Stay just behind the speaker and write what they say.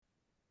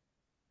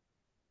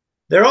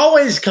There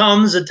always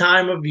comes a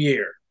time of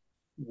year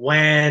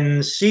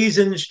when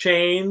seasons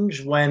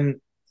change, when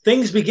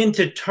things begin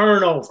to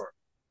turn over.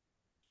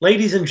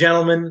 Ladies and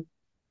gentlemen,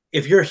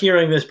 if you're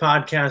hearing this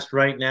podcast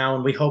right now,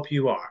 and we hope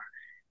you are,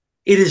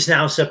 it is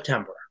now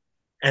September.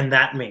 And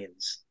that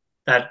means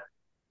that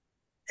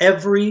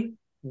every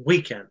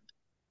weekend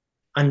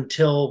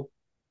until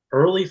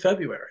early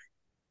February,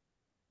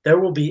 there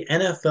will be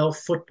NFL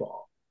football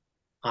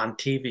on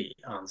TV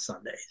on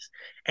Sundays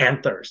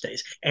and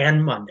Thursdays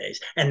and Mondays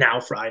and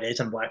now Fridays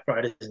and Black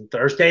Fridays and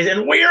Thursdays.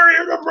 And we're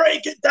here to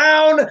break it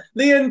down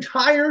the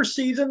entire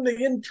season,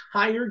 the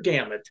entire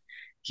gamut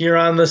here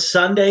on the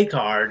Sunday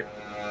card.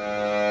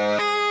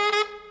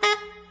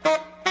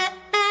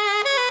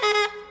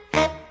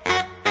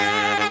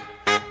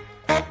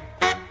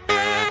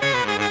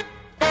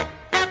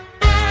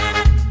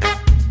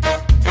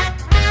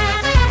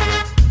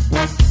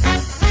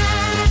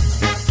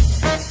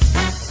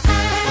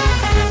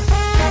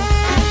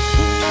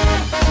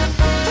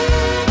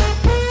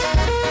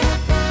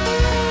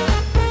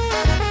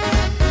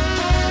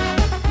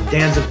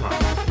 Dan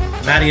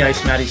Zappone, Matty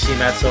Ice, Matty C,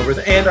 Matt Silvers,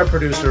 and our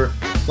producer,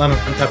 Lemon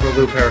Pepper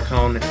Lou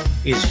Perricone,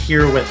 is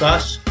here with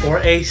us for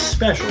a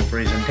special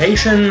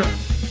presentation.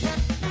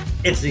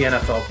 It's the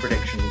NFL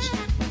Predictions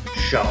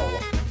Show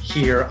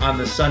here on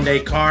the Sunday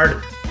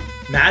card.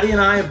 Matty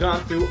and I have gone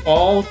through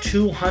all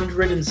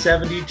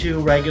 272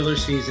 regular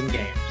season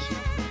games.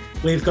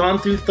 We've gone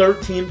through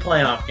 13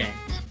 playoff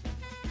games,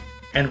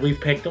 and we've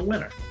picked a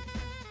winner.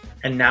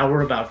 And now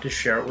we're about to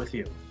share it with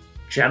you.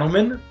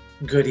 Gentlemen,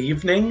 good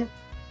evening.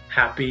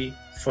 Happy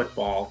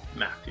football,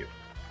 Matthew.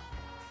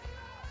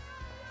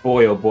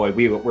 Boy, oh boy,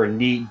 we're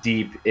knee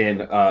deep in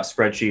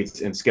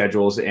spreadsheets and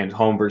schedules and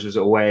home versus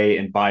away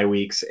and bye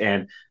weeks,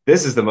 and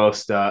this is the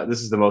most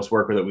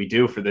work that we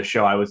do for this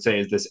show. I would say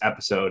is this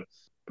episode,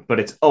 but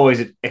it's always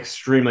an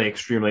extremely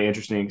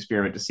interesting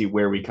experiment to see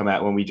where we come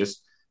at when we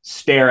just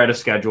stare at a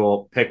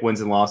schedule, pick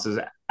wins and losses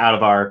out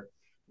of our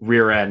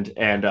rear end,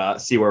 and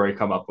see where we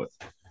come up with.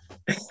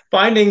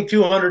 Finding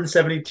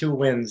 272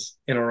 wins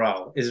in a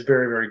row is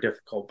very, very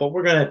difficult, but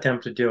we're going to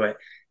attempt to do it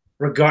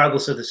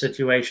regardless of the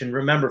situation.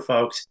 Remember,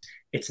 folks,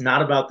 it's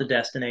not about the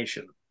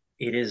destination.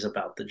 It is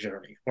about the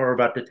journey. We're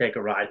about to take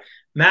a ride.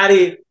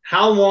 Matty,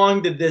 how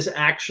long did this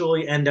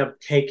actually end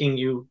up taking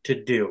you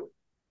to do?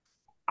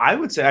 I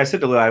would say, I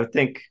said to Lou, I would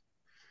think,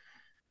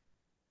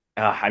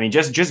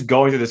 just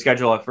going through the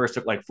schedule at first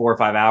took like 4 or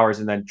 5 hours,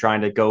 and then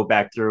trying to go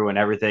back through and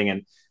everything.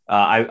 And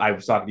I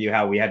was talking to you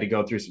how we had to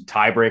go through some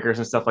tiebreakers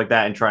and stuff like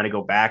that and trying to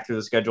go back through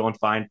the schedule and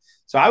find.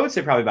 So I would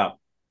say probably about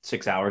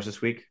 6 hours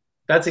this week.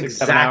 That's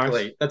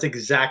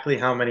exactly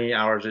how many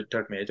hours it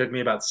took me. It took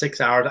me about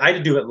 6 hours. I had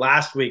to do it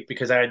last week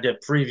because I had to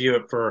preview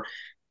it for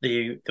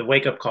the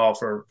wake up call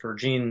for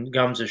Gene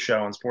Gums'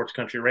 show on Sports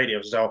Country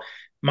Radio. So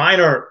mine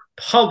are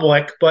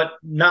public, but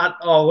not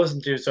all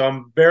listened to. So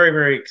I'm very,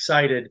 very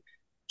excited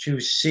to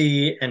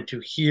see and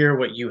to hear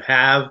what you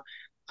have.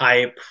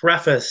 I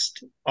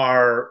prefaced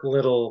our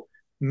little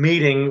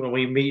meeting when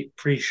we meet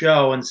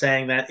pre-show and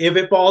saying that if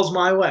it falls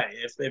my way,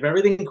 if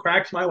everything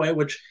cracks my way,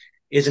 which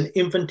is an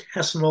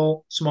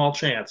infinitesimal small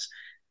chance,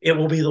 it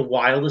will be the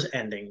wildest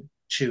ending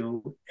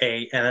to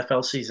a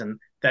NFL season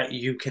that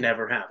you can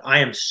ever have. I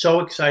am so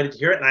excited to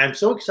hear it, and I am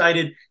so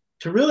excited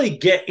to really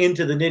get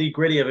into the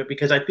nitty-gritty of it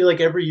because I feel like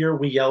every year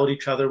we yell at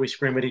each other, we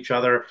scream at each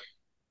other.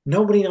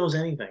 Nobody knows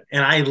anything.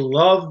 And I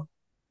love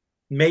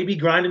maybe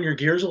grinding your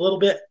gears a little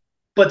bit,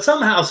 but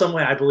somehow, some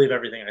way, I believe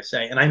everything I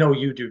say, and I know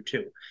you do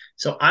too.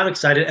 So I'm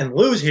excited, and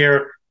Lou's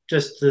here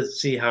just to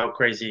see how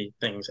crazy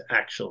things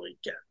actually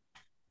get.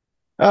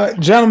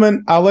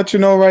 Gentlemen, I'll let you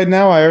know right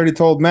now. I already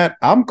told Matt,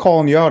 I'm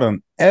calling you out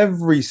on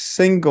every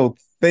single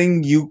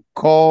thing you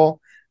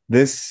call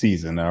this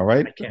season, all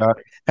right?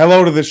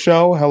 Hello to the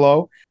show.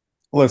 Hello.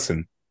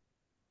 Listen,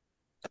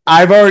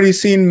 I've already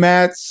seen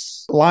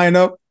Matt's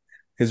lineup,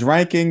 his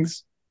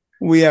rankings.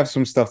 We have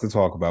some stuff to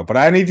talk about, but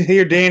I need to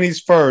hear Danny's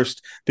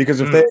first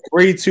because if they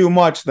agree too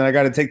much, then I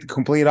got to take the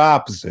complete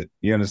opposite.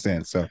 You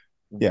understand? So,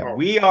 yeah.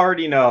 We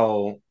already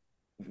know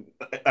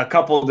a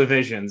couple of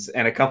divisions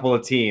and a couple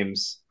of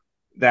teams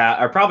that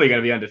are probably going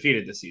to be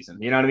undefeated this season.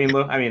 You know what I mean,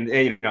 Lou? I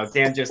mean,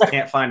 Dan just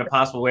can't find a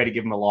possible way to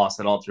give him a loss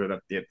at all through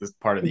this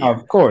part of the year.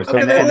 Of course.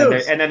 And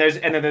then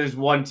there's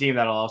one team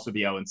that'll also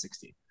be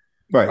 0-16.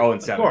 Right.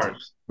 0-17.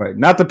 Right.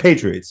 Not the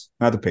Patriots.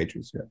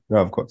 Yeah.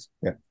 No, of course.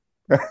 Yeah.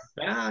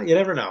 You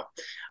never know.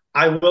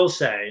 I will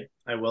say,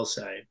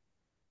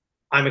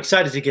 I'm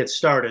excited to get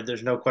started.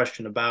 There's no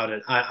question about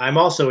it. I'm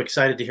also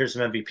excited to hear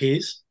some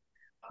MVPs.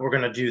 We're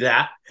going to do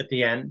that at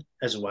the end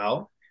as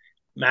well.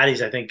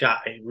 Matty's, I think,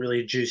 got a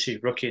really juicy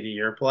Rookie of the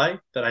Year play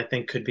that I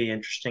think could be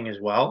interesting as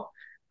well.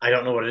 I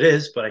don't know what it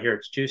is, but I hear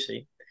it's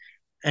juicy.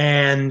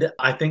 And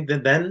I think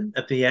that then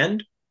at the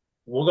end,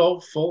 we'll go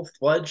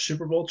full-fledged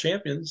Super Bowl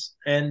champions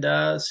and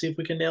see if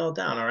we can nail it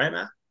down. All right,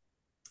 Matt?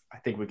 I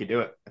think we could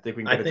do it. I think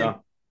we can get it done.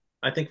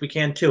 I think we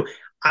can too.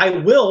 I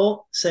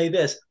will say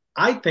this.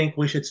 I think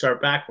we should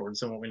start backwards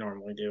than what we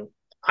normally do.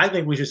 I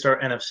think we should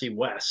start NFC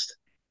West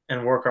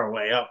and work our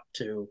way up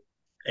to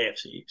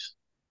AFC East.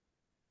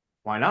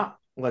 Why not?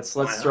 Let's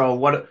throw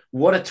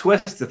what a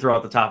twist to throw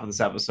at the top of this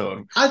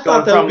episode. I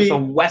thought Going that would from be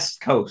the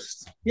West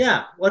Coast.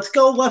 yeah. Let's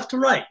go left to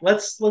right.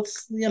 Let's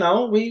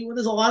we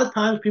there's a lot of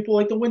times people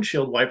like the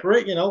windshield wiper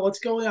it. Let's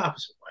go the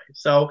opposite way.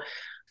 So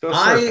Go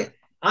I.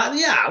 surfing.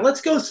 Yeah,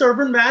 let's go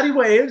surfing. Matty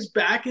Waves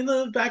back in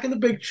the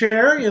big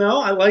chair.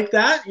 I like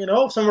that.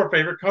 Some of our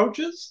favorite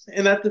coaches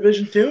in that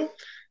division too.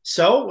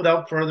 So,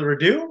 without further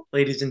ado,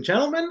 ladies and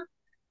gentlemen,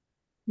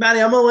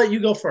 Matty, I'm gonna let you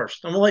go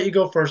first.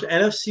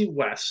 NFC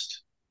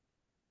West.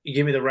 You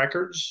give me the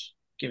records.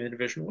 Give me the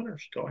division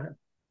winners. Go ahead.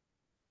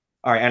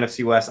 All right,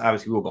 NFC West.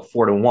 Obviously, we'll go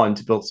 4-1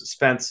 to build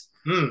suspense.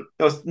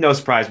 No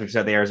surprise we've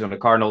said the Arizona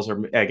Cardinals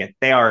are, again,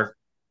 they are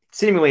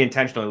seemingly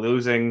intentionally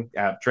losing.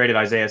 Traded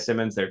Isaiah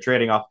Simmons. They're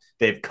trading off.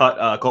 They've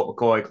cut Colt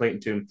McCoy, Clayton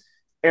Tune.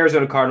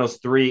 Arizona Cardinals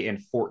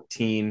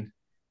 3-14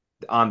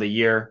 on the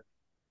year.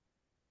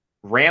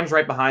 Rams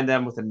right behind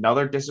them with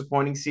another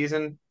disappointing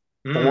season.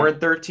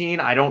 4-13.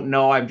 I don't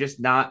know. I'm just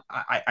not.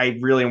 I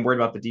really am worried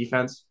about the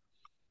defense.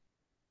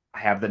 I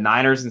have the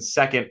Niners in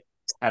second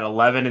at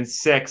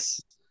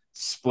 11-6,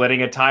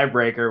 splitting a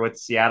tiebreaker with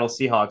Seattle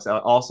Seahawks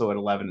also at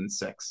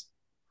 11-6.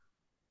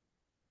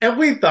 And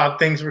we thought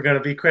things were going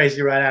to be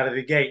crazy right out of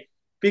the gate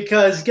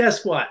because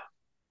guess what?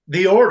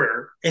 The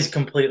order is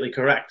completely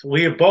correct.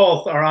 We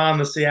both are on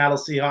the Seattle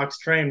Seahawks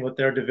train with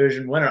their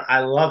division winner. I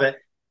love it.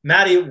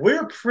 Matty,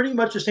 we're pretty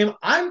much the same.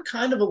 I'm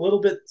kind of a little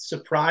bit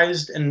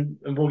surprised, and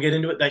we'll get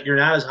into it, that you're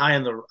not as high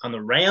on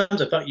the Rams.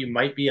 I thought you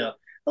might be a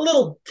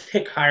little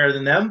tick higher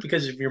than them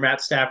because of your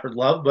Matt Stafford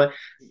love. But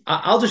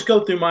I'll just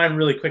go through mine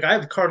really quick. I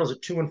have the Cardinals at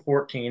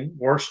 2-14,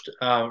 worst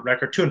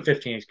record,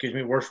 2-15, excuse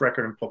me, worst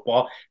record in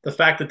football. The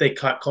fact that they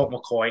cut Colt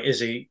McCoy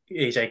is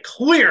a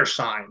clear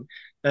sign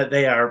that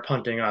they are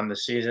punting on the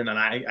season, and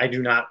I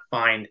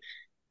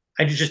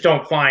just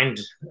don't find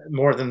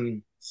more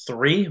than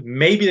 3.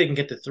 Maybe they can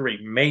get to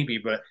 3, maybe,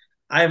 but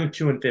I have them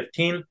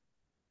 2-15.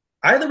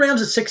 I have the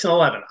Rams at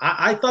 6-11.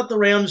 I thought the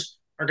Rams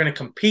are going to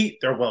compete.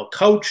 They're well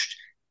coached.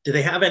 Do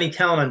they have any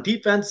talent on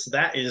defense?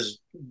 That is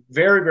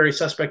very, very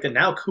suspect. And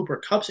now Cooper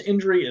Kupp's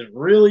injury is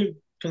really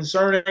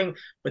concerning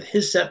with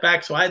his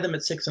setback. So I had them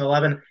at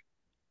 6-11.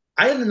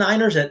 I had the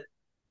Niners at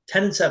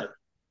 10-7.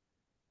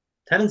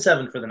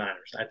 10-7 for the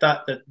Niners. I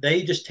thought that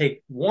they just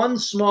take one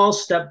small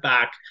step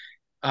back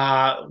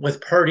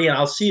with Purdy, and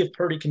I'll see if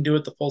Purdy can do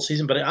it the full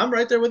season. But I'm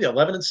right there with you,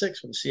 11-6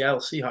 for the Seattle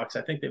Seahawks.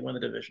 I think they win the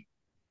division.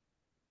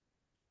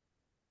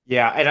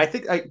 Yeah, and I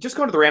think just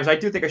going to the Rams, I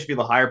do think I should be a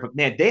little higher. But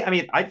man,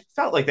 I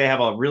felt like they have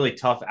a really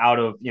tough out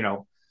of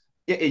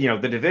the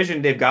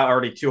division. They've got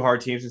already 2 hard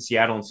teams in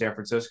Seattle and San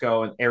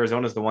Francisco, and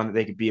Arizona's the one that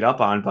they could beat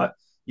up on. But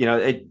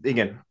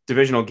again,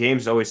 divisional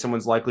games always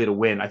someone's likely to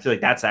win. I feel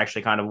like that's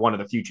actually kind of one of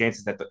the few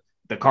chances that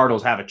the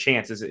Cardinals have a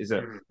chance is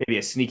maybe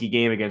a sneaky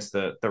game against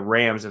the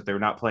Rams if they're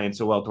not playing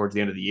so well towards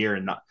the end of the year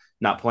and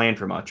not playing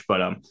for much.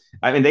 But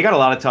I mean, they got a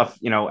lot of tough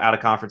out of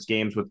conference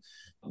games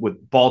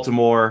with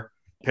Baltimore,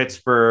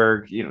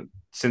 Pittsburgh,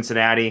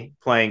 Cincinnati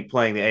playing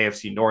the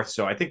AFC North.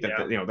 So I think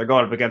that they're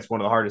going up against one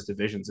of the hardest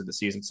divisions of the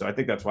season. So I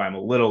think that's why I'm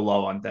a little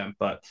low on them.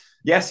 But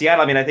yeah,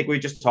 Seattle. I mean, I think we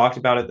just talked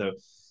about it.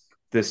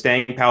 The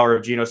staying power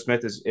of Geno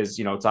Smith is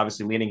it's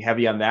obviously leaning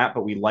heavy on that.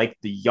 But we like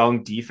the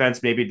young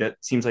defense. Maybe that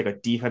seems like a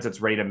defense that's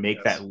ready to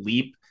make that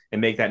leap and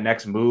make that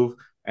next move.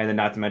 And then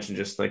not to mention,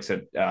 just like I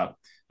said,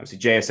 obviously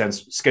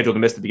JSN's scheduled to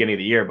miss the beginning of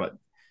the year, but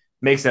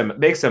makes them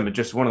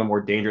just one of the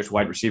more dangerous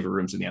wide receiver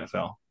rooms in the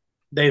NFL.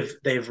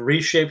 They've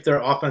reshaped their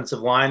offensive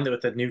line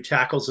with the new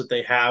tackles that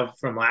they have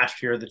from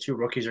last year. The 2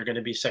 rookies are going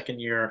to be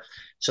second year.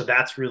 So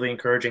that's really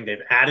encouraging.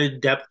 They've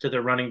added depth to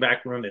their running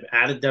back room. They've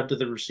added depth to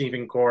the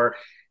receiving core.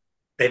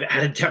 They've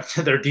added depth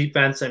to their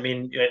defense. I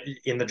mean,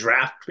 in the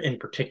draft in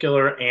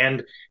particular,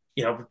 and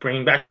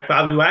bringing back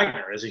Bobby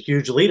Wagner as a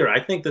huge leader.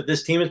 I think that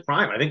this team is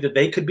prime. I think that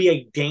they could be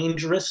a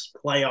dangerous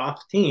playoff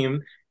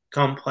team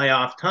come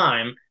playoff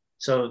time.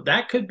 So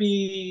that could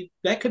be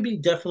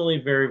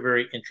definitely very,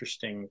 very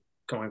interesting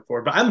going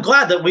forward. But I'm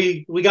glad that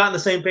we got on the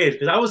same page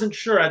because I wasn't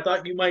sure. I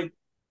thought you might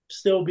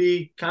still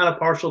be kind of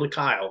partial to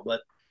Kyle,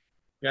 but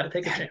you got to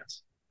take a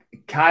chance.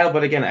 Kyle,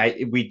 but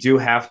again, we do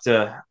have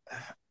to.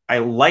 I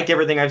like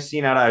everything I've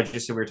seen out of.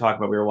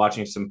 We were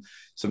watching some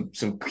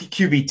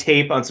QB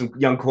tape on some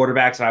young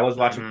quarterbacks, and I was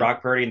watching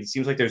Brock Purdy, and it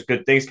seems like there's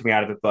good things coming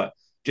out of it, but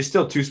just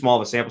still too small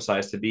of a sample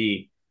size to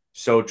be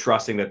so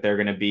trusting that they're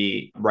going to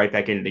be right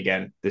back in it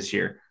again this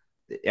year,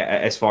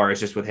 as far as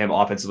just with him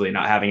offensively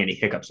not having any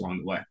hiccups along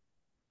the way.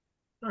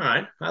 All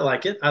right. I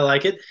like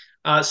it.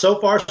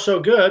 So far, so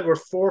good. We're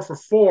 4 for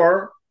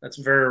 4. That's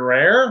very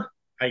rare.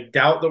 I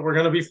doubt that we're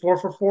going to be 4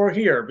 for 4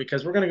 here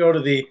because we're going to go to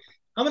the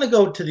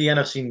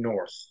NFC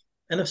North.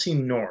 NFC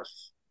North,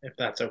 if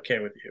that's okay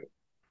with you.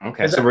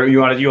 Okay. So you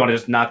want to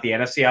just knock the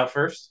NFC out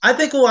first? I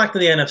think we'll knock the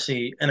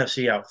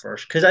NFC out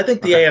first because I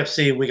think the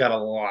AFC, we got a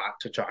lot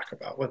to talk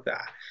about with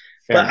that.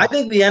 Fair enough. I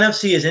think the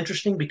NFC is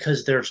interesting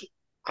because there's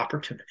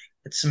opportunity.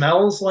 It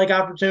smells like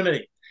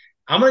opportunity.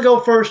 I'm going to go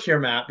first here,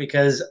 Matt,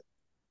 because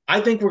I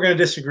think we're going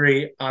to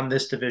disagree on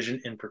this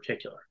division in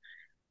particular.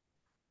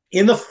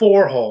 In the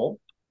 4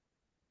 hole,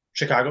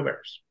 Chicago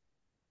Bears.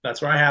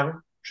 That's where I have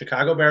them.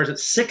 Chicago Bears at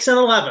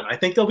 6-11. I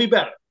think they'll be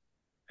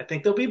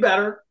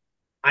better.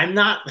 I'm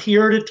not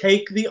here to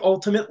take the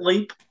ultimate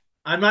leap.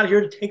 I'm not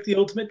here to take the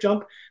ultimate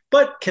jump.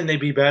 But can they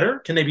be better?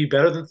 Can they be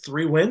better than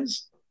 3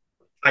 wins?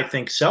 I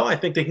think so. I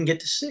think they can get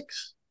to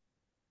 6.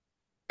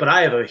 But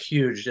I have a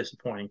huge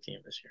disappointing team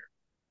this year.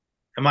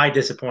 And my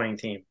disappointing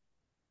team,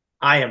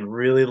 I am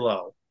really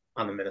low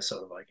on the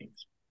Minnesota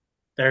Vikings.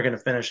 They're going to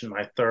finish in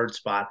my 3rd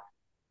spot,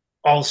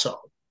 also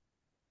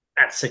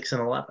at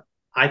 6-11.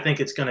 I think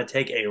it's going to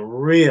take a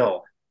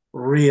real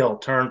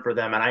turn for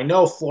them. And I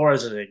know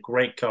Flores is a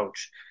great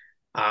coach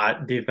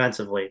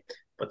defensively,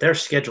 but their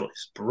schedule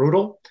is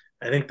brutal.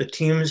 I think the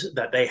teams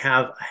that they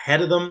have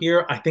ahead of them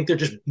here, I think they're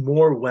just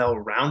more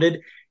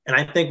well-rounded. And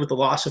I think with the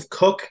loss of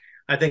Cook,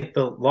 I think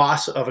the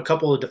loss of a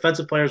couple of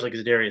defensive players like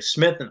Zadarius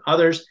Smith and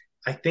others,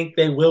 I think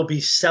they will be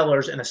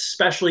sellers, and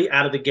especially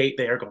out of the gate,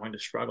 they are going to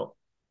struggle.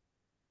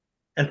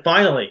 And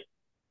finally,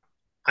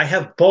 I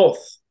have both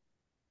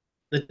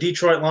the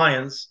Detroit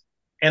Lions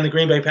and the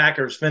Green Bay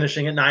Packers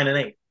finishing at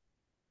 9-8.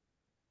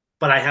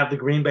 But I have the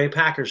Green Bay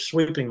Packers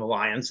sweeping the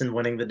Lions and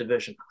winning the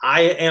division.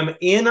 I am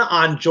in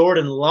on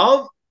Jordan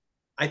Love.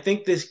 I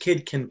think this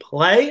kid can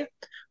play.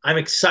 I'm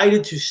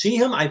excited to see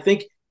him. I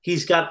think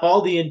he's got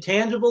all the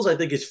intangibles. I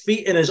think his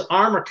feet and his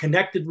arm are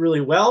connected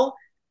really well.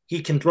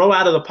 He can throw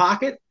out of the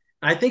pocket.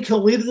 I think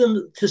he'll lead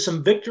them to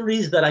some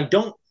victories that I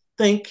don't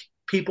think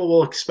people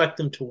will expect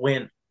them to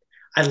win.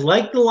 I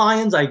like the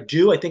Lions. I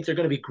do. I think they're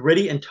going to be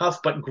gritty and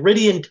tough, but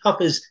gritty and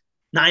tough is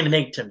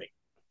 9-8 to me.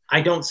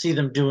 I don't see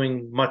them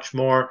doing much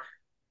more.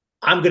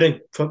 I'm going to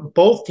put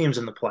both teams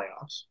in the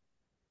playoffs,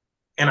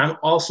 and I'm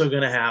also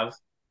going to have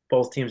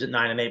both teams at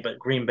 9-8, but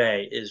Green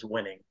Bay is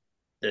winning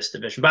this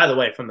division. By the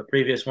way, from the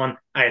previous one,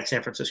 I had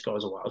San Francisco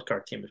as a wild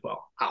card team as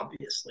well,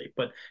 obviously,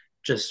 but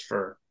just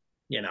for,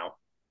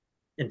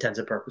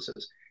 intensive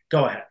purposes.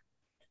 Go ahead.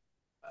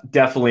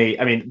 Definitely.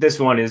 I mean, this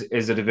one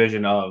is a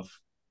division of,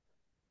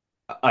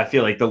 I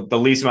feel like the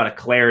least amount of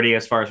clarity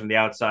as far as from the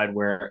outside,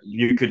 where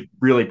you could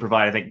really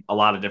provide, I think, a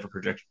lot of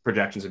different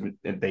projections,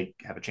 and they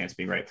have a chance of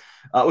being right.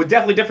 Well,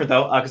 definitely different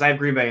though, because I have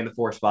Green Bay in the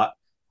 4th spot.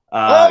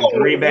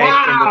 Green Bay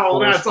in the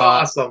 4th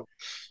spot, awesome.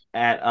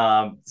 At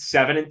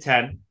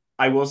 7-10.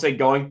 I will say,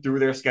 going through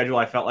their schedule,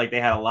 I felt like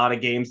they had a lot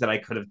of games that I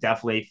could have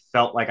definitely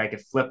felt like I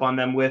could flip on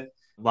them with.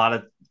 A lot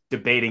of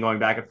debating going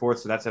back and forth.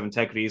 So that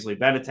 7-10 could easily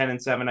been a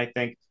 10-7, I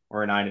think,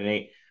 or a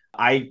 9-8.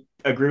 I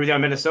agree with you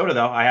on Minnesota,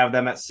 though. I have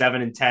them at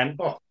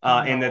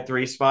 7-10 in the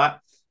 3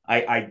 spot.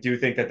 I do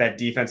think that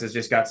defense has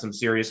just got some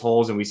serious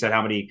holes, and we said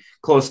how many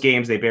close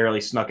games they barely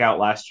snuck out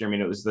last year. I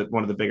mean, it was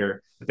one of the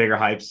bigger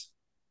hypes.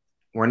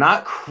 We're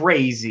not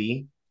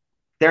crazy.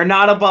 They're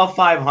not above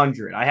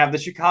 500. I have the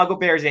Chicago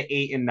Bears at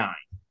 8-9.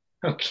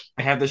 Okay.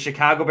 I have the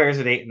Chicago Bears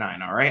at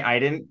 8-9. All right. I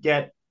didn't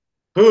get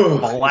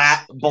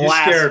blasphemous.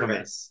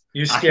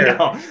 You scared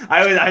me.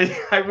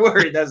 I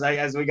worried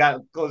as we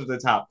got closer to the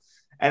top.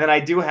 And then I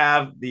do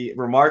have the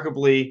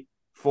remarkably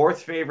 4th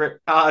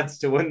favorite odds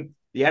to win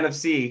the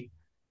NFC,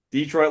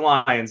 Detroit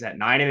Lions, at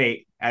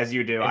 9-8, as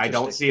you do. I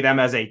don't see them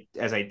as a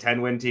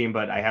 10-win team,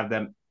 but I have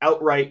them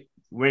outright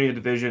winning the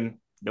division.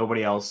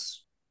 Nobody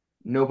else.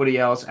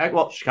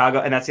 Well, Chicago,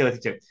 and that's the other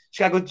thing too.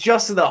 Chicago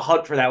just in the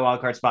hunt for that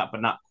wild card spot,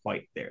 but not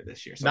quite there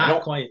this year. So I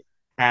don't quite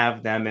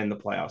have them in the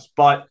playoffs.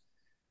 But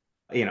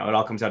it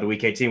all comes down to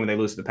Week 18 when they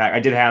lose to the Packers.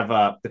 I did have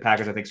the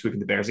Packers, I think, sweeping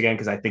the Bears again,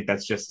 because I think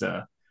that's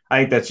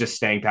just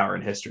staying power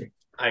in history.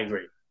 I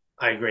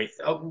agree.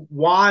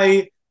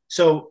 Why?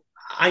 So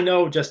I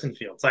know Justin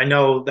Fields. I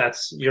know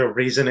that's your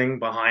reasoning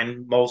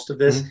behind most of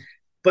this. Mm-hmm.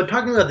 But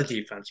talking about the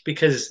defense,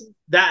 because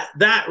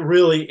that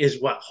really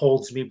is what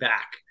holds me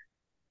back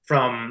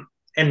from.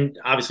 And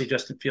obviously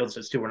Justin Fields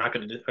says too, we're not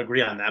going to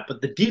agree on that,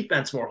 but the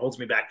defense more holds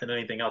me back than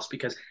anything else,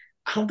 because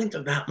I don't think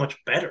they're that much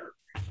better.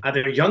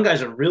 Either young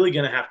guys are really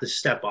going to have to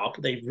step up.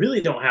 They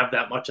really don't have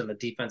that much on the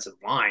defensive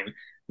line. I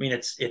mean,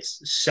 it's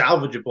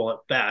salvageable at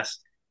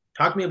best.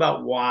 Talk to me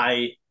about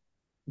why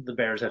the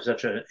Bears have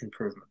such an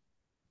improvement.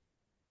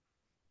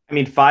 I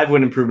mean,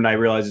 5-win improvement, I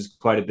realize, is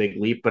quite a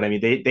big leap, but I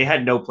mean, they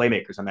had no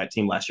playmakers on that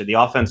team last year. The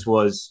offense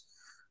was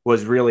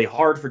really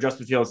hard for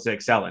Justin Fields to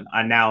excel in.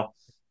 And now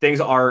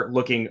things are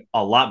looking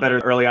a lot better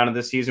early on in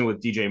this season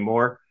with DJ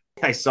Moore.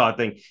 I saw a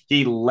thing.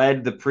 He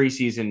led the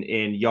preseason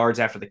in yards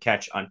after the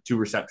catch on 2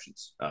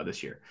 receptions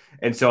this year.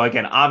 And so,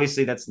 again,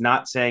 obviously that's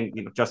not saying,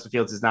 Justin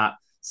Fields is not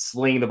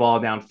slinging the ball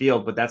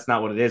downfield, but that's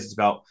not what it is. It's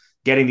about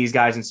getting these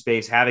guys in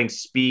space, having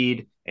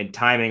speed and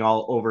timing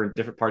all over in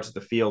different parts of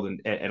the field,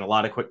 and a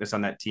lot of quickness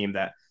on that team,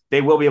 that they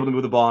will be able to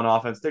move the ball on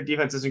offense. Their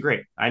defense isn't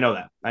great. I know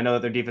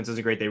that their defense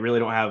isn't great. They really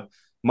don't have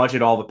much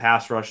at all of a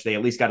pass rush. They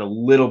at least got a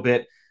little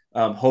bit.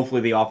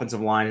 Hopefully the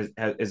offensive line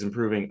is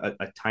improving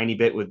a tiny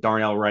bit with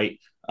Darnell Wright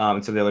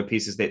and some of the other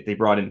pieces that they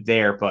brought in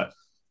there. But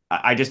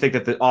I just think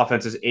that the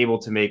offense is able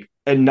to make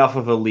enough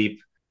of a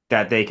leap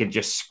that they can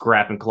just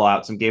scrap and claw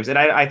out some games. And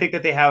I think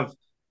that they have,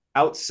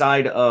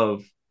 outside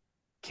of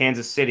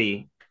Kansas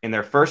City, in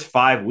their first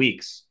 5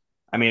 weeks,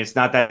 I mean, it's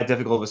not that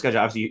difficult of a schedule.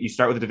 Obviously, you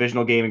start with a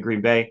divisional game in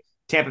Green Bay,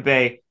 Tampa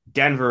Bay,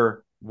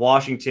 Denver,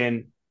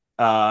 Washington,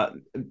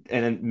 and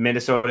then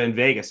Minnesota and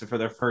Vegas for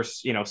their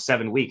first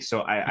 7 weeks.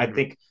 So I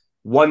think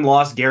one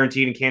loss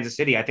guaranteed in Kansas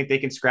City. I think they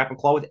can scrap and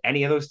claw with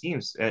any of those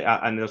teams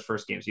on those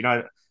first games.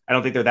 I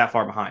don't think they're that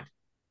far behind.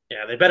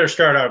 Yeah, they better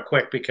start out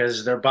quick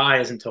because their bye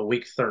is until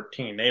week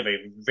 13. They have a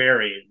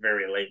very,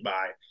 very late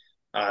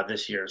bye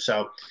this year.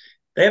 So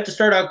they have to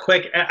start out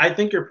quick. I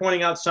think you're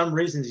pointing out some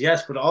reasons,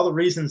 yes, but all the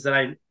reasons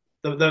that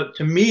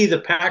to me,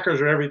 the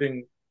Packers are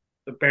everything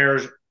the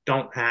Bears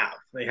don't have.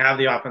 They have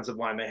the offensive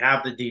line, they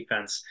have the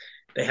defense,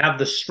 they have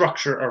the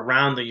structure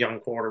around the young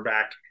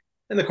quarterback,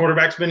 and the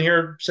quarterback's been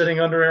here sitting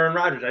under Aaron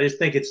Rodgers. I just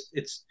think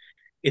it's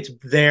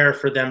there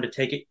for them to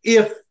take it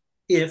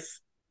if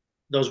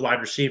those wide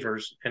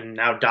receivers, and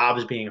now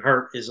Dobbs being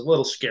hurt is a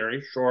little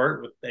scary.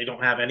 Sure, they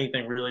don't have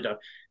anything really to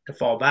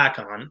fall back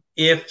on.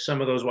 If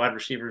some of those wide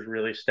receivers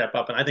really step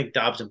up, and I think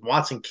Dobbs and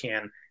Watson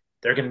can,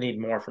 they're going to need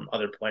more from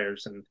other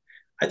players, and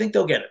I think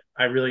they'll get it.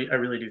 I really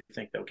do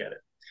think they'll get it.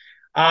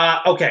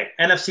 Okay,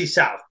 NFC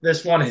South.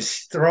 This one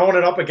is throwing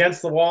it up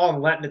against the wall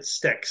and letting it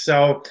stick.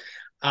 So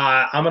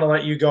I'm going to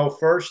let you go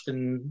first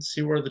and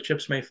see where the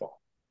chips may fall.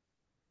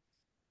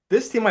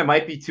 This team I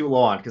might be too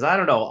low on because I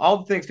don't know. All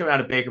the things coming out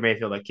of Baker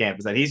Mayfield at camp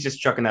is that he's just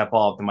chucking that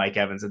ball up to Mike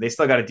Evans, and they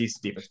still got a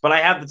decent defense. But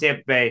I have the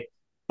Tampa Bay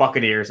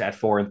Buccaneers at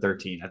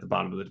 4-13 at the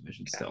bottom of the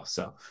division still.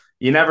 So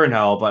you never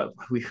know. But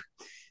we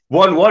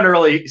one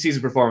early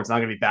season performance. I'm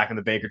going to be back in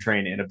the Baker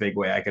train in a big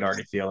way. I can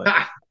already feel it.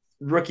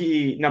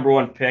 Rookie number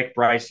 1 pick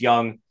Bryce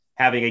Young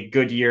having a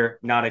good year,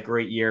 not a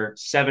great year.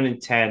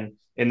 7-10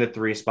 in the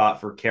 3 spot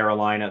for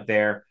Carolina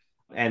there.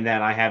 And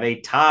then I have a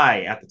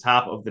tie at the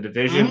top of the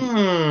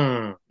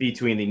division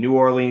between the New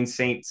Orleans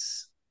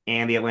Saints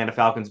and the Atlanta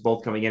Falcons,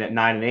 both coming in at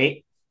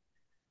 9-8.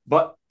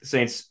 But the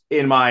Saints,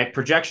 in my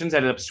projections,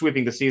 ended up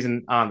sweeping the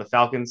season on the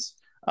Falcons.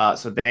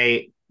 So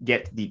they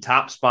get the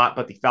top spot,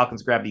 but the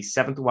Falcons grab the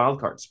 7th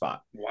wildcard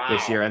spot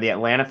this year. And the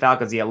Atlanta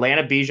Falcons, the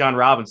Atlanta Bijan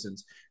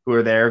Robinsons, who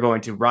are there,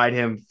 going to ride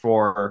him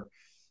for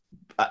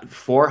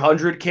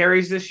 400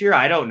 carries this year.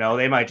 I don't know.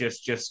 They might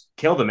just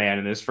kill the man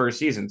in his first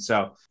season.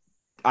 So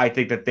I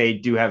think that they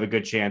do have a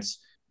good chance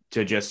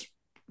to just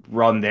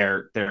run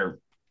their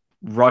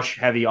rush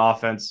heavy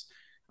offense.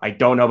 I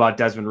don't know about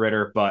Desmond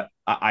Ridder, but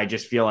I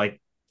just feel like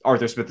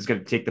Arthur Smith is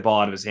going to take the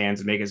ball out of his hands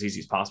and make it as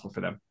easy as possible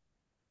for them.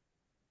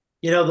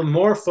 The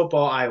more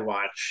football I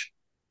watch,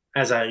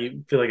 as I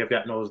feel like I've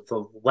gotten older,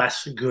 the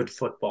less good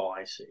football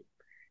I see.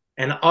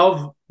 And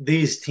of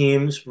these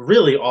teams,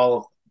 really all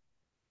of them,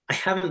 I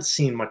haven't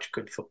seen much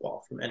good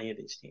football from any of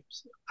these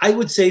teams. I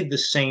would say the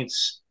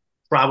Saints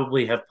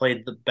probably have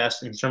played the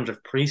best in terms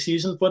of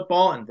preseason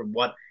football, and from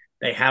what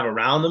they have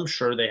around them,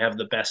 sure, they have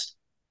the best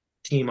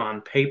team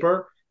on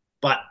paper,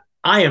 but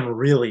I am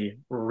really,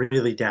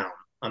 really down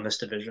on this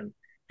division.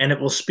 And it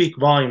will speak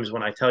volumes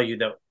when I tell you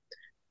that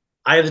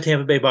I have the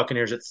Tampa Bay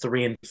Buccaneers at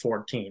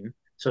 3-14.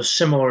 So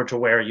similar to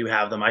where you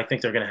have them. I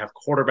think they're going to have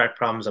quarterback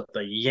problems up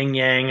the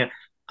yin-yang,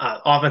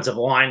 offensive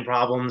line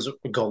problems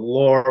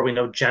galore. We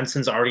know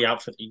Jensen's already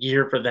out for the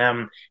year for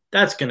them.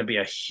 That's going to be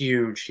a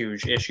huge,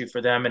 huge issue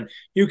for them. And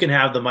you can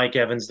have the Mike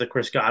Evans, the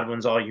Chris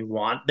Godwins, all you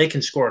want. They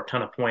can score a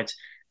ton of points.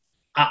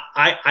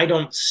 I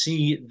don't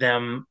see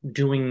them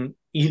doing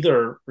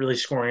either really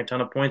scoring a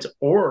ton of points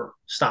or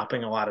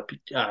stopping a lot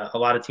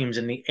of teams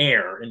in the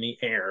air.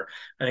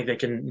 I think they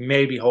can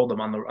maybe hold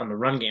them on the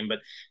run game, but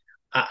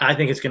I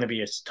think it's going to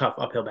be a tough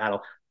uphill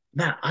battle.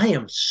 Matt, I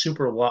am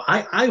super low.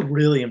 I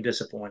really am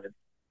disappointed.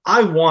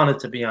 I wanted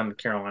to be on the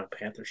Carolina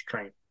Panthers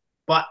train,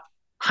 but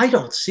I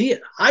don't see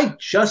it. I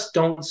just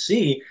don't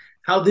see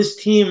how this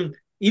team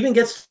even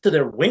gets to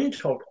their win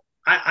total.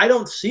 I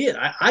don't see it.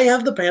 I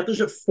have the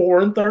Panthers at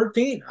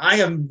 4-13.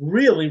 I am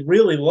really,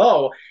 really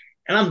low,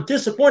 and I'm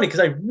disappointed because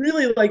I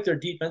really like their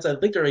defense. I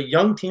think they're a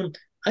young team.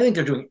 I think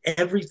they're doing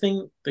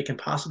everything they can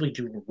possibly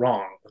do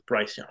wrong with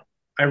Bryce Young.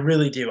 I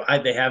really do.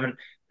 They haven't.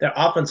 Their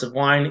offensive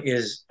line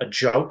is a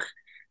joke.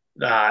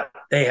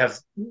 They have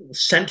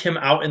sent him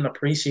out in the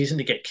preseason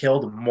to get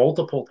killed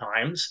multiple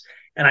times.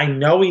 And I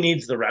know he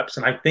needs the reps,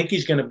 and I think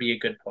he's going to be a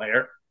good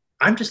player.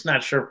 I'm just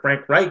not sure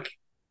Frank Reich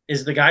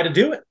is the guy to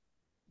do it.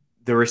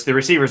 The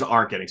receivers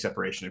aren't getting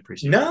separation in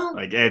preseason. No.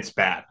 It's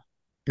bad.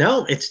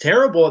 No, it's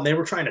terrible. And they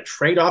were trying to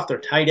trade off their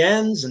tight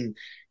ends and,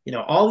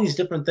 all these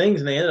different things,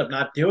 and they ended up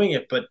not doing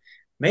it. But,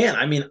 man,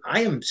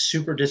 I am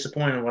super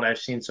disappointed in what I've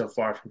seen so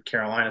far from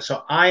Carolina.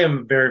 So I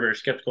am very, very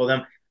skeptical of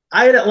them.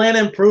 I had Atlanta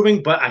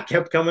improving, but I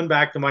kept coming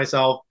back to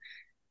myself.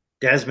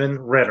 Desmond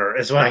Ridder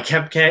is what I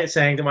kept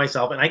saying to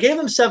myself. And I gave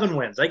them 7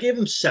 wins. I gave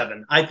them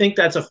 7. I think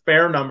that's a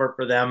fair number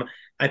for them.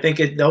 I think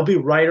they'll be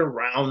right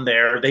around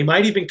there. They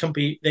might even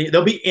compete.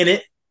 They'll be in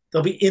it.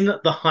 They'll be in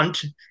the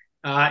hunt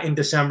in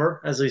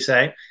December, as we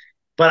say.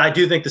 But I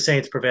do think the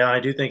Saints prevail. I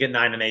do think at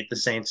 9-8, the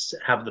Saints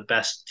have the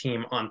best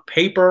team on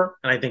paper.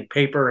 And I think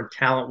paper and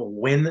talent will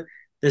win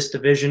this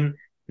division.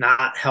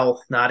 Not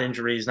health, not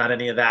injuries, not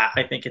any of that.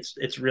 I think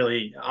it's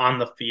really on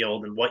the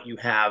field and what you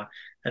have.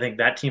 I think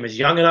that team is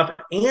young enough,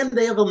 and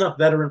they have enough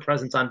veteran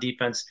presence on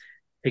defense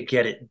to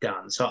get it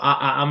done. So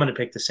I'm going to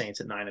pick the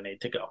Saints at 9-8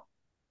 to go.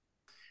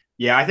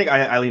 Yeah, I think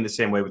I lean the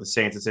same way with the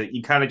Saints. It's that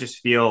you kind of just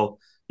feel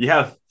you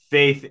have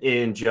faith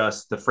in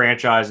just the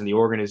franchise and the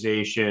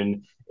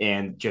organization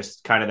and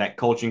just kind of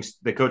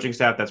the coaching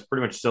staff that's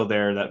pretty much still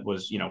there. That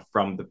was,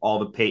 from all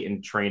the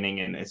Peyton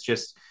training. And it's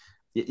just,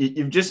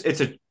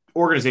 it's an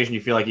organization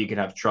you feel like you can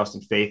have trust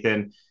and faith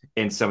in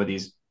some of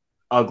these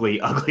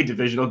ugly, ugly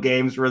divisional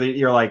games where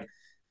you're like,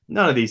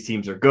 none of these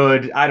teams are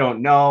good. I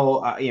don't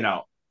know,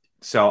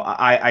 So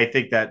I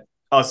think that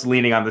us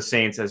leaning on the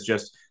Saints as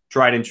just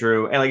tried and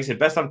true. And like I said,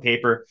 best on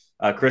paper,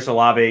 Chris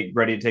Olave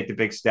ready to take the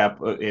big step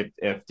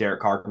if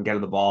Derek Carr can get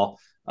the ball.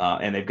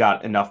 And they've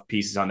got enough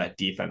pieces on that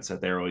defense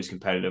that they're always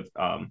competitive.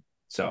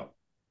 So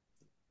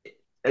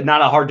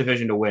not a hard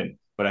division to win,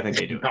 but I think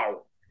they do it.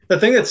 No. The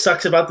thing that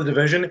sucks about the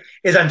division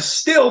is I'm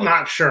still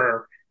not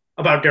sure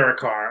about Derek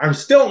Carr. I'm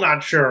still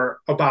not sure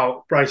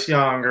about Bryce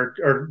Young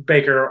or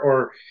Baker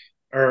or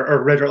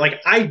Ritter. Like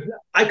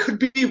we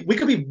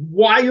could be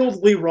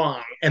wildly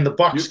wrong, and the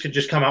Bucs could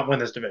just come out and win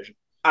this division.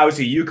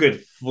 Obviously, you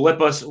could flip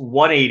us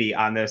 180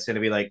 on this and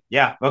it'd be like,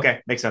 yeah,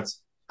 okay, makes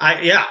sense.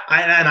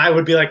 I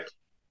would be like,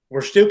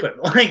 we're stupid.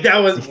 Like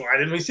why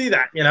didn't we see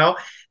that?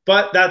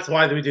 But that's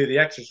why we do the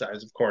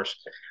exercise, of course.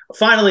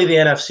 Finally, the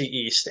NFC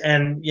East,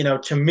 and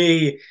to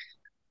me,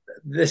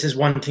 this is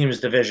one team's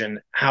division.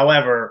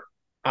 However,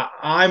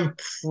 I'm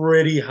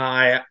pretty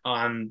high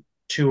on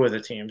two of the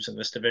teams in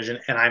this division,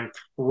 and I'm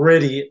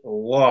pretty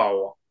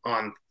low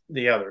on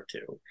the other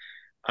two.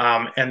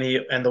 And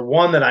the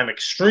one that I'm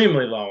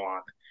extremely low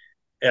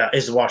on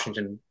is the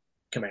Washington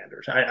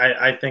Commanders.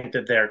 I think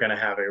that they're going to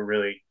have a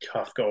really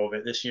tough go of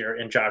it this year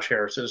in Josh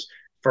Harris's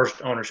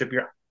first ownership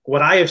year.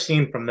 What I have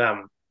seen from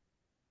them,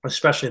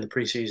 especially in the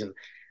preseason,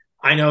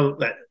 I know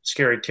that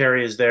Scary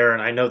Terry is there,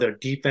 and I know their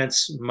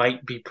defense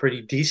might be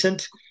pretty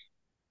decent.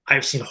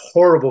 I've seen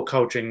horrible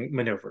coaching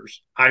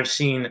maneuvers. I've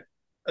seen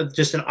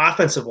just an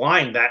offensive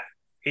line that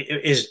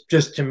is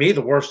just, to me,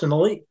 the worst in the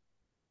league.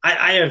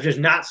 I have just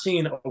not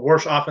seen a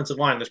worse offensive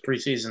line this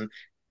preseason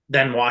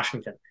than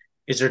Washington.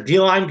 Is their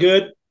D-line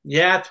good?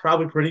 Yeah, it's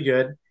probably pretty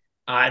good.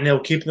 And they'll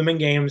keep them in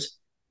games.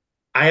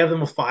 I have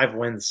them with 5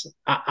 wins.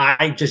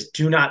 I just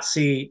do not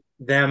see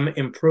them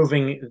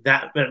improving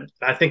that. But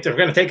I think they're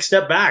going to take a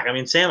step back. I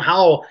mean, Sam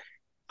Howell,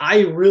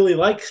 I really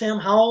like Sam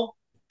Howell,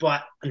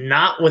 but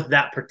not with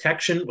that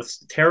protection, with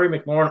Terry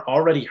McLaurin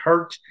already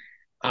hurt.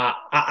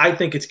 I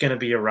think it's going to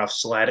be a rough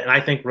sled, and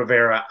I think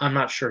Rivera, I'm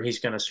not sure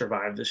he's going to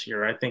survive this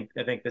year. I think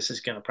this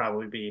is going to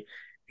probably be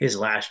his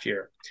last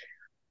year.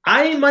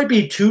 I might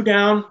be too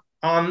down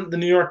on the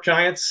New York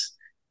Giants,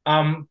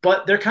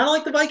 but they're kind of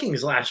like the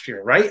Vikings last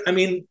year, right? I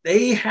mean,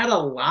 they had a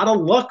lot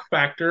of luck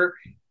factor,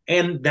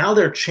 and now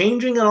they're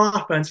changing an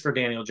offense for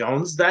Daniel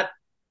Jones that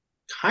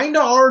kind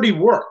of already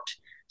worked.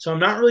 So I'm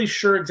not really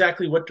sure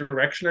exactly what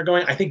direction they're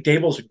going. I think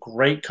Dable's a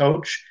great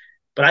coach.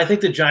 But I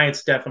think the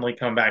Giants definitely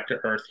come back to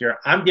earth here.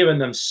 I'm giving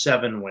them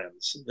 7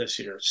 wins this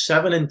year,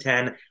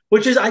 7-10,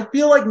 which is, I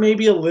feel like,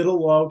 maybe a little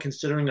low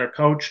considering their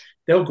coach.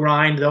 They'll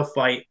grind, they'll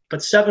fight,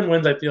 but 7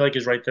 wins I feel like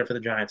is right there for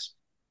the Giants.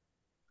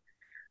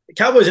 The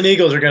Cowboys and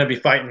Eagles are going to be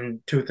fighting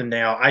tooth and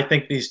nail. I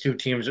think these two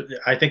teams,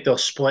 I think they'll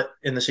split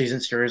in the season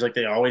series like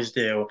they always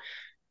do.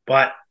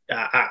 But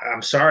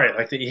I'm sorry,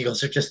 like the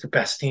Eagles are just the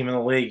best team in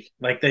the league.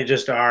 Like they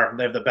just are.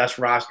 They have the best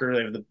roster.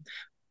 They have the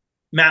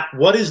Matt,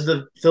 what is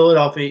the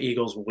Philadelphia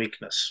Eagles'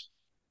 weakness?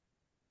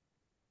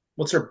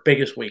 What's their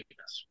biggest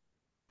weakness?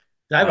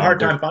 I have a hard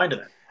time finding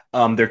it.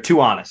 They're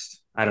too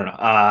honest. I don't know.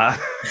 I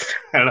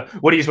don't know.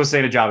 What are you supposed to say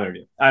in a job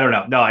interview? I don't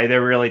know. No,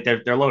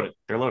 they're loaded.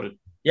 They're loaded.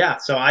 Yeah.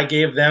 So I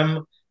gave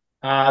them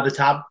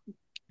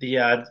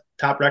the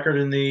top record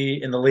in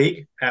the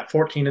league at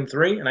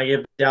 14-3, and I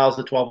gave Dallas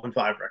the 12-5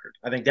 record.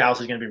 I think Dallas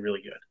is going to be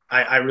really good.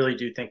 I really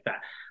do think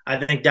that.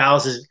 I think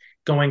Dallas is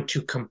going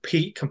to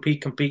compete,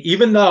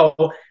 even though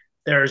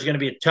there's going to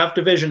be a tough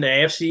division, the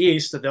AFC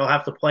East, that they'll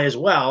have to play as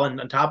well.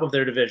 And on top of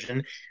their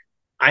division,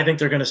 I think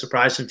they're going to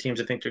surprise some teams.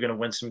 I think they're going to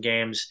win some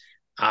games.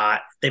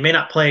 They may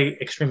not play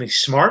extremely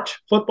smart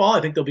football.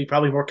 I think they'll be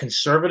probably more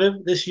conservative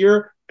this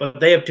year,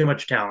 but they have too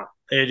much talent.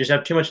 They just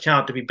have too much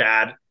talent to be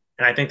bad.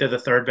 And I think they're the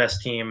 3rd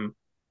best team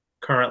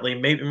currently,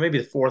 maybe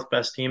the 4th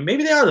best team.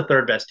 Maybe they are the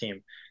 3rd best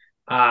team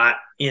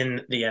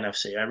in the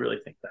NFC. I really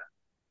think that.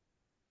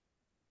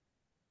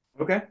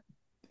 Okay.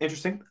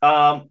 Interesting.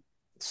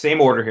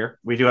 Same order here.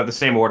 We do have the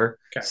same order.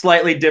 Okay.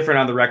 Slightly different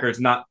on the records,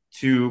 not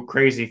too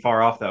crazy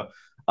far off, though.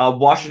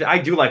 Washington, I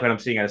do like what I'm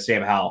seeing out of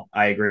Sam Howell.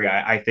 I agree.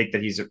 I think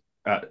that he's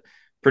a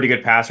pretty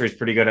good passer. He's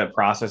pretty good at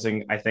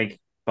processing, I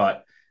think.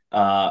 But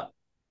giving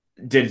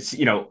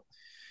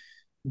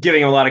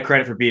him a lot of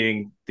credit for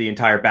beating the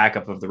entire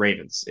backup of the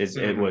Ravens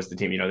it was the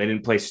team. They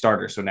didn't play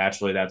starters, so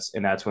naturally that's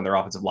when their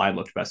offensive line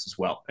looked best as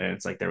well. And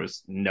it's like there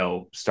was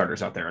no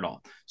starters out there at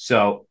all.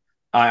 So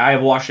I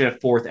have Washington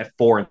at 4th at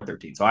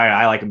 4-13. So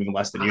I like them even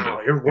less than you do.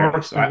 You're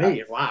worse than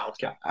me. Wow.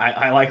 Okay.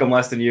 I like them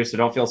less than you, so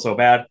don't feel so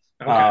bad.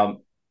 Okay.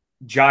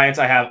 Giants,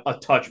 I have a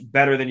touch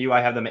better than you.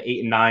 I have them at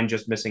 8-9,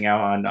 just missing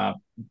out on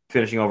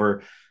finishing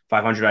over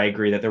 500. I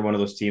agree that they're one of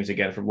those teams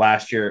again from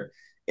last year.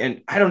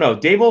 And I don't know,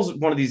 Dable's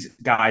one of these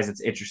guys that's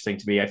interesting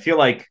to me. I feel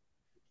like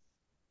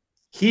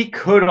he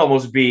could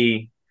almost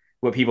be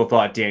what people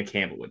thought Dan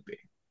Campbell would be.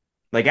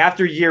 Like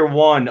after year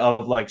one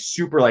of like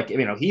super, like,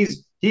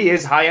 he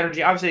is high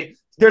energy. Obviously,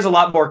 there's a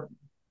lot more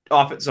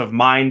offensive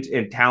mind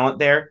and talent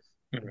there,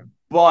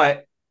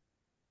 but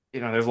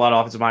there's a lot of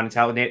offensive mind and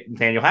talent.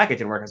 Nathaniel Hackett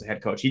didn't work as a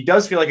head coach. He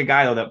does feel like a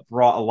guy though that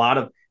brought a lot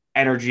of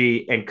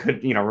energy and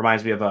could,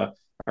 reminds me of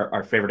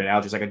our favorite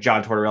analogy is like a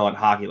John Tortorella in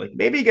hockey. Like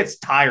maybe he gets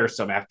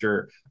tiresome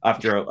after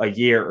a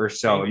year or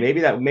so.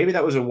 Maybe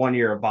that was a 1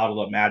 year of bottled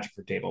up magic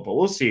for Table, but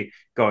we'll see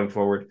going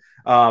forward.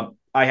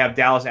 I have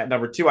Dallas at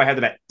number 2. I have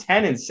them at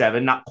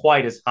 10-7, not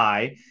quite as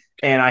high,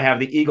 and I have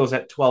the Eagles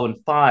at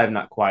 12-5,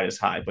 not quite as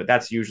high. But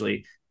that's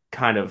usually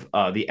kind of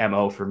the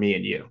MO for me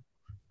and you.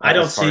 I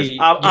don't see.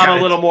 I'm a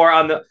little more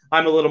on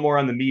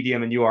the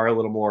medium, and you are a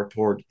little more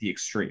toward the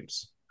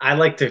extremes. I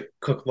like to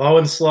cook low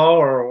and slow,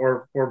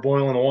 or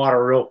boiling the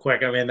water real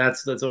quick. I mean,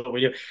 that's what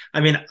we do. I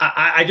mean,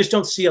 I just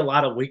don't see a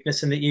lot of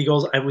weakness in the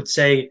Eagles. I would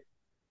say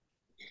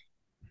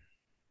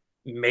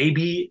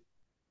maybe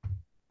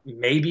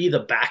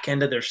the back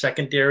end of their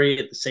secondary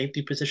at the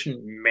safety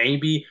position,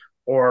 maybe,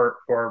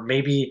 or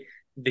maybe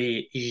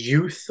the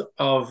youth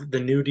of the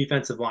new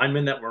defensive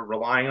linemen that we're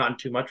relying on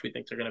too much. We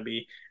think they're going to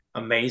be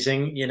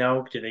amazing.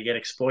 Do they get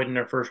exploited in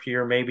their first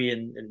year maybe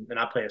and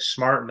not play as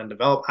smart and then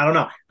develop? I don't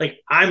know. Like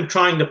I'm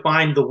trying to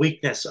find the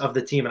weakness of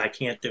the team and I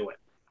can't do it.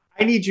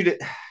 I need you to.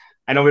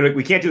 I know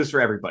we can't do this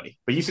for everybody,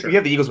 but you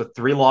have the Eagles with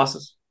 3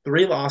 losses.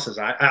 3 losses.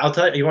 I'll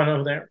tell you. You want to know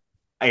who they are?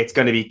 It's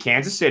going to be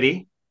Kansas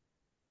City,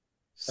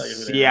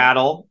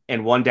 Seattle,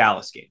 and 1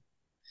 Dallas game.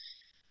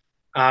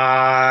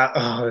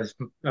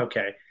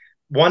 Okay.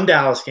 1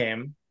 Dallas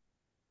game.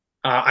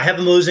 I have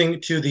them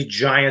losing to the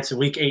Giants in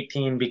Week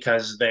 18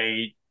 because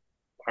they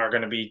are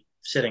going to be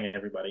sitting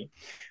everybody.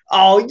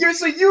 Oh, that's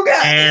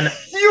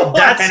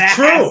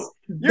true.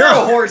 You're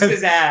a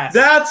horse's ass.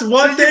 That's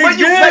what they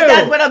do.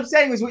 That's what I'm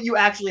saying is what you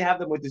actually have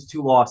them with is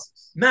 2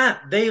 losses.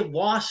 Matt, they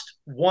lost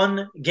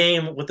 1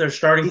 game with their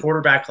starting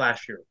quarterback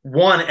last year.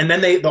 1, and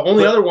then the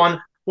only other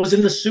one was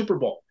in the Super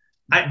Bowl.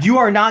 You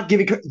are not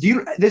giving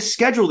this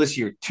schedule this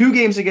year. 2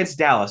 games against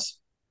Dallas.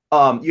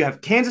 You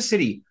have Kansas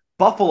City,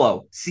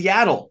 Buffalo,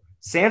 Seattle,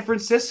 San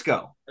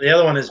Francisco. The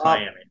other one is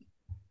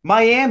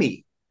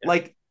Miami. Yeah.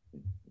 Like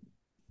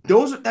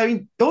those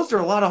are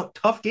a lot of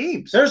tough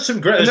games. There's some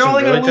great. They're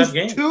only going to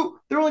lose 2.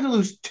 They're only going to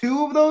lose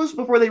 2 of those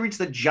before they reach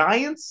the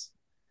Giants.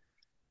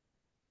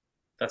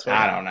 That's what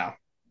I don't know.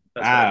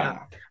 I don't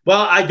know.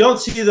 Well, I don't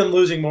see them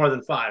losing more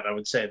than 5. I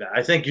would say that.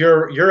 I think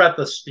you're at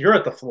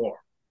the floor.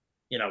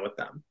 With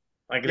them.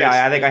 Like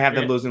I think I have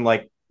them losing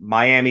like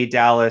Miami,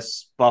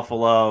 Dallas,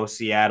 Buffalo,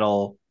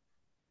 Seattle,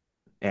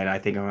 and I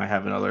think I might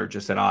have another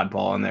just an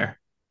oddball in there.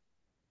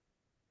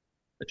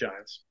 The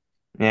Giants.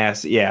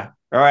 Yes, yeah.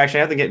 Or actually,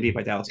 I have to get beat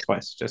by Dallas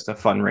twice. Just a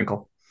fun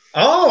wrinkle.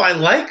 Oh, I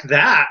like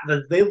that.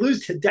 They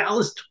lose to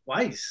Dallas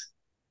twice.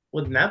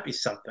 Wouldn't that be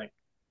something?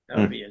 That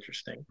would be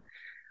interesting.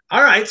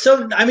 All right.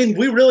 So, I mean,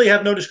 we really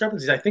have no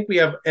discrepancies. I think we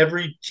have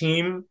every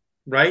team,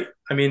 right?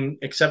 I mean,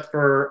 except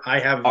for I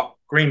have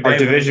Green Bay. Our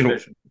division.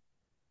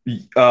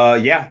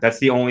 Yeah, that's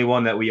the only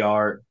one that we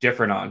are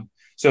different on.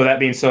 So that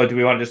being so, do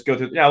we want to just go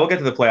through? Yeah, we'll get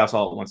to the playoffs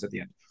all at once at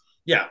the end.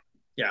 Yeah.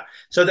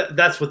 So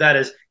that's what that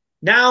is.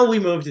 Now we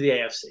move to the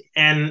AFC,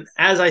 and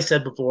as I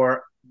said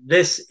before,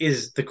 this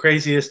is the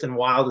craziest and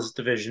wildest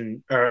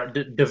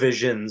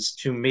divisions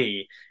to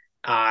me.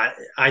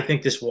 I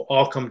think this will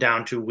all come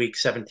down to week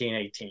 17,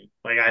 18.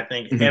 Like I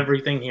think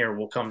everything here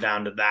will come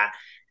down to that.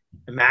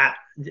 Matt,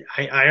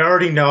 I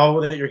already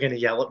know that you're going to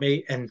yell at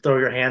me and throw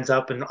your hands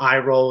up and eye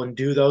roll and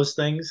do those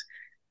things.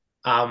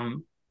 So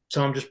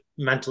I'm just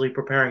mentally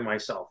preparing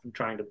myself and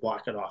trying to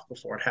block it off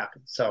before it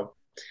happens. So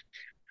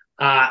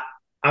I'm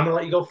going to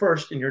let you go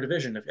first in your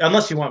division,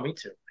 unless you want me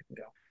to. I can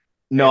go.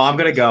 No, I'm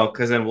going to go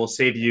because then we'll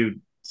save you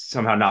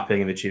somehow not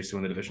picking the Chiefs to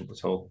win the division a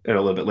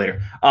little bit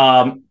later.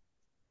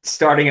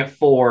 Starting at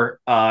 4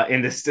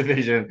 in this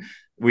division,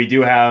 we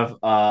do have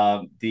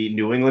the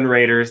New England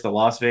Raiders, the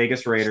Las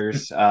Vegas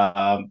Raiders.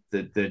 The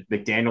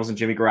McDaniels and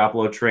Jimmy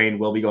Garoppolo train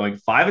will be going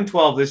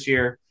 5-12 this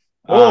year.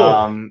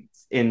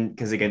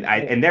 Because again,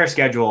 in their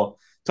schedule,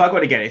 talk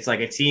about again, it's like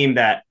a team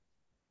that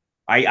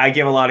I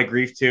give a lot of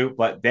grief to,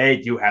 but they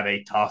do have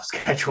a tough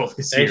schedule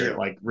this year,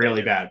 like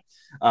really bad.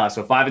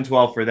 So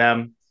 5-12 for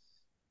them.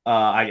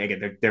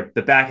 They're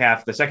the back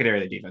half, the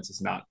secondary of the defense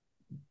is not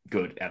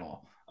good at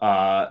all.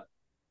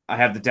 I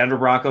have the Denver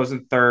Broncos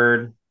in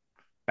 3rd,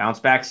 bounce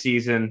back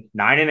season,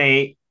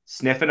 9-8,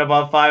 sniffing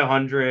above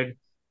 500.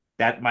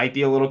 That might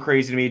be a little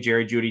crazy to me.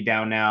 Jerry Jeudy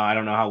down now. I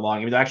don't know how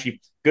long. I mean, actually,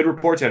 good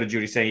reports out of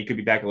Jeudy saying he could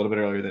be back a little bit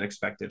earlier than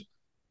expected.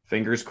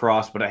 Fingers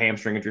crossed, but a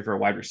hamstring injury for a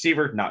wide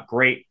receiver, not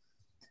great.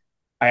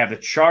 I have the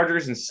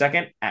Chargers in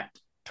 2nd at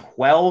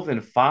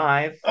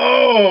 12-5.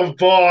 Oh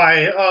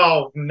boy!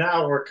 Oh,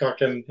 now we're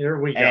cooking. Here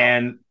we go.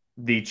 And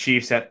the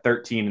Chiefs at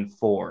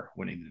 13-4,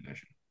 winning the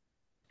division.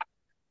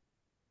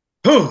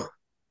 Whew.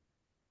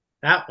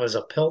 That was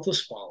a pill to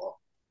swallow.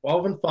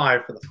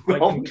 12-5 for the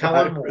fighting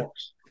Kellen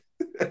Moores.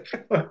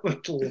 Lord,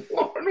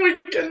 we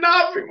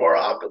cannot be more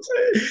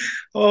opposite.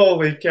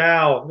 Holy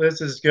cow,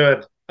 this is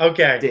good.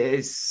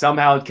 Okay.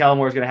 Somehow Kellen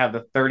Moore is going to have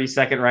the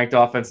 32nd ranked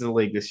offense in the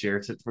league this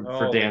year for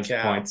Holy Dan's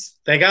cow. points.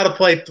 They got to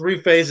play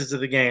 3 phases of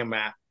the game,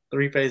 Matt.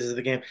 3 phases of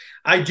the game.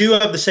 I do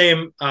have the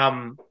same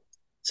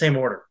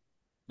order,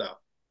 though.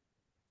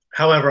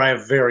 However, I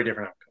have very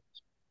different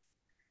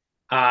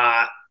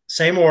outcomes.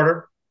 Same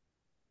order.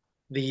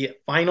 The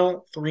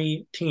final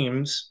 3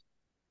 teams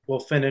will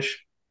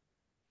finish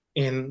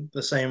in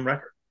the same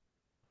record.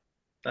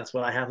 That's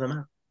what I have them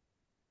at.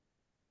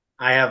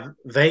 I have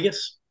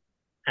Vegas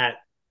at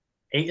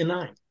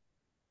 8-9.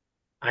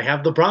 I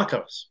have the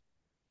Broncos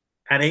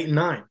at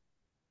 8-9.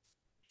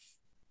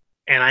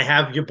 And I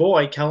have your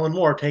boy Kellen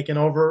Moore taking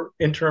over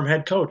interim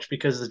head coach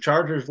because the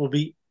Chargers will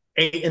be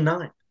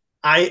 8-9.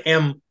 I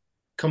am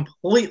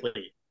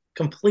completely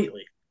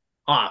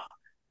off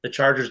the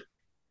Chargers.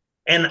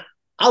 And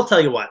I'll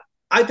tell you what,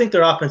 I think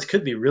their offense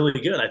could be really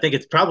good. I think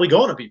it's probably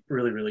going to be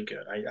really, really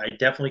good. I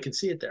definitely can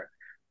see it there.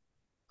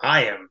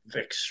 I am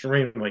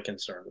extremely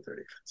concerned with their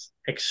defense.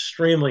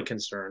 Extremely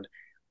concerned.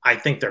 I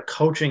think their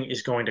coaching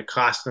is going to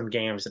cost them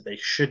games that they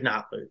should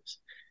not lose.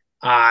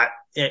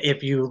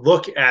 If you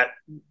look at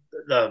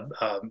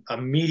a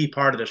meaty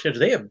part of their schedule,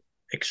 they have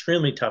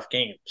extremely tough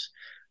games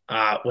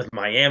with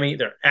Miami.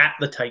 They're at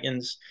the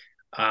Titans.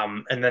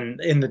 And then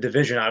in the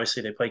division,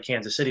 obviously, they play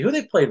Kansas City, who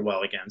they've played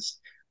well against.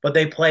 But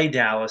they play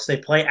Dallas. They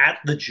play at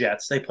the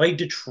Jets. They play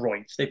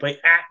Detroit. They play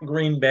at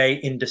Green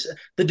Bay.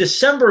 The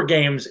December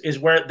games is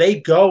where they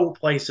go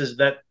places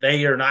that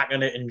they are not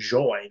going to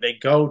enjoy. They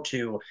go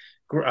to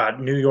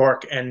New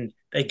York and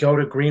they go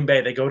to Green Bay.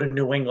 They go to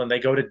New England.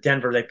 They go to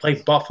Denver. They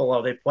play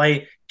Buffalo. They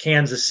play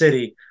Kansas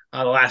City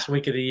the last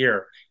week of the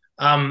year.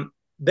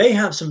 They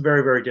have some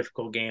very, very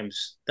difficult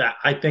games that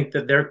I think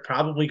that they're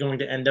probably going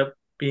to end up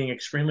being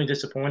extremely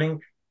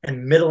disappointing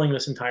and middling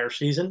this entire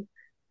season.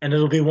 And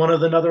it'll be one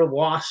of another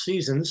lost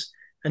seasons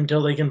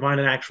until they can find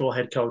an actual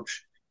head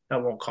coach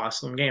that won't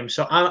cost them games.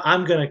 So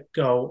I'm going to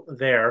go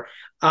there.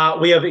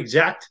 We have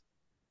exact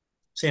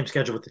same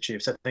schedule with the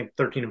Chiefs. I think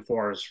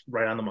 13-4 is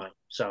right on the money.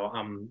 So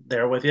I'm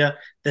there with you.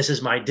 This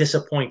is my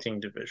disappointing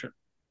division.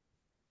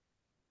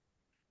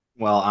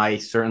 Well, I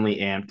certainly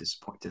am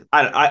disappointed.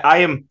 I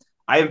am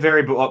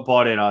very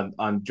bought in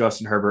on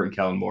Justin Herbert and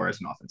Kellen Moore as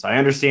an offense. I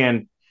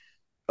understand.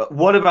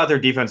 What about their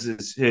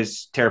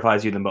defense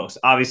terrifies you the most?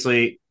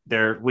 Obviously,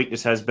 their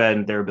weakness has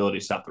been their ability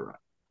to stop the run.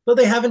 But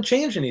they haven't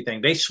changed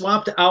anything. They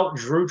swapped out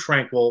Drew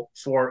Tranquill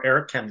for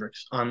Eric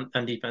Kendricks on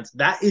defense.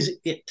 That is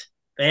it.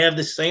 They have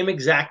the same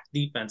exact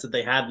defense that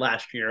they had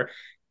last year.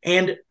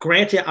 And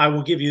granted, I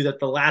will give you that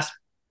the last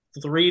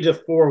 3 to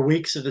 4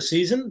 weeks of the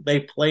season,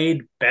 they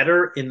played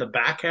better in the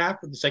back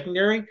half of the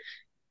secondary.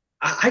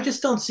 I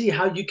just don't see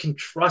how you can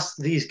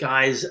trust these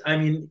guys. I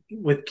mean,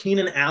 with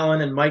Keenan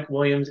Allen and Mike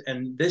Williams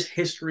and this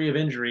history of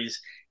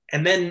injuries,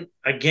 and then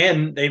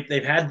again,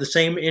 they've had the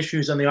same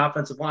issues on the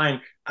offensive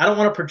line. I don't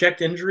want to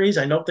project injuries.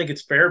 I don't think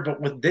it's fair,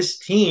 but with this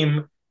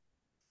team,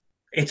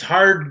 it's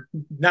hard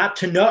not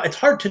to know. It's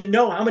hard to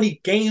know how many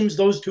games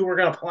those two are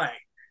going to play.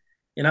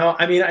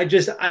 I mean, I'm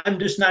just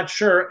not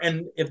sure.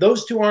 And if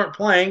those two aren't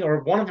playing, or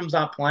if one of them's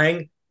not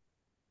playing,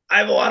 I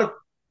have a lot of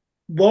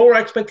lower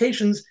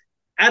expectations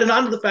added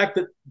on to the fact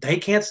that they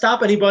can't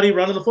stop anybody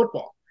running the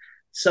football.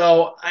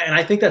 So, and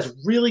I think that's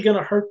really going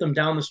to hurt them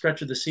down the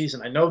stretch of the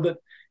season. I know that,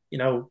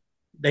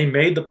 they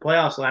made the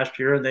playoffs last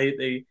year and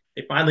they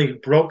finally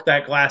broke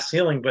that glass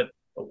ceiling, but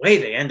the way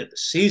they ended the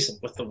season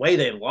with the way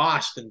they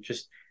lost and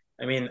just,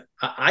 I mean,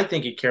 I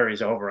think it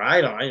carries over.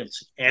 I don't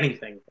see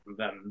anything from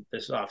them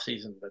this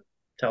offseason that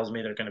tells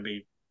me they're going to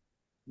be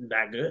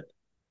that good.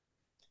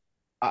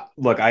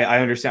 Look, I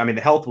understand. I mean,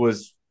 the health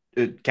was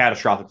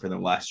catastrophic for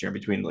them last year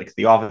between like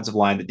the offensive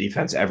line, the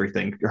defense,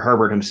 everything.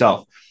 Herbert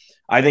himself.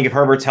 I think if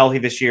Herbert's healthy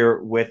this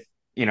year with,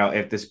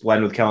 if this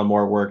blend with Kellen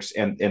Moore works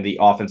and the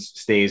offense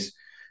stays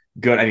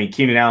good. I mean,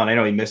 Keenan Allen, I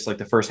know he missed like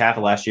the first half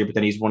of last year, but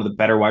then he's one of the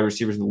better wide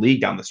receivers in the league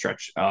down the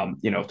stretch,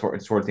 towards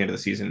the end of the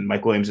season. And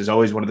Mike Williams is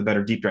always one of the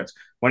better deep threats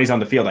when he's on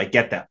the field. I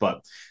get that,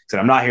 but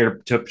I'm not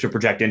here to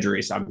project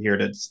injuries. I'm here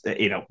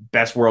to,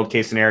 best world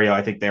case scenario.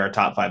 I think they're a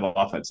top 5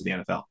 offense in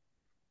the NFL.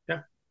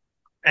 Yeah.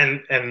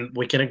 And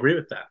we can agree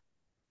with that.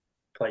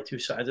 Play 2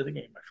 sides of the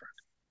game, my friend.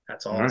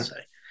 That's all I'll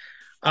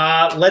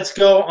say. Let's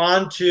go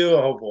on to,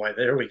 oh boy,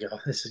 there we go.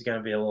 This is going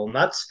to be a little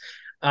nuts.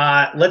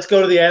 Let's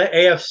go to the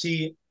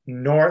AFC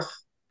North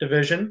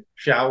division,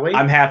 shall we?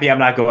 I'm happy I'm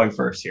not going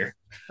first here.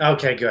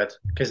 Okay, good.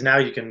 Because now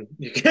you can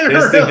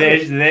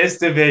this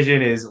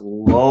division is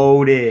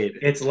loaded.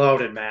 It's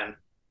loaded, man.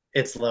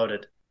 It's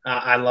loaded.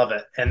 I love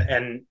it.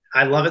 And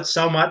I love it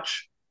so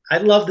much. I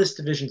love this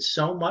division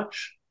so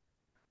much.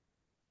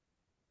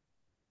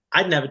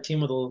 I didn't have a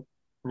team with a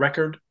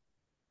record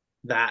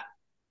that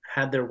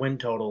had their win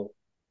total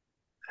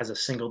as a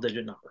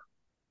single-digit number.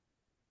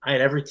 I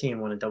had every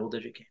team win in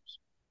double-digit games.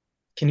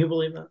 Can you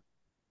believe that?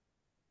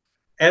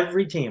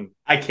 Every team.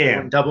 I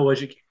can.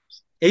 Double-digit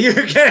games. You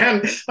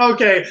can.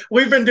 Okay.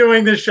 We've been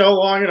doing this show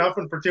long enough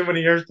and for too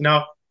many years to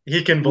know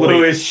he can believe.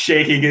 Lou is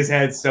shaking his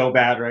head so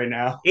bad right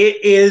now.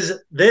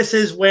 This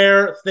is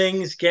where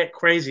things get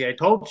crazy. I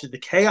told you the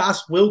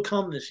chaos will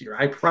come this year.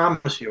 I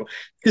promise you.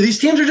 Because these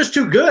teams are just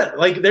too good.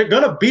 Like, they're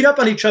going to beat up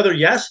on each other,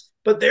 yes,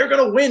 but they're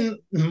going to win.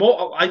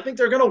 I think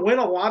they're going to win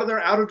a lot of their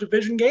out of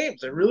division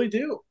games. They really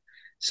do.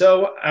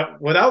 So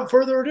without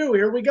further ado,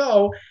 here we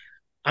go.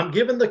 I'm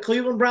giving the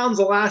Cleveland Browns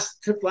the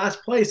last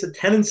place at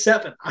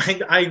 10-7.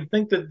 I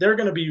think that they're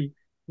going to be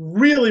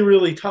really,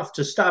 really tough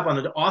to stop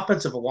on the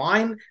offensive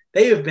line.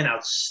 They have been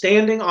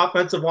outstanding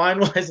offensive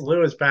line-wise.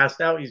 Lou has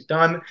passed out. He's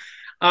done.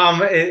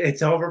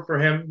 It's over for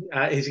him.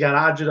 He's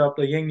got Ajit up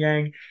the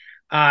yin-yang.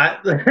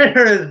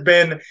 There has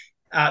been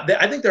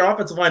I think their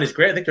offensive line is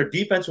great. I think their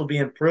defense will be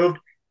improved.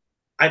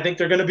 I think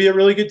they're going to be a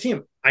really good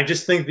team. I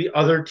just think the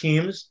other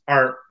teams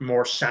are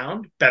more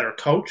sound, better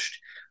coached,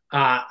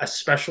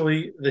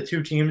 especially the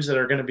two teams that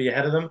are going to be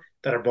ahead of them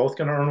that are both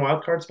going to earn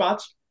wildcard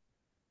spots.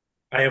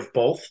 I have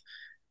both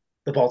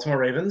the Baltimore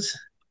Ravens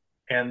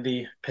and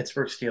the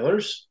Pittsburgh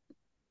Steelers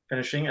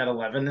finishing at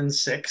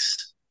 11-6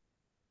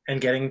 and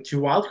getting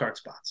 2 wildcard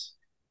spots,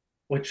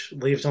 which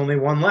leaves only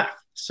one left.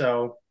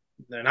 So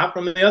they're not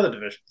from the other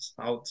divisions.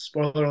 I'll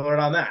spoiler alert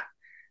on that.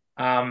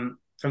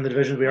 From the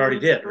divisions we already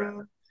did,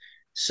 rather.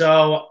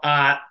 So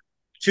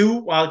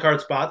 2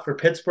 wildcard spots for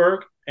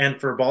Pittsburgh and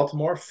for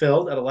Baltimore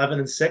filled at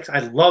 11-6. I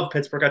love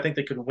Pittsburgh. I think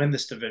they could win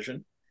this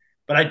division.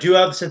 But I do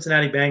have the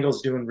Cincinnati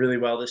Bengals doing really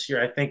well this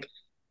year. I think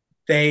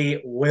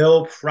they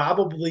will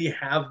probably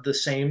have the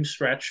same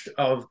stretch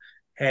of,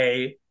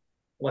 hey,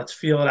 let's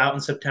feel it out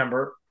in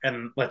September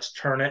and let's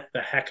turn it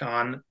the heck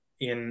on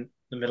in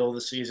the middle of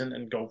the season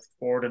and go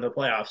forward into the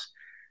playoffs.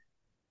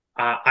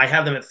 I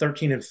have them at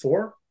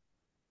 13-4.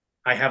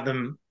 I have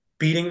them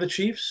beating the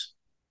Chiefs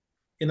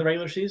in the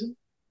regular season,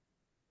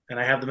 and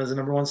I have them as the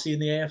number 1 seed in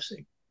the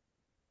AFC.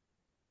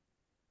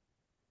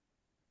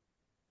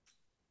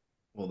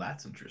 Well,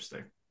 that's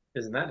interesting.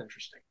 Isn't that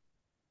interesting?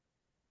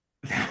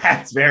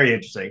 That's very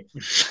interesting.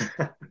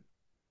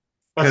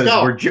 Let's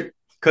go.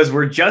 Because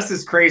we're just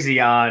as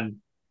crazy on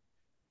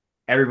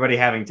everybody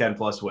having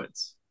 10+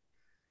 wins.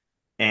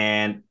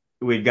 And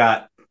we've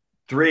got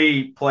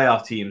 3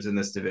 playoff teams in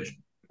this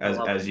division,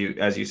 as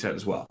you said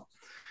as well.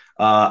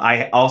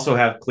 I also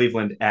have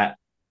Cleveland at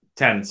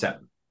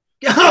 10-7.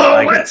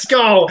 Oh, let's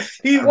go.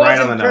 He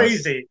wasn't right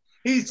crazy.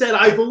 He said,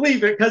 I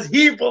believe it because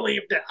he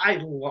believed it. I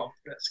love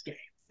this game.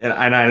 And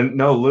I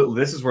know Lou,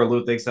 this is where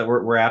Lou thinks that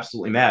we're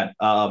absolutely mad.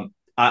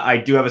 I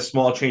do have a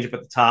small change up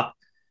at the top.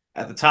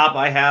 At the top,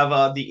 I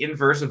have the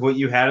inverse of what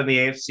you had in the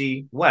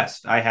AFC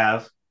West. I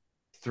have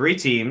 3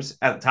 teams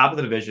at the top of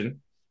the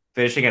division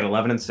finishing at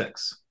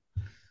 11-6.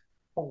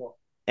 Oh.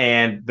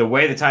 And the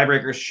way the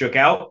tiebreakers shook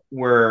out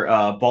were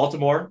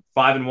Baltimore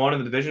 5-1 in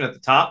the division at the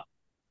top,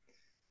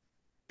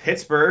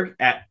 Pittsburgh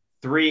at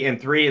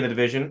 3-3 in the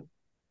division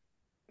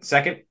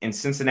second, and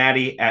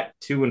Cincinnati at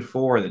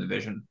 2-4 in the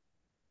division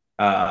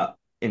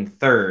in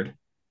third.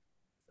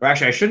 Or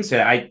actually, I shouldn't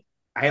say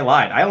I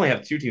lied. I only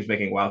have 2 teams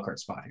making a wild card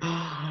spot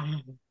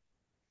here.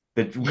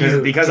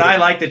 because I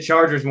like the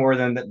Chargers more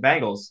than the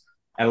Bengals.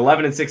 At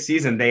 11-6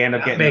 season, they end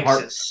up getting makes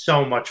it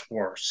so much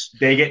worse.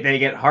 They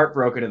get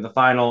heartbroken in the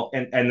final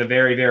and the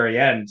very, very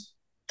end.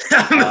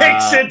 That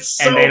makes it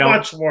so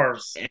much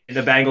worse. And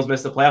the Bengals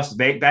miss the playoffs.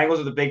 The Bengals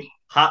are the big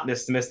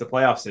hotness to miss the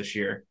playoffs this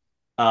year.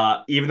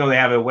 Even though they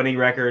have a winning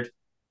record,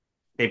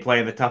 they play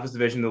in the toughest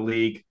division in the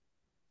league,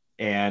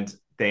 and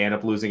they end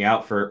up losing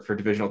out for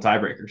divisional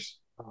tiebreakers.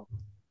 Oh,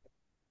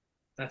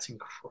 that's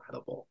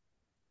incredible.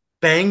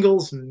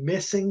 Bengals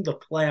missing the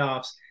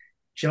playoffs.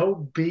 Joe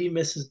B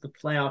misses the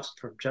playoffs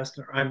from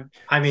Justin.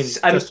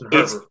 Justin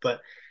Herbert,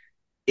 but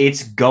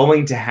it's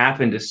going to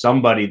happen to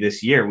somebody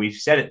this year. We've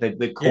said it.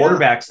 The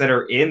quarterbacks that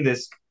are in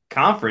this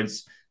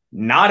conference,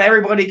 not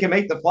everybody can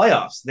make the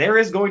playoffs. There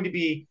is going to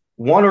be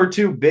 1 or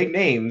 2 big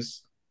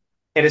names,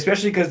 and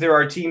especially because there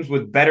are teams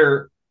with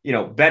better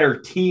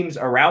teams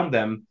around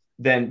them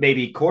than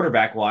maybe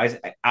quarterback wise,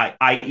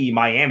 i.e.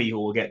 Miami, who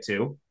we'll get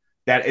to,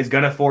 that is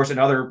going to force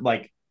another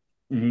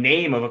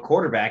name of a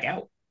quarterback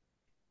out.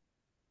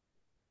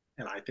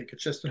 And I think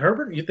it's Justin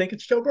Herbert. You think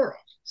it's Joe Burrow.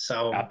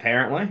 So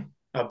apparently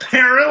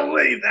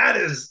that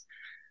is,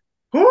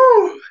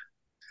 whoo,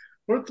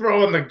 we're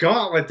throwing the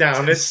gauntlet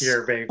down this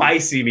year, baby.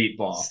 Spicy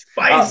meatball.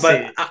 Spicy.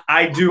 But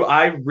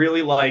I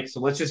really like,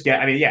 so let's just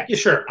get, yeah,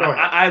 sure. Go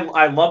ahead.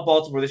 I love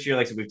Baltimore this year.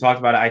 Like I said, we've talked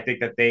about it. I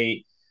think that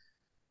they,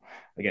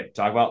 again,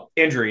 talk about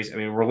injuries. I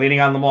mean, we're leaning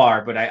on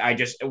Lamar, but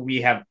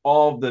we have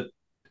all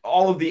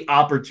of the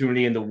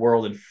opportunity in the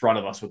world in front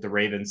of us with the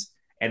Ravens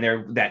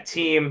and that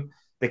team.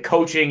 The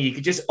coaching, you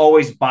could just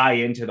always buy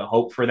into the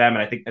hope for them,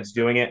 and I think that's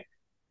doing it.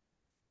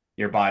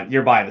 You're buying the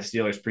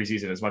Steelers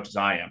preseason as much as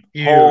I am.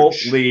 Huge.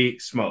 Holy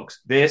smokes.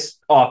 This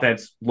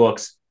offense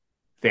looks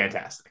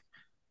fantastic.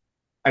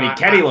 I mean,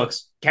 Kenny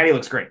looks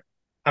great.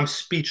 I'm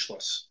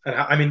speechless.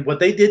 I mean,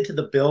 what they did to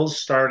the Bills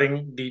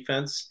starting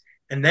defense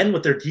and then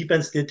what their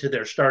defense did to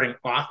their starting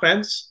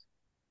offense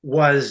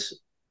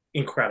was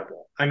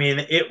incredible. I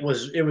mean, it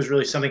was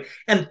really something.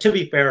 And to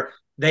be fair,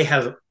 they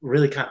have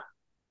really kind of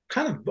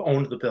kind of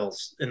owned the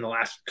Bills in the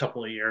last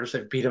couple of years.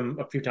 They've beat them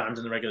a few times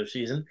in the regular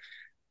season.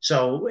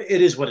 So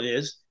it is what it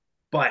is.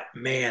 But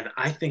man,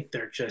 I think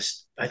their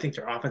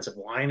offensive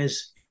line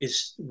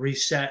is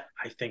reset.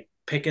 I think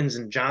Pickens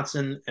and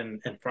Johnson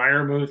and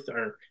Freiermuth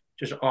are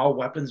just all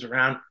weapons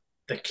around.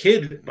 The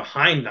kid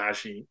behind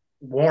Najee,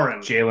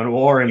 Warren, Jalen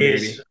Warren,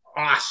 is baby,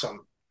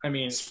 awesome. I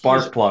mean,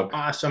 spark plug,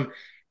 awesome.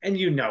 And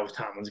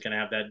Tomlin's going to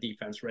have that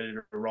defense ready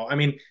to roll. I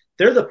mean,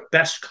 they're the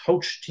best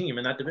coached team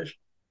in that division.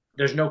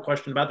 There's no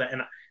question about that.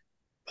 And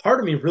part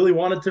of me really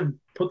wanted to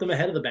put them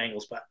ahead of the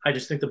Bengals, but I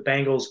just think the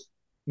Bengals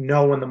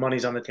know when the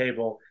money's on the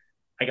table.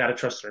 I got to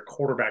trust their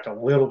quarterback a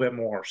little bit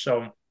more.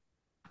 So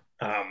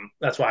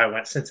that's why I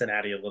went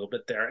Cincinnati a little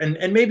bit there.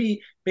 And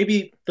maybe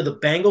for the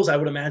Bengals, I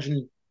would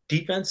imagine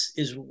defense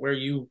is where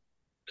you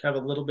have a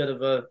little bit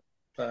of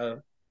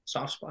a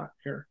soft spot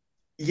here.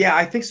 Yeah,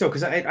 I think so,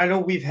 because I know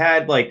we've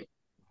had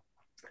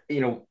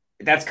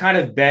that's kind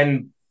of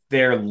been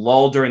their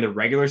lull during the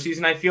regular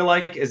season. I feel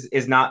like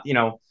is not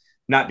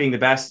not being the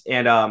best.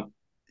 And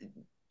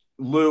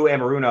Lou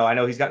Amaruno, I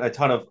know he's gotten a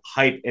ton of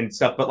hype and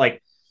stuff, but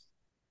like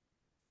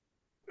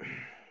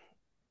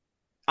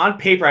on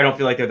paper, I don't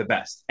feel like they're the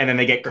best. And then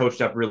they get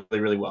coached up really,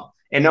 really well.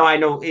 And no, I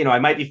know, I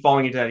might be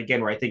falling into that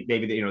again, where I think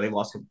maybe they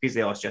lost a couple pieces.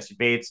 They lost Jesse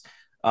Bates.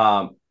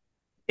 And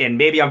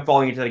maybe I'm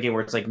falling into that again,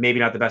 where it's like maybe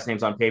not the best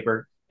names on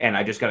paper. And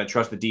I just got to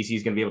trust the DC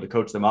is going to be able to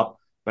coach them up.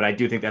 But I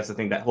do think that's the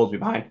thing that holds me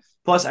behind.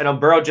 Plus, I know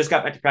Burrow just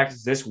got back to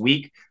practice this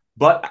week,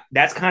 but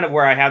that's kind of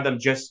where I have them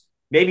just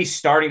maybe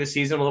starting the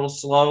season a little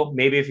slow.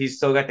 Maybe if he's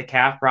still got the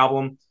calf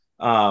problem,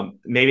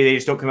 maybe they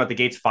just don't come out the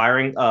gates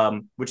firing,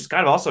 which has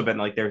kind of also been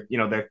like their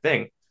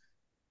thing.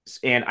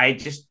 And I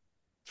just,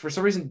 for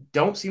some reason,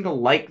 don't seem to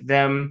like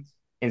them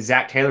and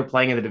Zach Taylor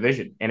playing in the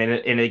division. And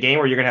in a game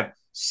where you're going to have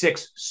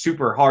 6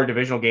 super hard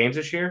divisional games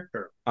this year,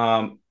 sure.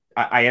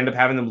 I end up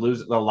having them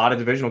lose a lot of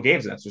divisional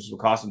games. And that's just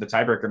what cost them the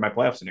tiebreaker in my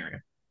playoff scenario.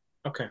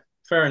 Okay,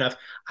 fair enough.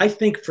 I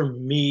think for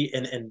me,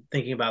 and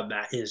thinking about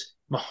that, is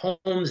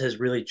Mahomes has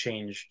really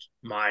changed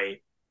my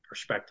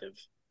perspective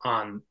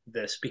on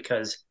this,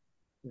 because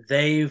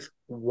they've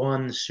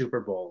won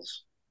Super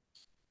Bowls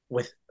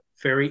with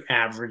very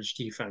average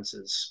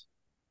defenses,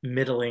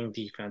 middling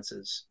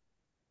defenses,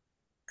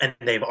 and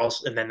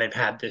then they've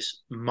had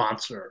this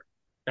monster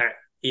that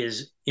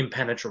is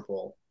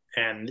impenetrable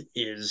and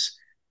is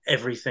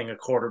everything a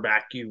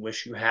quarterback you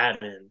wish you had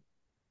in,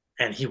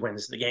 and he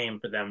wins the game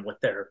for them with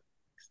their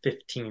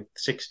 15th,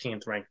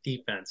 16th ranked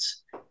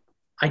defense.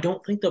 I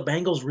don't think the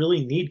Bengals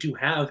really need to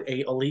have a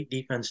elite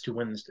defense to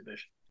win this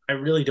division. I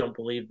really don't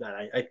believe that.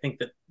 I think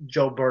that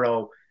Joe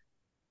Burrow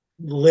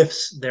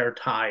lifts their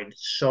tide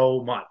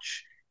so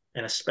much,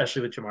 and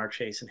especially with Jamar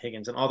Chase and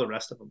Higgins and all the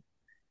rest of them.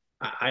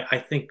 I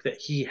think that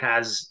he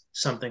has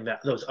something that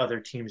those other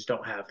teams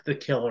don't have, the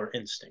killer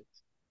instinct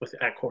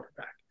at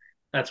quarterback.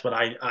 That's what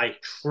I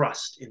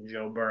trust in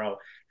Joe Burrow,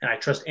 and I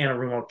trust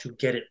Anarumo to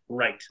get it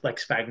right, like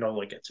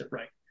Spagnuolo gets it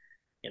right.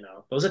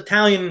 Those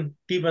Italian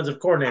defensive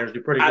coordinators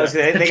do pretty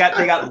good.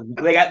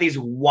 They got these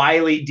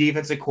wily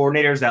defensive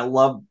coordinators that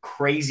love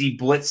crazy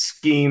blitz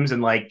schemes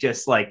and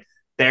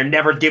they're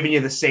never giving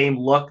you the same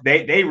look.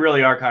 They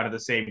really are kind of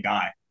the same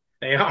guy.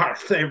 They are.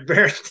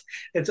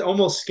 It's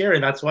almost scary.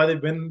 That's why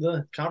they've been in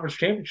the conference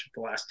championship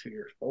the last 2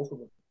 years, both of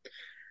them.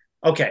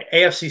 Okay,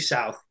 AFC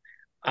South.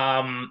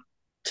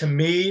 To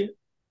me,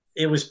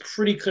 it was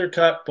pretty clear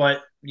cut,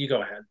 but you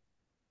go ahead.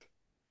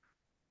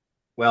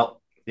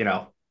 Well,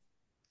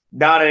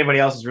 not anybody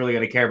else is really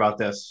going to care about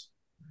this,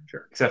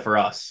 sure, except for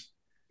us.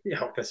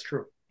 Yeah, that's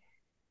true.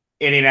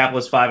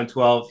 Indianapolis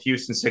 5-12,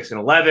 Houston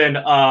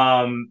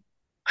 6-11,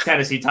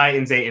 Tennessee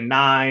Titans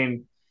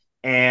 8-9,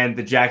 and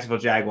the Jacksonville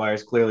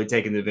Jaguars clearly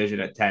taking the division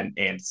at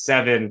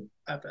 10-7.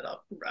 Wrap it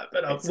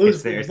up.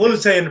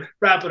 Blue's saying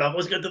wrap it up.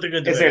 Let's get to the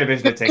good division. It's their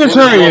division to take. Just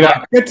hurry it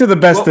up. Get to the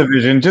best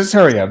division. Just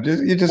hurry up.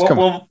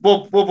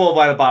 We'll blow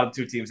by the bottom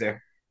 2 teams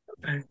there.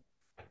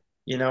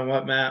 You know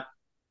what, Matt?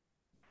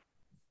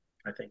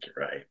 I think you're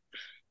right.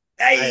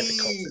 Hey!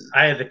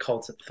 I had the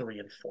Colts at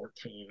 3-14.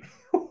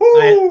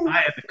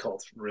 I had the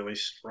Colts really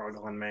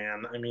struggling,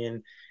 man. I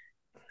mean,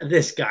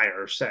 this guy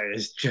Irsay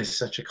is just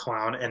such a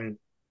clown, and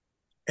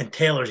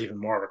Taylor's even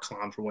more of a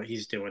clown for what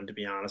he's doing, to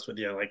be honest with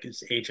you. Like,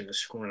 his agent is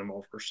screwing him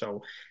over.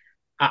 So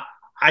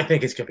I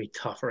think it's going to be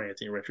tough for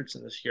Anthony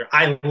Richardson this year.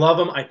 I love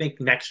him. I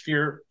think next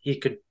year he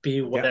could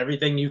be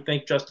everything you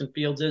think Justin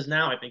Fields is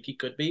now. I think he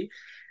could be.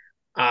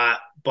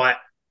 But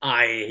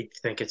I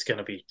think it's going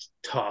to be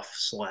tough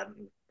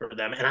sledding for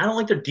them. And I don't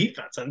like their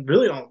defense. I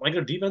really don't like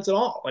their defense at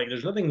all. Like,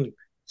 there's nothing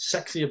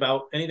sexy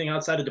about anything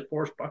outside of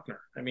DeForest Buckner.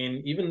 I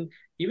mean, even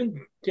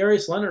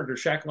Darius Leonard or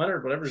Shaq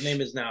Leonard, whatever his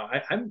name is now, he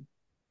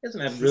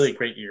hasn't had really a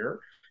great year.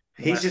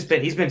 He's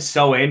been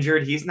so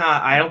injured. He's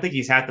not. I don't think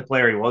he's half the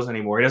player he was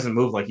anymore. He doesn't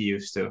move like he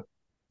used to.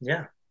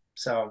 Yeah.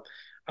 So,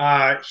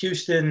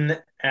 Houston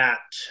at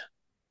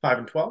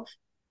 5-12.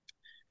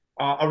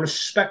 A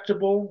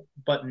respectable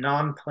but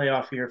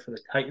non-playoff year for the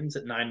Titans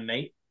at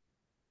 9-8.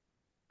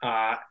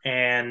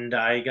 And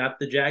I got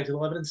the Jags at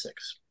 11-6.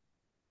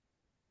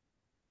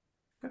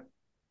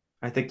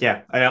 I think,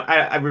 yeah.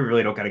 I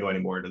really don't got to go any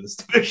more into this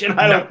division.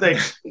 I don't think.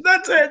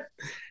 That's it.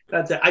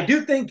 That's it. I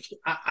do think,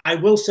 I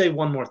will say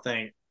one more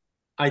thing.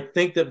 I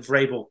think that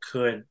Vrabel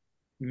could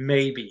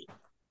maybe,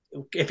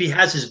 if he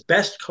has his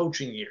best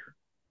coaching year,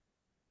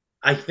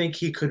 I think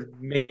he could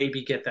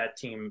maybe get that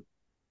team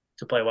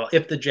to play well.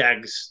 If the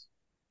Jags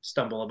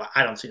stumble about,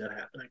 I don't see that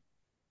happening.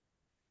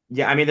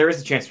 Yeah, I mean, there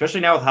is a chance,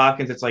 especially now with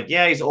Hopkins. It's like,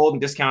 yeah, he's old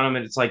and discount him.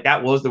 And it's like,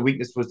 that was the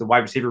weakness, was the wide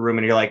receiver room.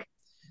 And you're like,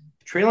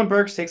 Traylon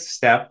Burks takes a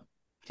step.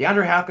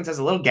 DeAndre Hopkins has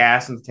a little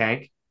gas in the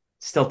tank.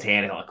 Still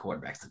Tannehill at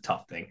quarterback's the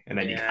tough thing. And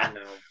then you got,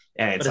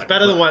 and it's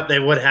better than what they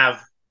would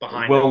have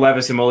behind Will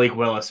Levis and Malik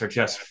Willis are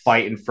just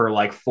fighting for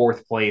like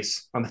 4th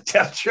place on the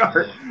depth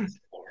chart.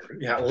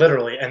 Yeah,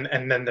 literally.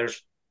 And then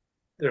there's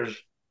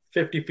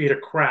 50 feet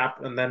of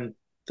crap, and then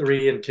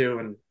 3 and 2,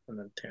 and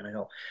then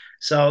Tannehill.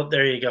 So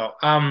there you go.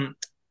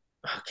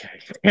 Okay,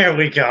 here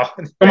we go.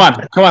 Come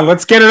on,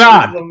 let's get it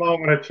on. The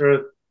moment of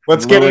truth.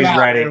 Let's get it on.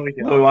 Ready.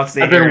 Louis wants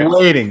to I've been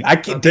waiting. I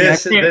can't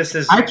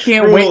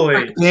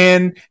wait.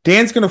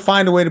 Dan's going to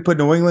find a way to put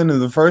New England in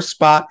the first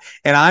spot,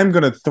 and I'm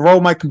going to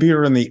throw my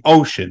computer in the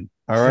ocean.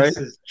 All right. This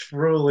is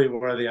truly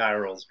where the eye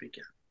rolls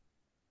begin.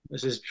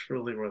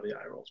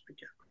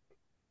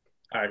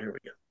 All right, here we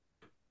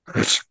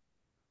go.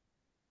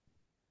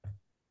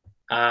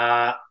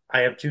 I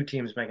have 2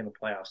 teams making the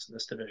playoffs in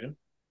this division.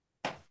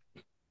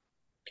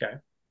 Okay.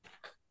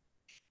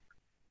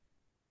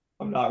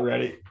 I'm not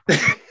ready.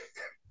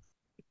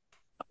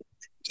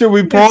 Should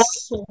we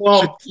pause?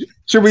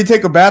 Should we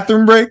take a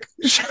bathroom break?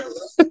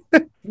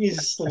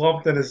 He's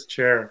slumped in his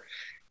chair.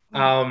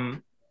 He's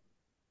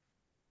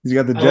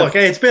got the jet.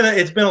 Okay, it's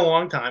been a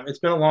long time. It's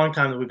been a long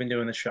time that we've been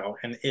doing the show,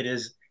 and it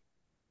is.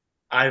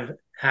 I've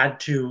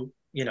had to,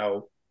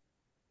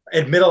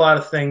 admit a lot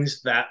of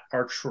things that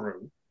are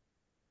true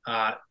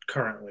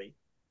currently,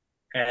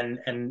 and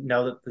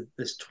know that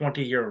this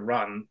 20-year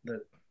run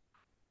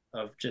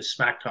of just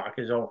smack talk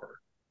is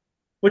over,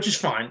 which is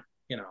fine,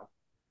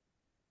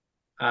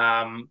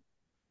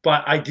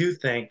 But I do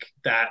think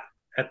that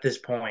at this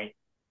point,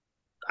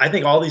 I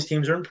think all these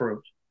teams are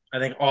improved. I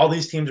think all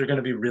these teams are going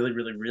to be really,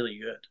 really, really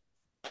good.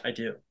 I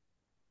do.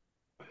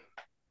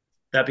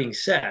 That being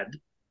said,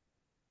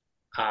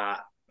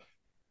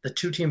 the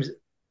 2 teams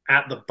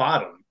at the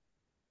bottom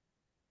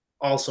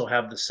also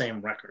have the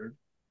same record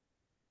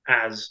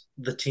as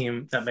the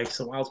team that makes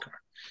the wild card.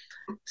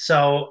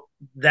 So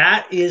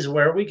that is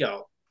where we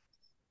go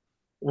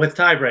with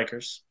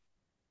tiebreakers.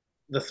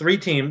 The 3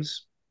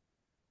 teams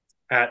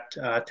at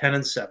 10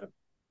 and 7.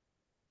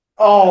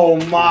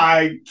 Oh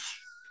my!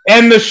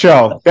 End the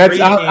show.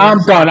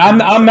 I'm done.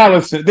 I'm not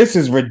listening. This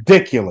is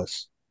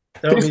ridiculous.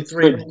 There will be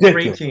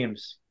three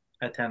teams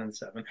at 10 and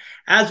 7.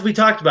 As we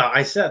talked about,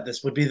 I said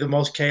this would be the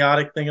most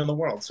chaotic thing in the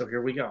world. So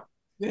here we go.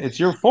 It's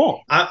your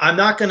fault. I'm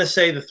not going to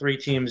say the 3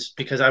 teams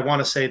because I want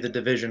to say the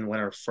division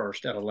winner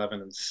first at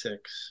 11 and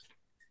 6.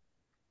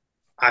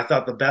 I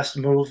thought the best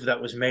move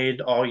that was made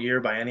all year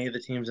by any of the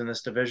teams in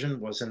this division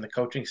was in the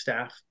coaching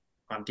staff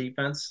on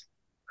defense.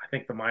 I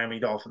think the Miami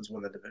Dolphins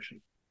win the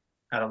division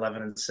at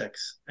 11 and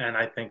 6. And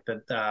I think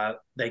that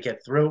they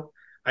get through.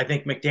 I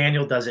think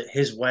McDaniel does it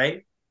his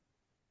way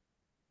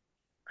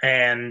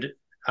and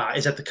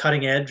is at the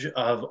cutting edge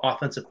of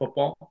offensive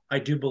football. I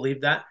do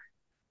believe that.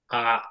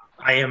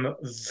 I am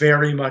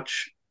very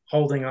much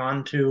holding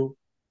on to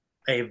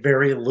a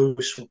very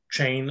loose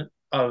chain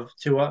of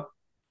Tua.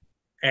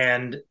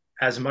 And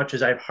as much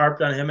as I've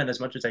harped on him and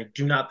as much as I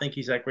do not think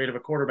he's that great of a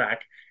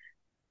quarterback,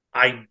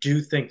 I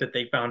do think that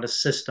they found a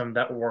system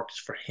that works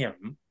for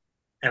him.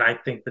 And I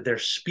think that their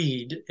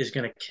speed is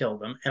going to kill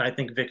them. And I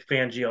think Vic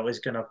Fangio is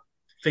going to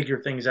figure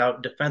things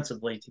out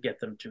defensively to get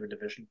them to a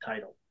division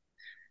title.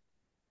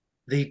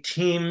 The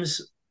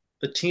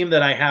team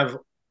that I have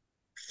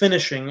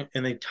finishing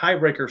in the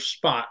tiebreaker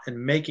spot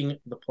and making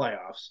the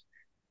playoffs,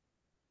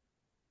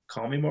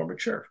 call me more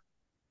mature.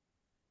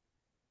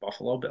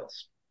 Buffalo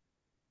Bills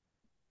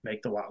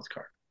make the wild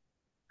card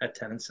at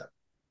 10 and 7.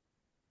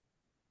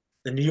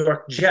 The New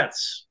York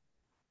Jets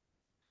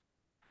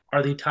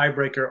are the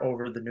tiebreaker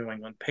over the New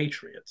England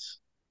Patriots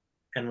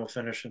and will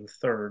finish in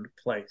 3rd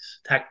place,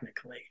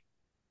 technically.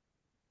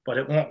 But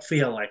it won't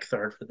feel like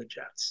 3rd for the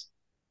Jets.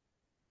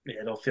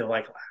 It'll feel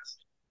like last,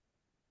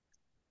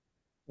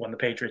 when the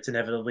Patriots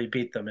inevitably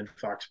beat them in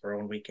Foxborough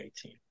in Week 18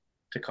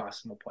 to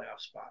cost them a playoff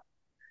spot.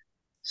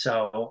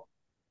 So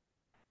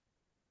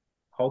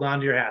hold on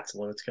to your hats,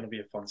 Lou. It's going to be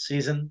a fun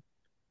season.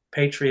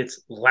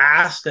 Patriots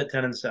last at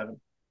 10 and 7.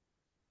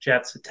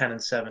 Jets at 10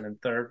 and 7 in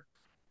 3rd.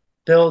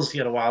 Bills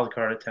get a wild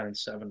card at 10 and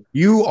 7.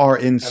 You are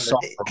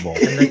insufferable.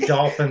 And the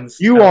Dolphins.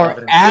 You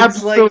are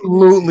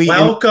absolutely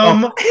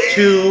welcome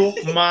to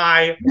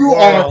my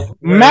world.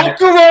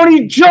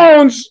 Macaroni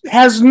Jones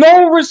has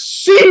no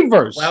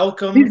receivers.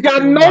 Welcome. He's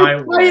got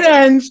no tight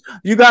ends.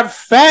 You got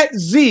fat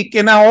Zeke,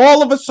 and now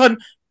all of a sudden,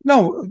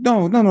 no.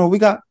 We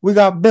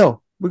got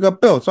Bill. We got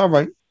Bill. It's all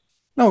right.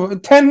 No,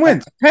 10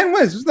 wins. 10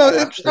 wins.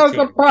 It's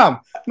no problem.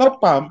 No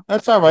problem.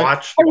 That's all right.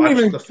 I don't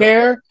even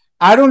care.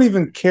 I don't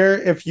even care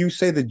if you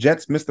say the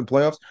Jets missed the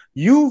playoffs.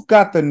 You've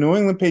got the New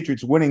England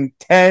Patriots winning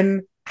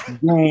 10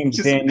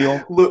 games,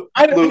 Daniel. Luke,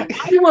 I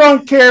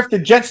don't care if the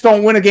Jets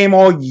don't win a game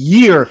all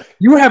year.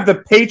 You have the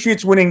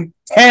Patriots winning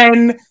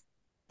 10.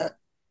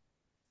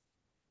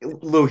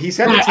 Lou, he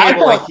said the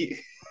table like he.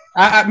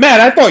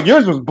 Man, I thought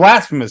yours was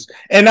blasphemous,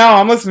 and now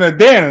I'm listening to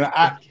Dan.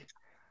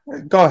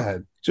 And go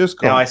ahead, just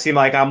go. Now I seem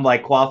like I'm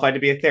like qualified to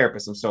be a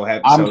therapist. I'm so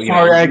happy. I'm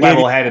sorry, I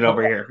level-headed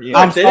over here.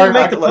 Yeah. They didn't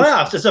make the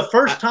playoffs. It's the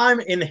first time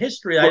in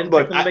history I didn't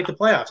pick them to make the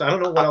playoffs. I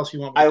don't know what else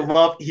you want. I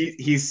love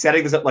he's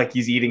setting this up like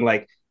he's eating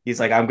like he's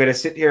like I'm gonna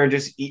sit here and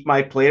just eat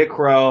my plate of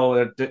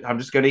crow. I'm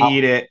just gonna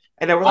eat it.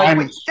 And then we're like,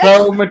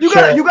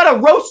 you got a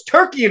roast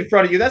turkey in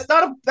front of you. That's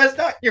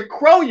not your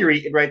crow you're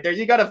eating right there.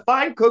 You got a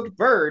fine cooked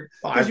bird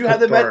because you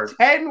have them at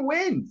 10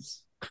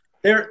 wins.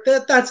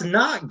 That's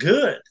not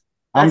good.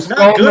 That's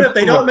not good if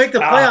they don't make the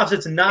playoffs.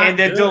 It's not. In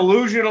the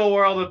delusional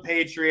world of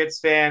Patriots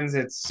fans,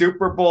 it's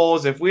Super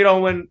Bowls. If we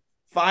don't win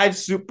 5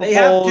 Super Bowls, they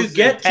have to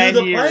get to the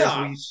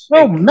playoffs.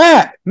 No,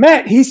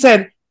 Matt, he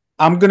said,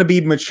 "I'm going to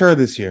be mature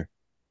this year.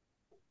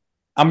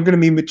 I'm going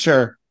to be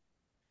mature."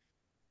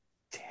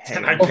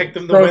 And I picked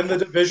them to win the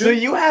division.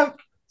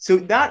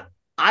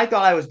 I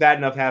thought I was bad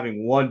enough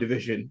having one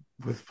division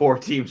with 4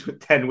 teams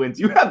with 10 wins.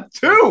 You have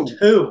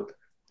 2.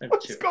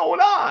 What's going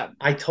on?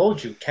 I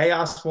told you,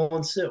 chaos will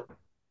ensue.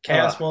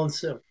 Will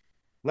ensue.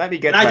 Let me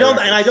get. I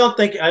don't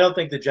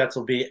think the Jets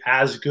will be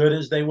as good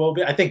as they will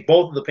be. I think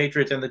both of the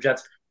Patriots and the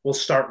Jets will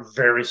start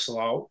very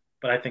slow,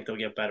 but I think they'll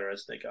get better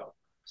as they go.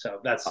 So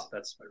that's my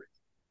reason.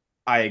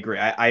 I agree.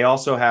 I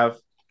also have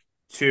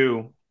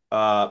 2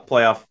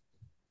 playoff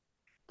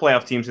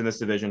teams in this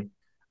division.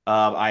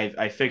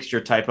 I fixed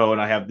your typo,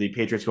 and I have the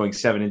Patriots going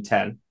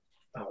 7-10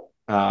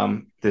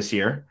 this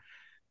year.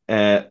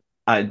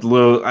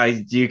 Lou,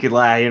 you could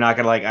lie. You're not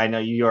gonna like. I know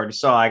you already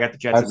saw. I got the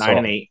Jets at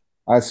 9-8.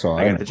 I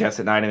got the Jets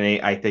at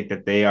 9-8. I think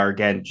that they are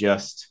again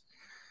just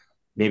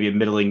maybe a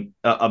middling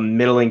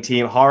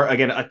team.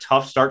 A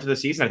tough start to the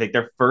season. I think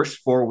their first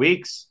 4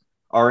 weeks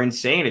are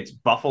insane. It's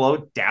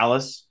Buffalo,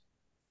 Dallas,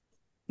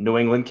 New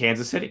England,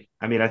 Kansas City.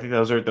 I mean, I think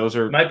those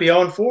are might be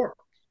 0-4.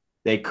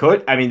 They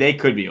could be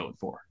 0-4.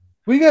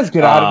 Will you guys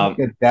get out of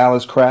the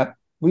Dallas crap?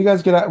 Will you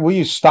guys get out? Will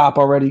you stop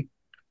already?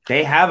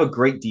 They have a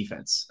great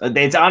defense.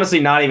 It's honestly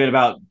not even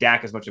about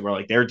Dak as much as we're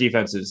like their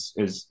defense is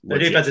their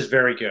defense is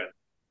very good.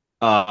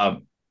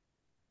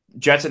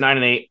 Jets at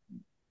 9-8,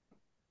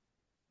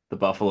 the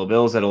Buffalo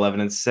Bills at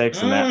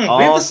 11-6, and that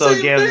also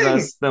gives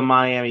us the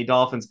Miami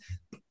Dolphins.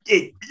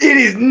 It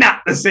is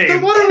not the same.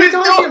 Then what are we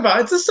talking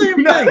about? It's the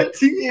same thing.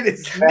 It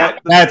is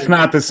not. That's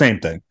not the same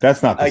thing.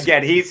 That's not the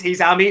again. Same.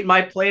 I'm eating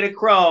my plate of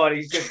crow, and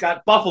he's just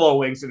got buffalo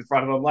wings in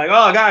front of him. Like,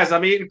 oh guys,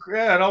 I'm eating.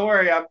 Don't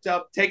worry, I'm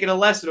taking a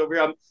lesson over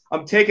here.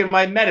 I'm taking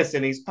my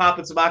medicine. He's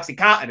popping some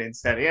OxyContin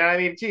instead. You know what I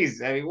mean?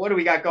 Jeez, I mean, what do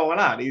we got going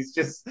on? He's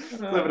just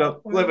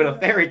living a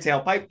fairy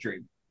tale pipe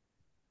dream.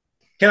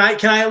 Can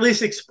I at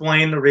least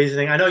explain the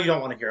reasoning? I know you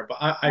don't want to hear it, but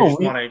I just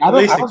want to.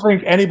 I don't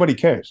think anybody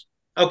cares.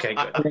 Okay,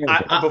 good.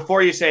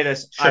 Before you say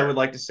this, sure. I would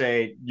like to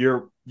say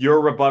your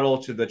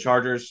rebuttal to the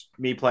Chargers,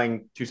 me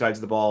playing 2 sides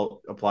of the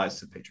ball, applies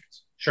to the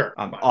Patriots. Sure,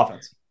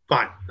 offense.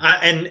 Fine,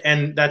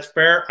 and that's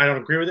fair. I don't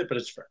agree with it, but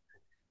it's fair.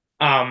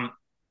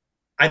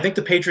 I think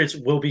the Patriots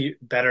will be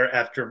better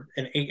after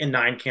an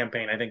 8-9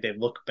 campaign. I think they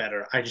look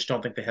better. I just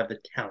don't think they have the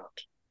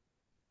talent.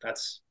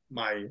 That's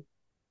my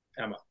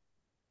MO.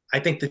 I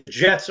think the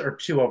Jets are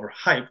too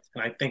overhyped,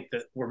 and I think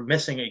that we're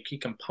missing a key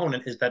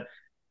component is that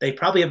they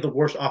probably have the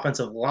worst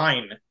offensive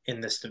line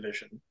in this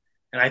division.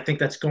 And I think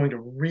that's going to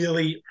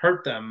really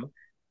hurt them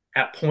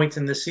at points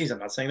in this season.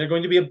 I'm not saying they're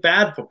going to be a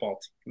bad football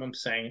team. I'm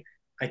saying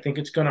I think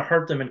it's going to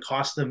hurt them and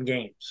cost them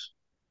games.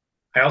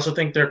 I also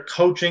think their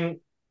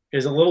coaching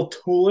is a little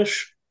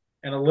toolish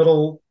and a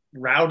little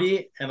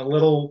rowdy and a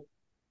little,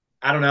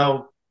 I don't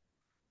know,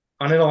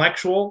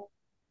 unintellectual.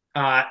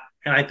 And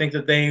I think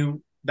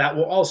that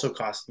will also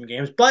cost them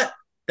games. But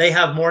they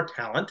have more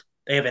talent.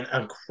 They have an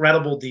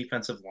incredible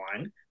defensive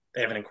line. They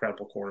have an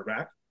incredible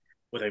quarterback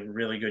with a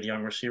really good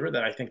young receiver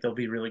that I think they'll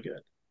be really good.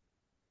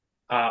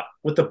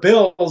 With the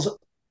Bills,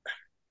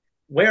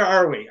 where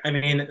are we? I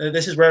mean,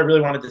 this is where I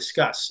really want to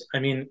discuss. I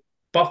mean,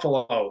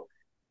 Buffalo,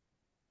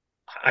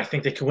 I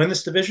think they can win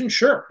this division.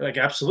 Sure. Like,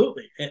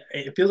 absolutely.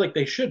 It feels like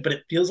they should, but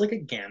it feels like,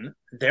 again,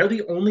 they're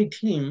the only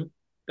team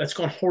that's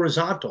gone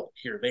horizontal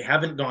here. They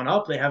haven't gone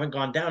up. They haven't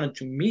gone down. And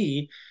to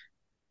me,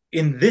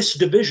 in this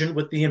division,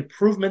 with the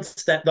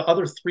improvements that the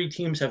other 3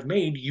 teams have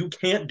made, you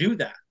can't do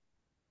that.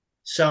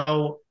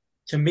 So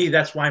to me,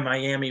 that's why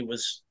Miami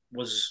was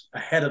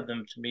ahead of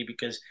them to me,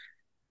 because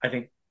I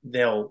think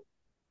they'll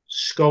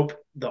scope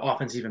the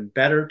offense even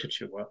better to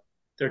Tua.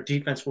 Their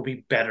defense will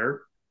be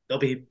better. They'll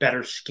be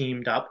better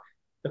schemed up.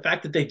 The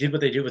fact that they did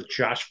what they did with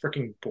Josh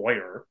freaking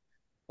Boyer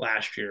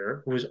last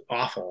year, who was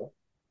awful.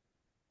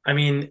 I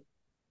mean,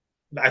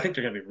 I think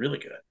they're going to be really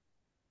good.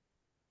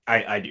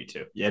 I do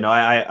too. Yeah, no,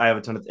 I have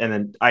a ton of, and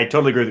then I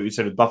totally agree with what you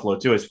said with Buffalo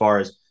too, as far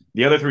as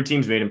the other 3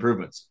 teams made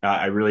improvements.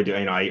 I really do.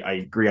 You know, I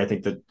agree. I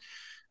think that,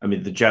 I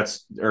mean,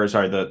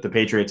 the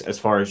Patriots, as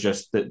far as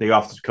just the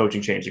offensive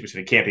coaching change,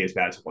 it can't be as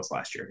bad as it was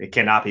last year. It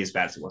cannot be as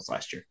bad as it was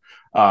last year.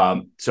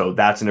 So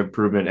that's an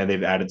improvement, and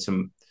they've added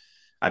some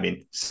I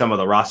mean, some of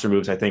the roster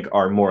moves I think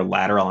are more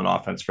lateral on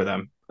offense for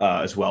them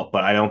as well.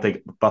 But I don't think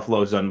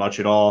Buffalo's done much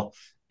at all.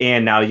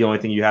 And now the only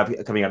thing you have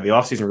coming out of the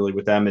offseason really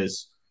with them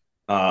is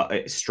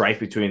strife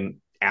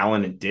between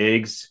Allen and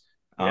Diggs.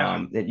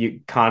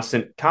 You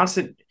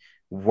constant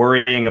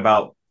worrying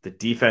about the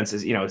defense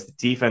is the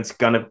defense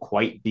gonna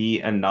quite be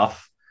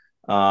enough?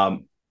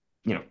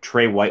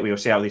 Trey White, we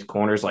always say out of these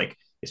corners, like,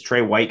 is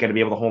Trey White going to be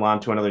able to hold on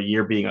to another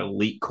year being an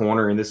elite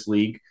corner in this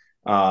league?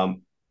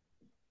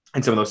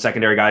 And some of those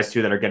secondary guys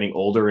too that are getting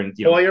older, and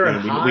Boyer and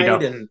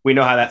Hyde, we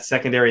know how that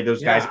secondary,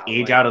 those guys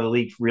age out of the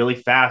league really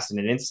fast in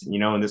an instant.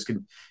 And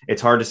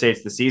it's hard to say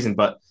it's the season,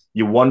 but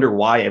you wonder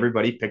why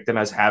everybody picked them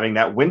as having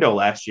that window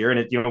last year,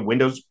 and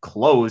windows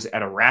close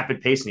at a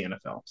rapid pace in the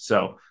NFL.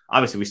 So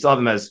obviously we still have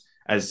them as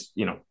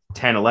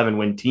 10, 11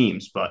 win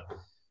teams, but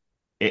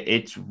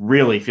it's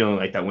really feeling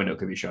like that window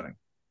could be shutting.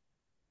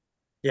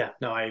 Yeah,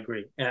 no, I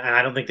agree, and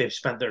I don't think they've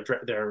spent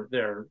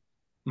their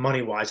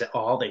money wise at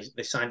all.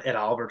 They signed Ed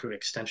Oliver to an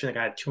extension. The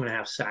guy had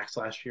 2.5 sacks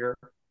last year.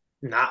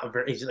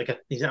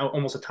 He's now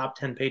almost a top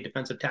 10 paid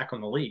defensive tackle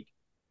in the league.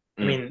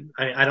 I mean,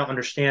 I don't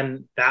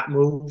understand that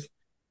move.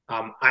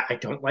 I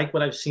don't like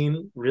what I've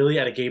seen really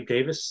out of Gabe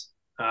Davis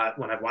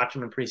when I've watched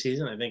him in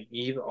preseason. I think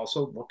he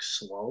also looks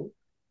slow.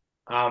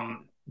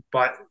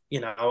 But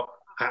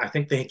I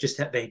think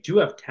they do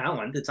have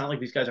talent. It's not like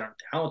these guys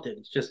aren't talented.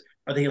 It's just,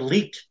 are they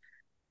elite?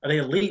 Are they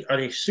elite? Are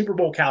they Super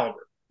Bowl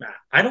caliber? Matt,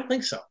 I don't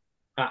think so.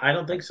 I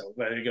don't think so.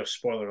 There you go.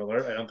 Spoiler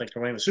alert. I don't think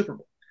they're winning the Super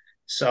Bowl.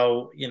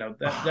 So,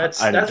 that's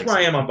where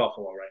I am on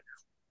Buffalo right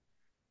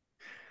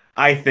now.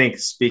 I think,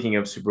 speaking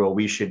of Super Bowl,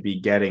 we should be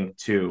getting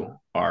to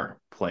our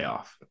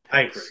playoff picks.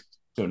 I agree.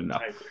 Soon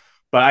enough.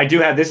 But I do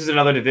have, this is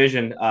another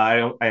division.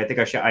 I think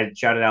I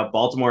shouted out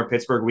Baltimore and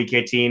Pittsburgh week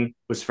 18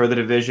 was for the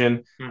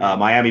division.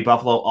 Miami,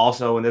 Buffalo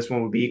also, and this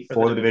one would be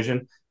for the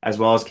division, as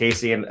well as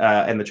KC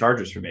and the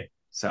Chargers for me.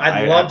 So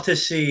I'd love to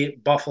see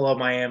Buffalo,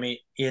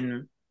 Miami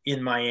in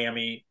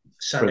Miami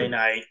Sunday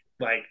night.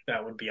 Like,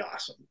 that would be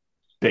awesome.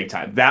 Big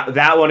time.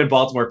 That one in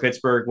Baltimore,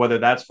 Pittsburgh, whether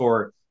that's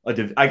for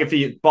I could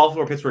feel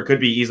Baltimore, Pittsburgh could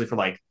be easily for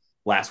like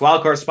last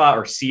wild card spot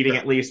or seeding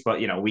at least, but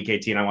week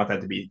 18, I want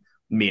that to be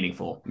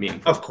meaningful.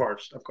 Of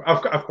course,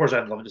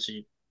 I'd love to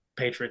see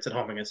Patriots at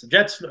home against the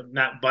Jets.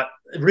 But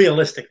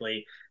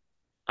realistically,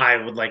 I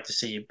would like to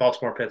see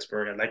Baltimore,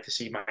 Pittsburgh. I'd like to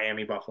see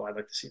Miami, Buffalo. I'd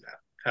like to see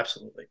that.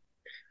 Absolutely.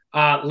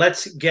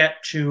 Let's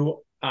get to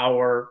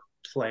our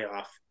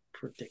playoff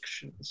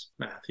predictions,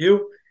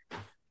 Matthew.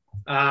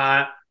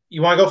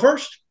 You want to go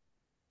first?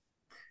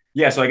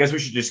 Yeah, so I guess we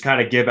should just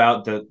kind of give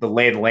out the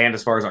lay of the land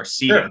as far as our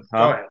seeding. Sure.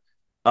 Go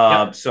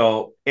ahead.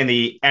 So in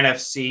the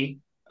NFC,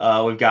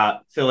 we've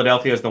got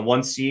Philadelphia as the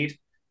 1 seed,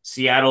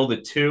 Seattle the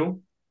 2,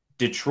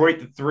 Detroit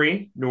the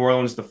 3, New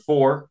Orleans the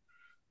 4,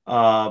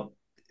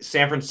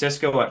 San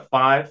Francisco at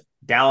 5,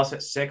 Dallas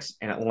at 6,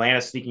 and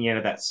Atlanta sneaking in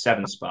at that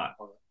 7 spot.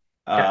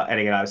 And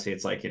again, obviously,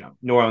 it's like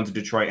New Orleans and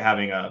Detroit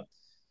having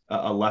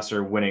a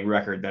lesser winning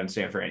record than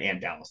San Fran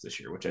and Dallas this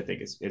year, which I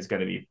think is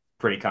going to be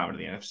pretty common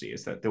in the NFC,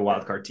 is that the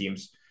wildcard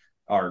teams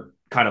are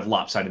kind of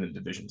lopsided in the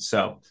division.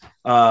 So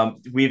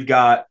we've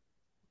got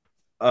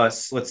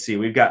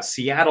we've got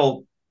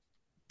Seattle,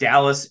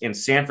 Dallas, and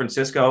San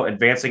Francisco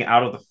advancing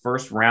out of the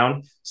first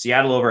round.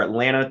 Seattle over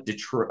Atlanta,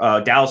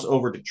 Dallas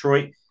over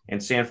Detroit,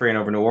 and San Fran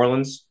over New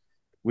Orleans.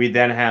 We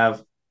then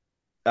have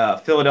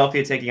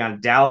Philadelphia taking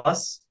on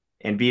Dallas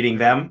and beating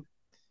them.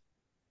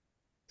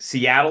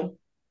 Seattle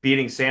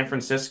beating San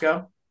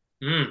Francisco.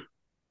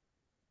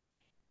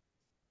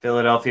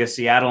 Philadelphia,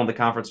 Seattle in the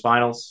conference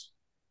finals.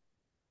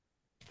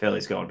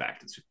 Philly's going back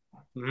to the Super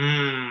Bowl.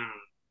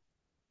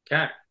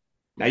 Okay.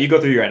 Now you go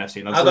through your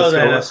NFC. Let's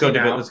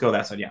go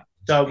that side. Yeah.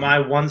 So my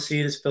 1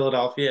 seed is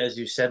Philadelphia, as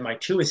you said. My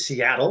 2 is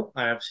Seattle.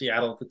 I have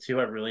Seattle at the 2.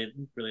 I really,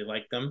 really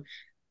like them.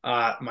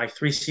 My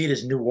 3 seed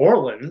is New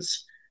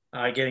Orleans,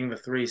 getting the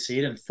 3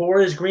 seed, and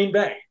 4 is Green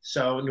Bay.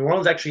 So New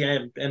Orleans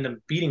actually ended up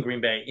beating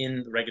Green Bay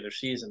in the regular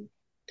season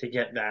to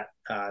get that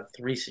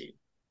 3 seed.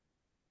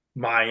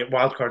 My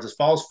wild cards as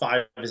follows: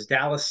 5 is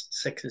Dallas,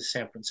 6 is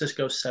San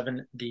Francisco,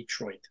 7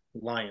 Detroit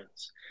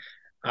Lions.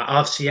 I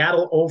have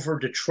Seattle over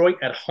Detroit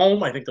at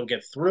home. I think they'll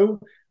get through.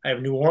 I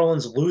have New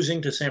Orleans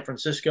losing to San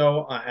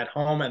Francisco at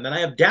home, and then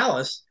I have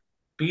Dallas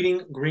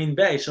beating Green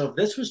Bay. So if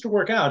this was to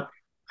work out,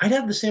 I'd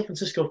have the San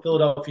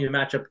Francisco-Philadelphia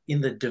matchup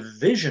in the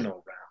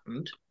divisional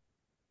round,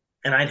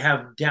 and I'd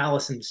have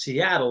Dallas and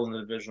Seattle in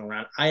the divisional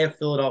round. I have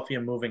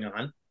Philadelphia moving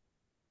on.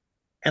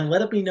 And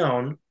let it be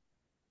known,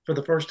 for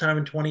the first time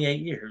in 28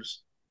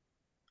 years,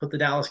 put the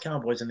Dallas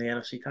Cowboys in the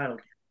NFC title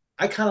game.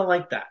 I kind of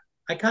like that.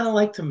 I kind of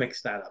like to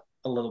mix that up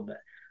a little bit.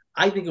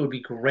 I think it would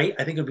be great.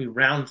 I think it would be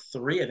round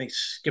 3. I think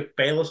Skip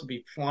Bayless would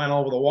be flying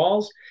all over the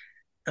walls.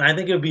 And I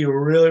think it would be a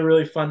really,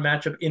 really fun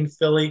matchup in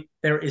Philly.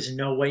 There is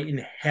no way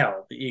in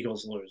hell the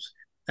Eagles lose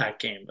that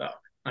game, though.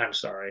 I'm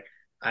sorry.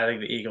 I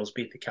think the Eagles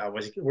beat the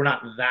Cowboys. We're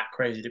not that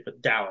crazy to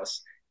put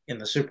Dallas in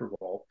the Super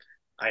Bowl.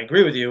 I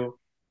agree with you.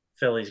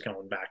 Philly's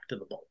going back to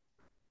the bowl.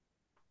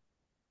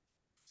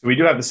 So we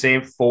do have the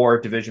same 4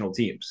 divisional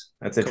teams.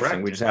 That's interesting.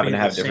 Correct. We just happen to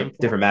have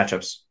different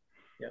matchups.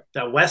 Yeah,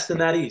 that West and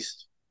that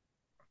East.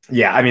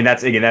 Yeah, I mean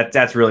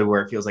that's really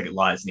where it feels like it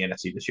lies in the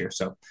NFC this year.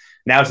 So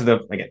now to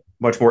the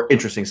much more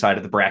interesting side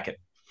of the bracket.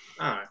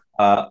 All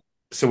right.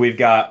 So we've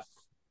got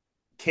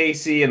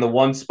KC in the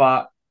 1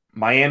 spot,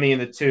 Miami in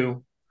the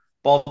 2,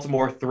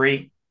 Baltimore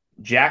 3,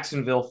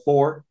 Jacksonville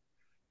 4,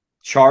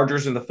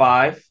 Chargers in the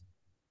 5,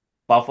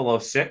 Buffalo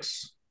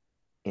 6,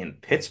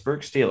 and Pittsburgh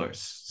Steelers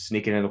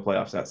sneaking into the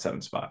playoffs that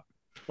 7 spot.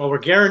 Well, we're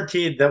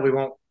guaranteed that we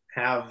won't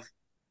have.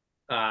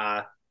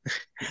 We're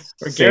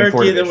Same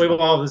guaranteed that we will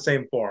all have the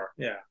same 4.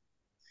 Yeah.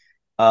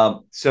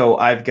 So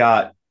I've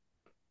got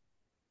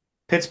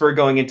Pittsburgh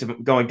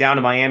going down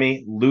to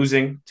Miami,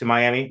 losing to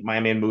Miami.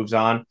 Miami moves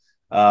on.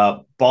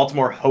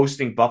 Baltimore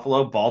hosting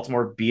Buffalo.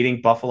 Baltimore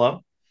beating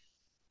Buffalo,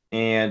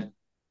 and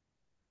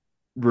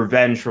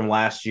revenge from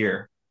last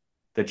year.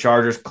 The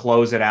Chargers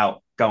close it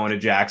out going to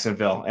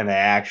Jacksonville, and they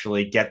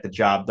actually get the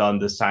job done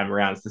this time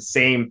around. It's the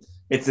same.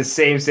 It's the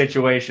same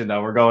situation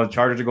though.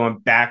 Chargers are going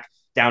back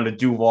down to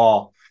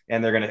Duval,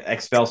 and they're going to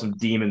expel some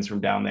demons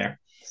from down there.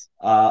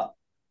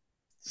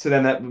 So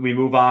then we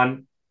move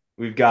on.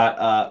 We've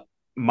got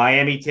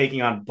Miami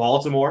taking on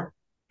Baltimore,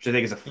 which I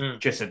think is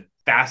just a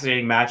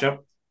fascinating matchup.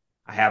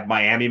 I have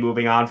Miami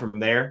moving on from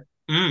there.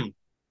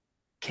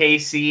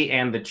 KC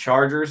and the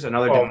Chargers,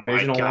 another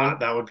divisional one.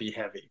 That would be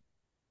heavy.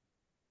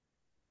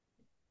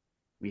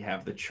 We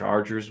have the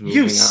Chargers moving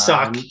on. You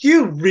suck.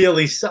 You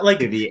really suck.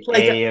 To the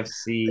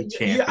AFC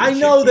Championship. I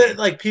know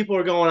that people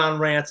are going on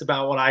rants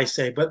about what I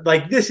say, but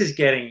this is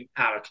getting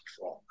out of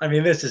control. I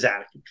mean, this is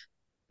out of control.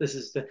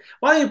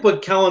 Why don't you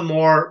put Kellen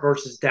Moore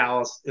versus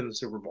Dallas in the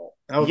Super Bowl?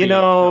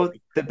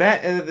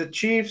 The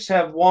Chiefs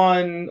have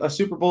won a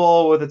Super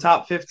Bowl with a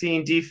top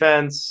 15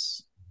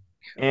 defense,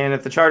 and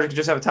if the Chargers could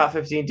just have a top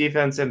 15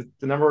 defense and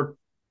the number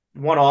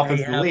 1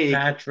 offense in the league,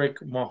 Patrick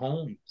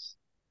Mahomes.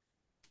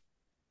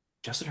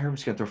 Justin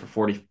Herbert's going to throw for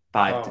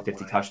 45 to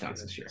 50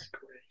 touchdowns this year.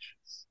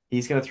 Gracious.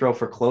 He's going to throw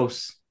for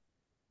close,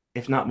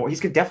 if not more. He's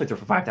going to definitely throw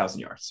for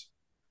 5,000 yards.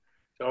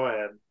 Go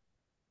ahead.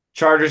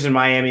 Chargers in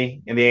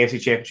Miami in the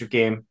AFC Championship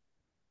game.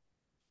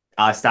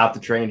 I stopped the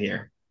train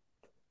here.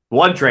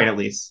 One train at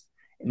least.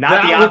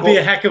 That would be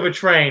a heck of a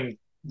train.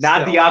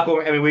 Not the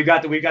Aqua. I mean, we've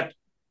got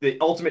the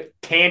ultimate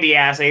candy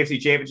ass AFC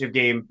Championship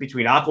game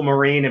between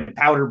Aquamarine and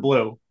Powder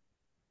Blue.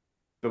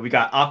 But we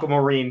got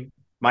Aquamarine,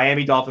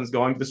 Miami Dolphins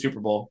going to the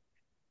Super Bowl,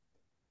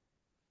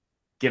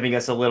 giving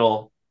us a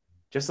little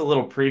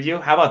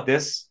preview. How about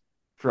this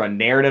for a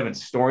narrative and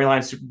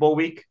storyline Super Bowl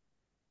week?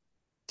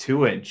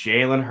 Tua and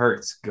Jalen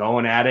Hurts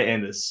going at it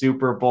in the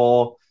Super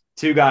Bowl.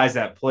 2 guys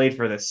that played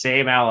for the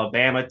same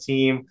Alabama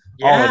team.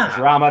 Yeah. All the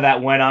drama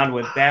that went on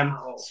with them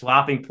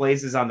swapping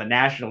places on the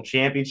national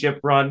championship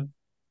run.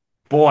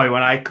 Boy,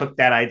 when I cooked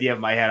that idea in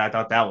my head, I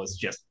thought that was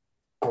just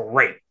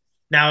great.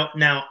 Now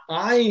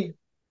I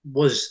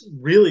was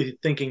really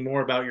thinking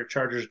more about your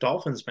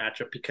Chargers-Dolphins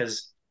matchup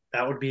because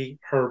that would be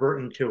Herbert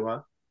and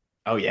Tua.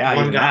 Oh, yeah.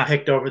 One got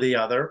picked over the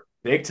other.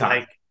 Big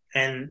time.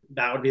 And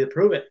that would be the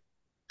prove it.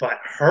 But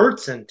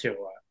Hurts and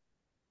Tua.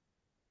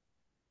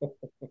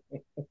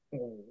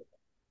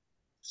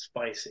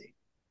 Spicy.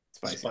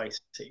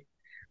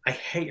 I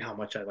hate how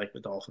much I like the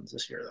Dolphins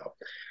this year, though.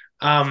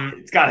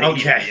 It's got to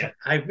okay.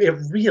 It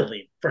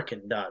really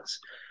freaking does.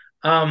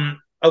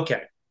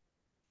 Okay.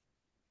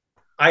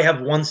 I have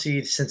 1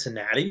 seed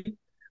Cincinnati.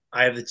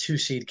 I have the 2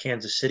 seed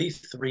Kansas City,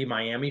 3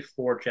 Miami,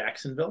 4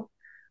 Jacksonville.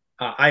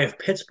 I have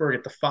Pittsburgh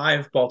at the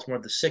 5, Baltimore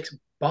at the 6,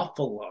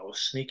 Buffalo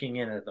sneaking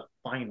in at the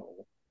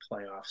final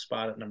playoff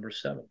spot at number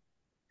 7,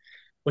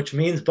 which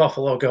means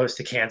Buffalo goes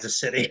to Kansas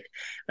City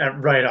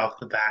right off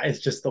the bat. It's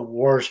just the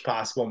worst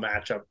possible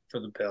matchup for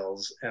the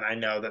Bills, and I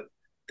know that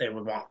they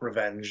would want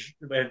revenge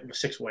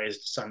 6 ways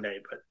to Sunday,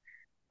 but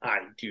I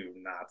do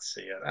not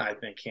see it. I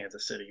think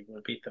Kansas City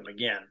will beat them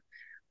again.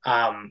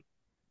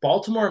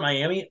 Baltimore,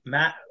 Miami,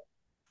 Matt,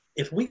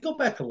 if we go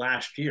back to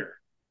last year,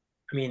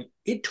 I mean,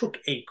 it took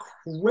a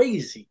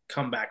crazy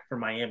comeback for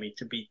Miami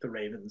to beat the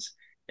Ravens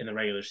in the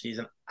regular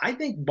season. I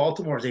think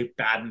Baltimore is a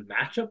bad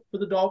matchup for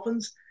the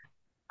Dolphins.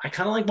 I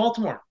kind of like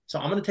Baltimore. So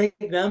I'm going to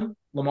take them.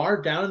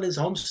 Lamar down in his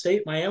home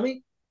state,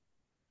 Miami.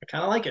 I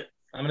kind of like it.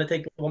 I'm going to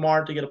take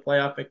Lamar to get a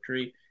playoff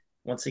victory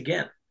once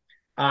again.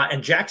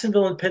 And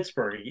Jacksonville and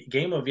Pittsburgh,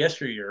 game of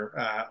yesteryear,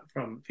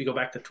 if you go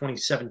back to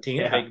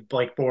 2017, big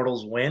Blake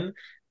Bortles win,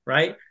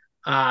 right?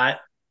 I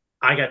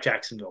got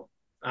Jacksonville.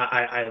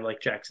 I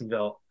like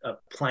Jacksonville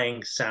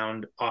playing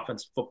sound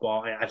offensive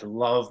football. I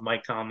love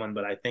Mike Tomlin,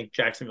 but I think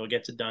Jacksonville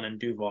gets it done in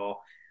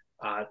Duval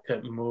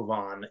to move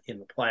on in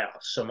the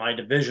playoffs. So my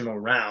divisional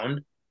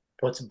round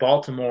puts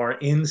Baltimore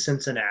in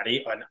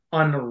Cincinnati, an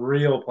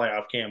unreal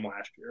playoff game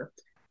last year,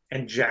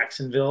 and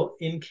Jacksonville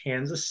in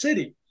Kansas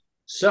City.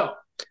 So,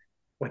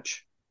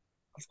 which,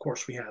 of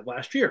course, we had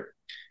last year.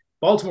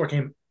 Baltimore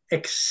came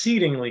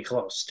exceedingly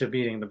close to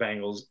beating the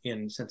Bengals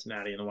in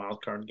Cincinnati in the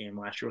wild card game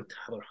last year with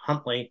Tyler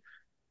Huntley.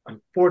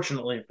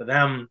 Unfortunately for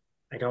them,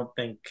 I don't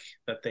think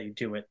that they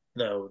do it,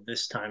 though,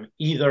 this time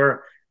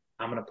either.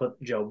 I'm going to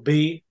put Joe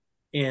B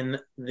in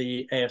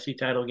the AFC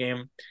title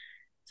game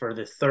for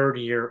the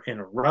 3rd year in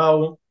a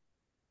row.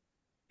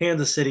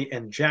 Kansas City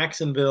and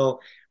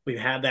Jacksonville We've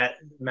had that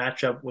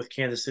matchup with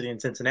Kansas City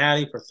and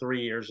Cincinnati for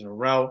 3 years in a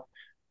row.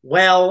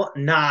 Well,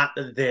 not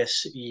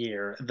this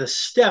year. The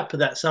step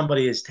that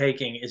somebody is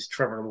taking is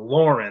Trevor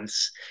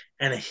Lawrence,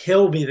 and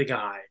he'll be the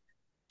guy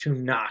to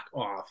knock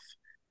off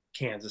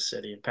Kansas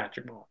City and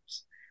Patrick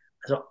Mahomes.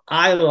 So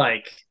I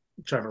like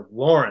Trevor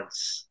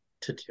Lawrence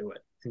to do it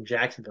in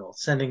Jacksonville,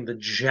 sending the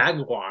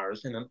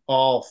Jaguars in an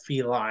all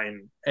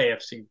feline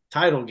AFC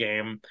title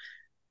game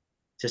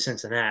to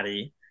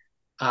Cincinnati.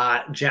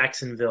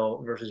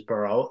 Jacksonville versus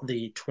Burrow,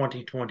 the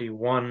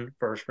 2021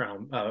 first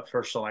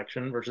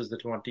selection versus the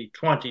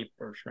 2020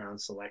 first round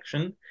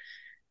selection.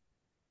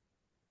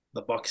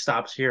 The buck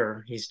stops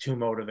here. He's too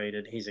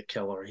motivated. He's a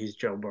killer. He's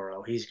Joe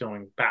Burrow. He's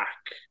going back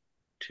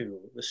to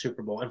the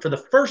Super Bowl. And for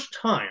the first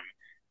time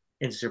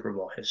in Super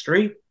Bowl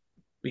history,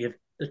 we have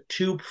the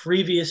two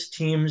previous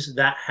teams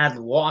that had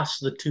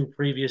lost the two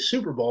previous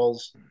Super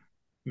Bowls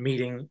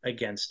meeting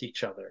against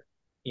each other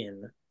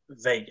in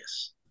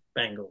Vegas.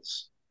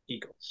 Bengals,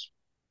 Eagles.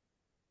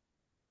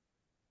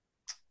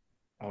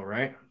 All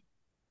right.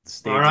 The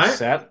stage is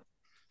set.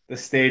 The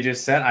stage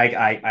is set.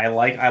 I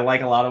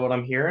like a lot of what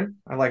I'm hearing.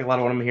 I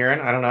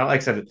don't know.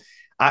 Like I said,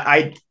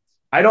 I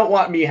don't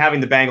want me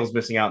having the Bengals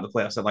missing out in the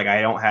playoffs. Like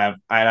I don't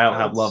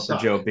have love for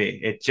Joe B.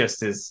 It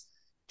just is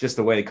just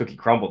the way the cookie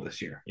crumbled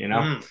this year, you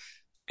know?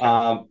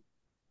 Okay.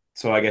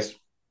 So I guess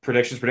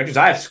predictions.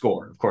 I have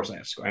score. Of course I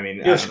have score. I mean,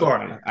 you have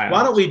score.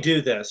 Why don't we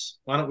do this?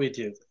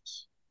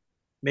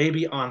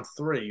 Maybe on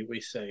 3, we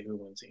say who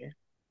wins the game.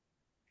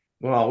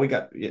 Well,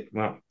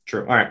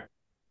 true. All right.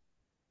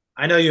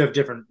 I know you have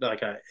different,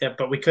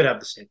 but we could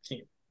have the same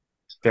team.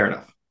 Fair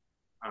enough.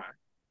 All right.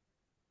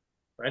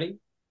 Ready?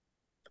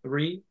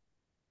 3,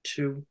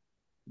 2,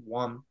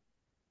 1.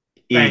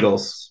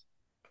 Eagles.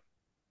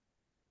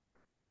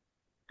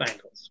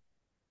 Bengals.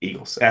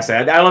 I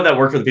don't know if that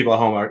worked for the people at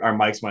home. Our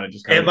mics might have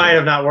just. It might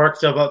have not worked,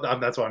 so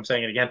that's why I'm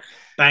saying it again.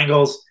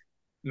 Bengals.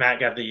 Matt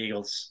got the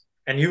Eagles,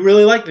 and you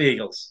really like the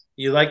Eagles.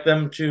 You like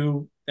them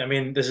to. I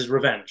mean, this is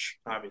revenge,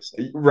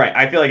 obviously. Right.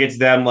 I feel like it's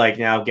them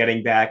now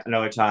getting back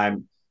another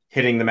time,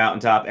 hitting the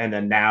mountaintop, and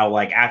then now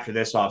after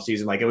this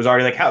offseason, it was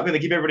already how can they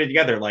keep everybody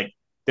together?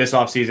 This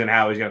offseason,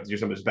 Howie's going to have to do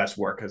some of his best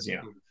work because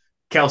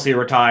Kelsey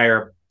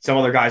retire, some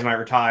other guys might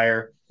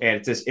retire,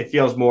 and it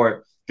feels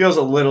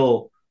a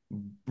little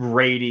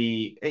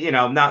Brady,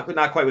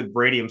 not quite with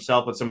Brady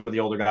himself, but some of the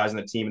older guys in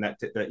the team and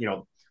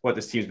that what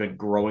this team's been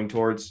growing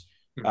towards.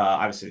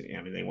 Obviously,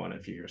 they won a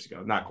few years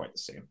ago. Not quite the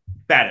same.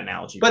 Bad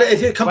analogy. But I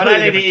think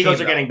the Eagles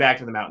are getting back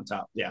to the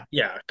mountaintop. Yeah.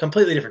 Yeah,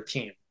 completely different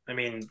team. I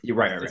mean, you're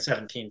right. It's a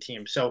 17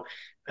 team. So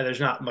there's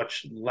not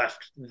much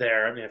left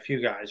there. I mean, a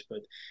few guys, but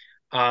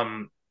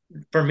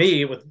for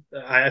me,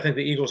 I think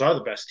the Eagles are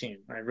the best team.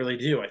 I really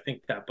do. I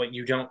think that. But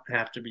you don't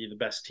have to be the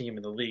best team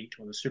in the league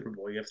to win the Super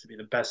Bowl. You have to be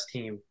the best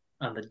team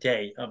on the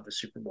day of the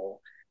Super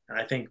Bowl. And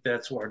I think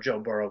that's where Joe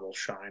Burrow will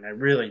shine. I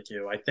really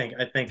do. I think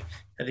at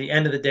the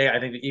end of the day, I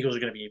think the Eagles are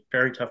going to be a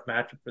very tough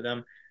matchup for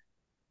them.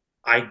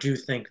 I do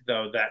think,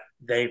 though, that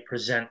they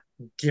present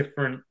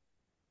different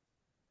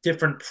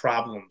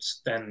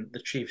problems than the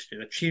Chiefs do.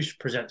 The Chiefs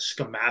present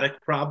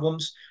schematic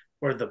problems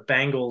where the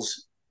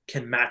Bengals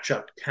can match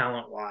up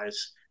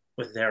talent-wise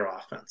with their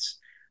offense.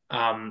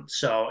 And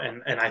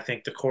I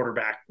think the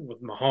quarterback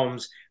with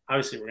Mahomes,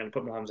 obviously we're going to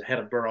put Mahomes ahead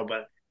of Burrow,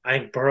 but I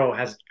think Burrow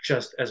has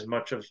just as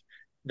much of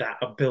that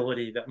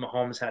ability that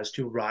Mahomes has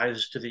to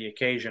rise to the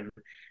occasion.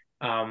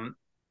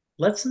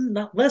 Let's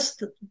not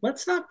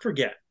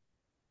forget,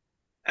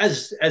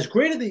 as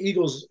great as the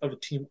Eagles of a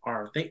team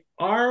are, they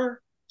are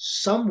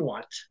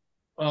somewhat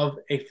of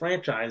a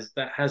franchise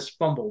that has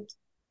fumbled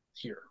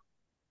here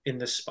in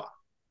this spot.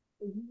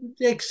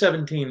 Take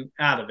 17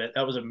 out of it.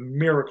 That was a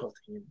miracle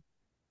team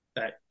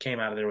that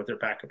came out of there with their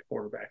backup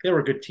quarterback. They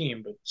were a good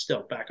team, but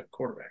still backup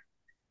quarterback.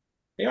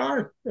 They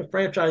are a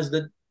franchise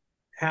that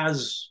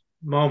has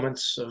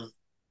moments of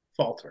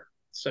falter,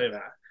 say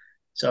that.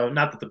 So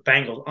not that the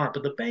Bengals aren't,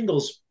 but the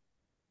Bengals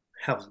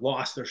have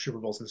lost their Super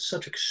Bowls in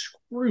such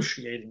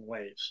excruciating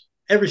ways,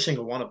 every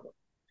single one of them,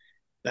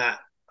 that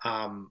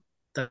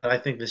I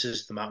think this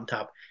is the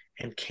mountaintop.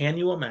 And can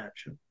you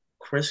imagine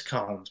Chris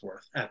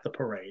Collinsworth at the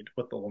parade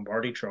with the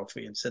Lombardi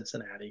Trophy in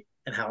Cincinnati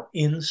and how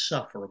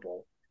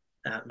insufferable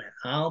that man?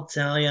 I'll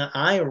tell you,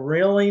 I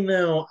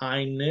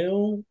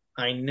knew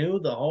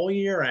the whole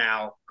year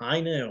out.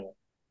 I knew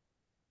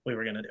we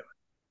were going to do it.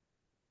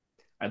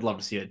 I'd love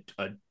to see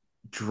a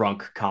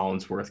drunk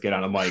Collinsworth get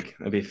on a mic.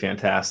 That'd be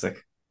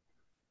fantastic.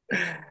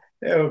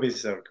 It would be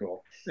so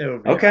cool. It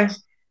would be okay.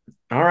 Awesome.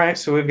 All right.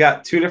 So we've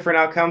got two different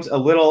outcomes.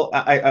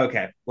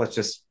 Okay. Let's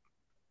just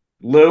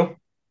Lou.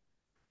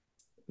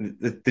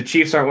 The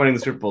Chiefs aren't winning the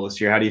Super Bowl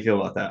this year. How do you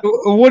feel about that?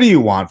 What do you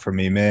want from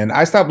me, man?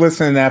 I stopped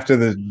listening after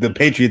the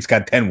Patriots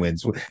got 10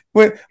 wins.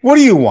 What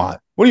do you want?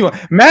 What do you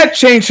want? Matt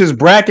changed his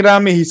bracket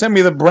on me. He sent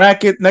me the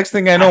bracket. Next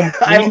thing I know,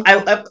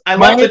 I left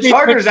the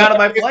Chargers out of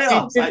my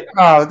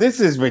playoffs. This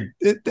is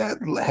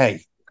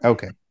hey,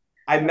 okay.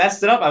 I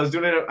messed it up. I was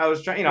doing it. I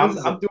was trying. I'm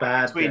doing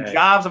it between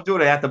jobs. I'm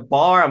doing it at the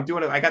bar. I'm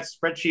doing it. I got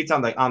spreadsheets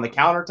on the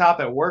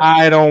countertop at work.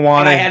 I don't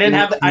want it. I didn't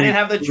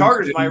have the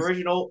Chargers. My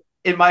original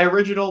in my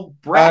original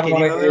I don't bracket.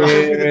 want to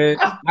hear it.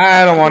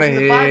 I don't want to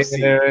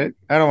hear it.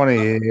 I don't want to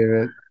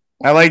hear it.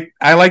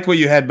 I liked what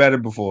you had better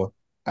before.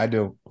 I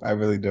do. I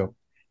really do.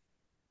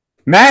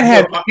 Matt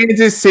had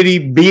Kansas City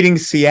beating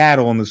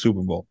Seattle in the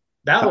Super Bowl.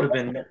 That would have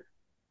been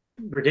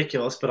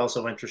ridiculous, but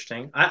also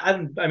interesting.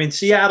 I mean,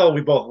 Seattle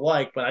we both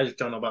like, but I just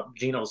don't know about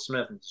Geno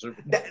Smith in the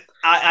Super Bowl.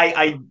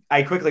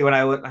 I quickly when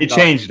I looked, he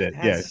changed it.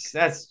 Yes,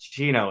 that's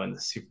Geno in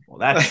the Super Bowl.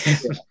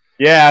 That's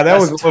yeah, that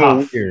was a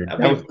little tough. weird.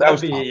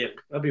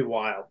 That'd be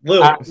wild.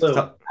 Lou,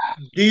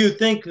 do you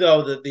think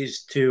though that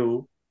these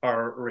two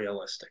are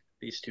realistic?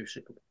 These two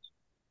Super Bowls.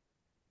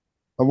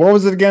 What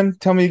was it again?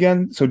 Tell me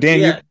again. So Dan,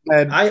 you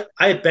had I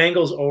had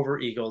Bengals over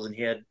Eagles, and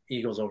he had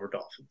Eagles over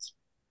Dolphins.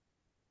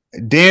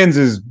 Dan's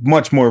is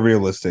much more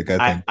realistic,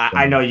 I think.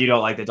 I know you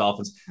don't like the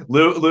Dolphins.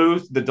 Lou,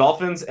 the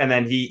Dolphins, and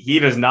then he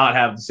does not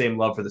have the same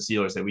love for the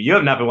Steelers that you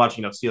have not been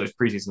watching enough Steelers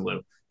preseason,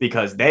 Lou,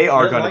 because they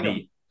are going to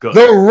be good.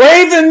 The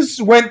Ravens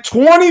went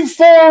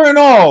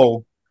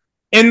 24-0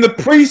 in the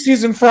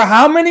preseason for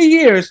how many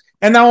years?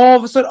 And now all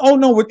of a sudden, oh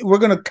no, we're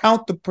going to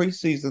count the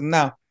preseason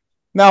now.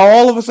 Now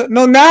all of a sudden,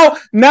 now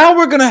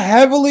we're going to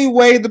heavily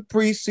weigh the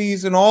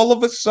preseason. All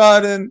of a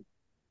sudden,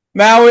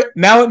 now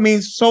it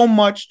means so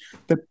much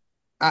that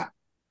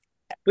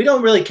we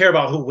don't really care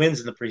about who wins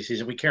in the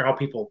preseason. We care how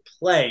people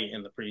play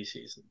in the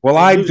preseason. Well,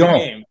 I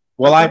don't.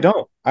 Well, I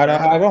don't. I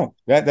don't.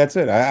 That's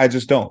it. I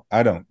just don't.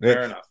 I don't.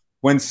 Fair enough.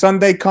 When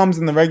Sunday comes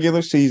in the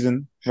regular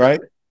season, right?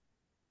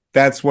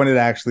 That's when it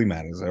actually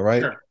matters. All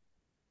right. Sure.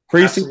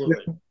 Preseason,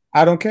 Absolutely.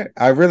 I don't care.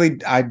 I really,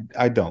 I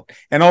don't.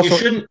 And also,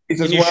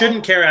 you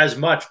shouldn't care as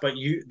much. But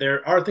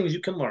there are things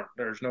you can learn.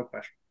 There's no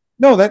question.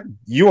 No, that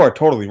you are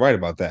totally right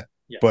about that.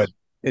 Yes. But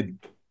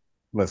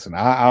listen,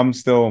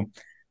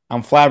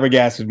 I'm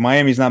flabbergasted.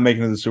 Miami's not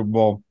making it to the Super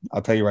Bowl.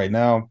 I'll tell you right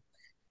now,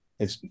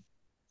 it's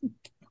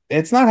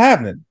not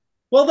happening.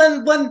 Well,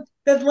 then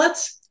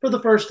let's for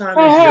the first time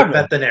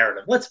bet the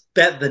narrative. Let's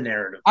bet the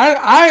narrative.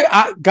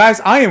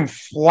 Guys, I am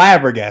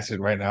flabbergasted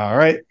right now. All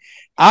right,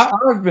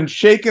 I've been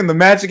shaking the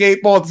magic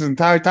 8 ball this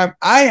entire time.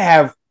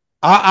 I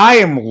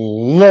am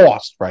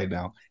lost right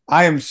now.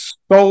 I am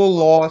so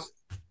lost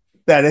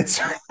that it's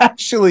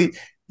actually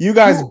you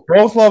guys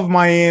both love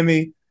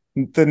Miami.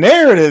 The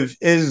narrative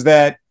is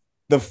that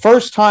the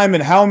first time in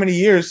how many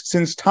years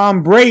since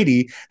Tom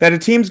Brady that a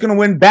team's going to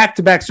win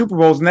back-to-back Super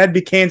Bowls, and that'd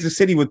be Kansas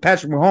City with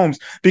Patrick Mahomes,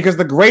 because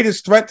the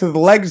greatest threat to the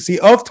legacy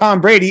of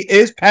Tom Brady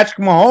is Patrick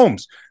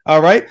Mahomes. All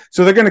right?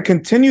 So they're going to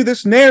continue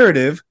this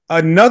narrative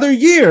another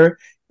year,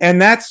 and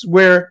that's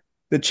where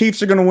the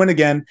Chiefs are going to win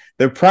again.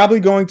 They're probably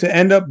going to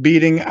end up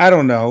beating, I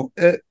don't know,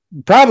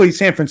 probably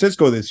San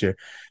Francisco this year.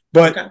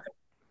 But,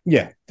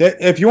 yeah,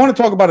 if you want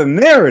to talk about a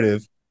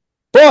narrative,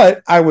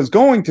 but I was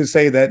going to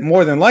say that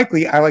more than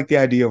likely, I like the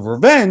idea of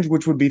revenge,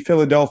 which would be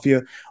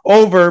Philadelphia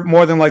over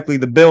more than likely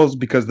the Bills,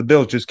 because the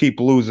Bills just keep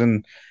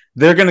losing.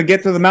 They're going to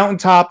get to the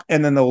mountaintop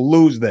and then they'll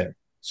lose there.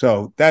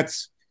 So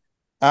that's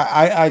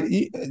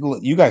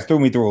you guys threw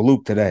me through a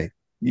loop today.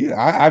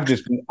 I've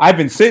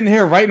been sitting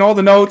here writing all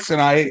the notes,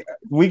 and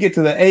we get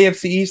to the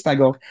AFC East. I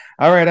go,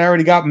 all right, I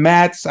already got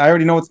Matt's. I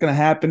already know what's going to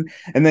happen.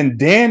 And then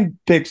Dan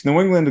picks New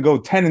England to go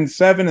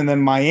 10-7, and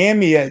then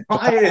Miami at.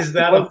 Why is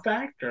that a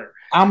factor?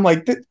 I'm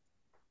like,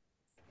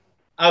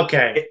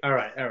 okay, all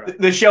right.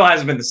 The show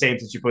hasn't been the same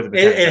since you put it.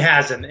 It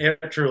hasn't. It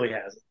truly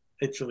hasn't.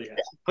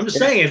 I'm just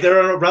saying, if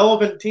they're a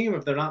relevant team,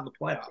 if they're not in the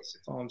playoffs,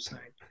 that's all I'm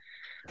saying.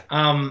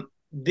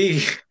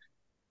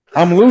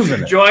 I'm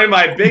losing. Enjoy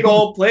my big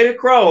old plate of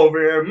crow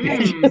over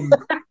here.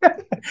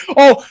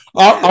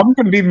 I'm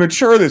going to be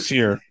mature this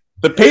year.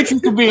 The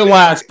Patriots will be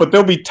last, but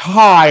they'll be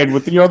tied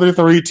with the other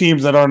 3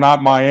 teams that are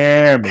not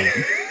Miami.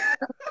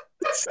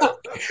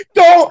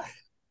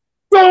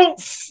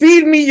 Don't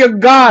feed me your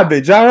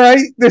garbage, all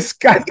right? This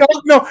guy,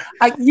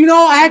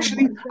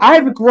 actually,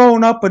 I've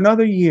grown up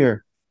another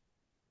year.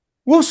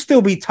 We'll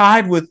still be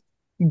tied with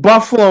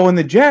Buffalo and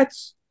the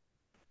Jets.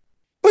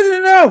 But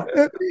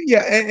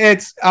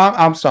it's.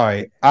 I'm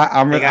sorry.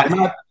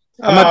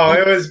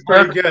 It was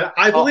pretty good.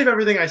 I believe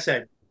everything I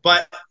said,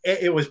 but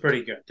it was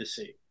pretty good to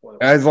see.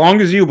 As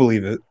long as you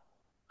believe it,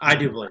 I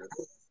do believe it.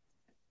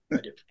 I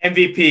do.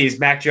 MVPs,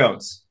 Mac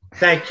Jones.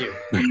 Thank you.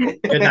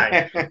 Good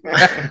night.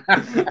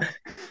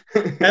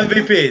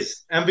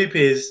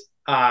 MVPs.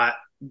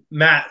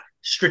 Matt,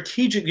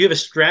 strategic. You have a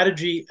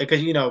strategy,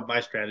 because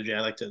my strategy. I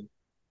like to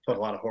put a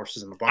lot of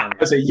horses in the barn.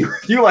 So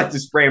you like to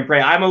spray and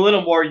pray. I'm a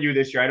little more you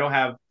this year. I don't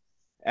have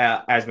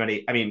as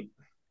many. I mean,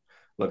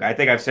 look, I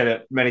think I've said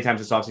it many times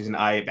this offseason.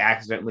 I've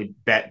accidentally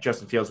bet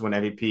Justin Fields win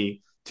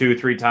MVP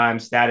 2-3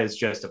 times. That is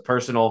just a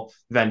personal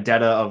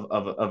vendetta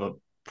of a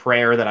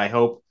prayer that I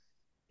hope.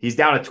 He's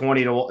down to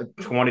 20 to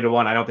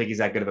 1. I don't think he's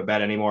that good of a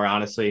bet anymore,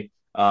 honestly.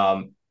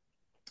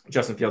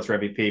 Justin Fields for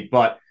MVP,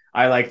 but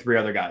I like 3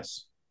 other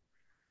guys.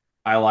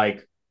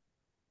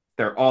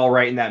 They're all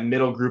right in that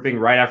middle grouping,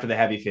 right after the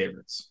heavy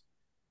favorites.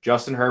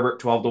 Justin Herbert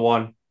 12 to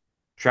 1,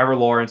 Trevor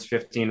Lawrence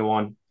 15 to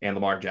 1, and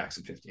Lamar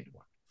Jackson 15 to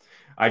 1.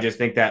 I just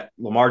think that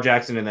Lamar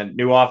Jackson and that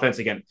new offense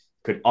again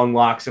could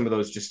unlock some of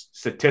those just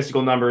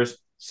statistical numbers,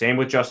 Same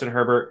with Justin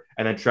Herbert,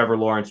 and then Trevor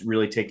Lawrence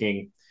really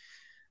taking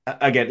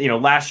again.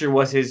 Last year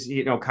was his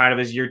kind of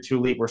his year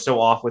 2 leap. We're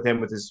so off with him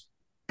with his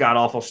god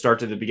awful start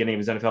to the beginning of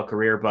his NFL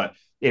career, but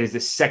it is the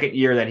second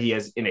year that he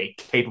is in a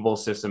capable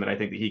system, and I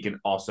think that he can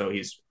also.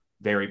 He's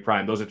very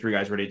prime. Those are 3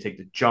 guys ready to take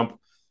the jump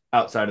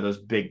outside of those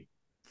big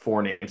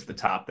 4 names at the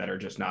top that are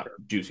just not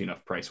juicy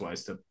enough price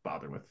wise to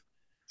bother with.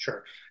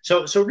 Sure.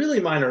 So really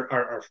mine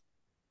are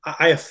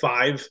I have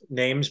 5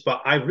 names,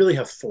 but I really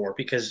have 4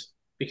 because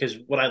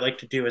what I like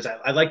to do is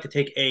I like to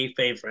take a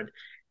favorite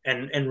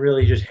and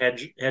really just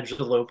hedge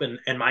the loop. And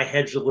my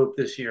hedge the loop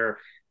this year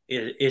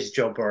is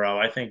Joe Burrow.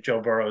 I think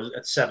Joe Burrow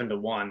at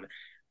 7-1.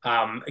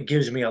 It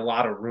gives me a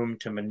lot of room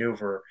to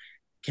maneuver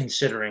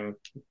considering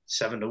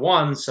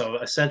 7-1. So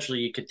essentially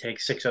you could take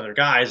 6 other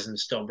guys and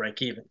still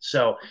break even.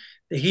 So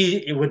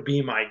it would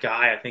be my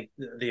guy. I think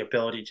the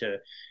ability to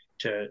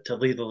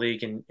lead the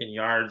league in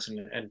yards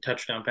and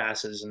touchdown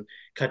passes and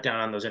cut down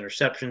on those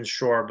interceptions,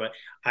 sure. But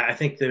I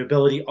think the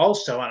ability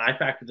also, and I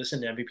factor this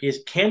into MVP,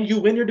 is can you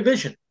win your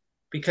division?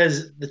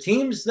 Because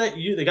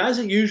the guys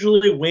that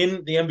usually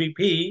win the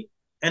MVP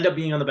end up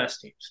being on the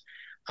best teams.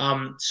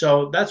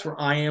 So that's where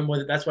I am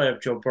with it. That's why I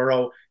have Joe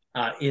Burrow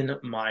in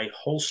my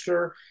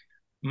holster.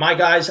 My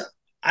guys,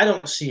 I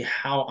don't see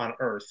how on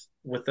earth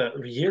with the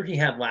year he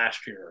had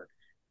last year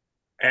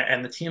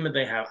and the team that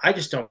they have, I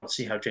just don't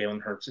see how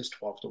Jalen Hurts is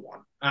 12-1.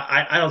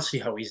 I don't see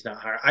how he's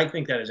not higher. I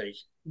think that is a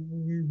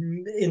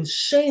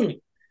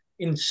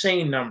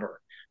insane number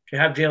to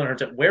have Jalen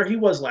Hurts at where he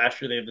was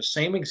last year. They have the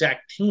same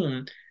exact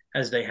team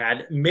as they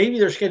had. Maybe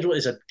their schedule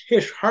is a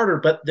tish harder,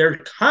 but their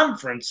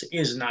conference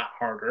is not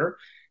harder.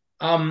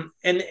 And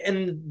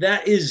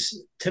that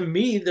is, to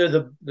me, they're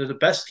the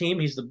best team.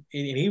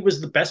 He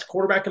was the best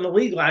quarterback in the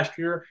league last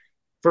year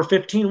for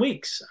 15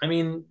 weeks. I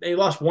mean, they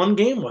lost 1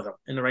 game with him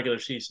in the regular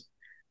season.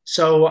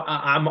 So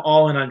I'm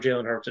all in on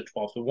Jalen Hurts at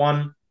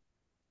 12-1.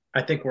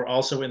 I think we're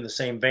also in the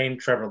same vein.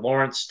 Trevor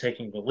Lawrence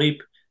taking the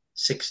leap,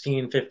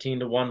 16,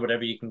 15-1,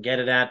 whatever you can get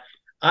it at.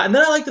 And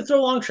then I like to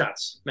throw long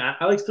shots, Matt.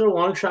 I like to throw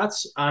long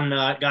shots on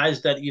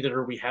guys that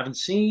either we haven't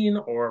seen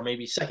or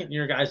maybe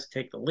second-year guys to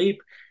take the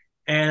leap.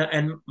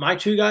 And my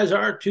 2 guys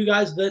are 2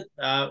 guys that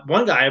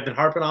one guy I've been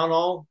harping on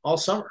all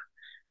summer.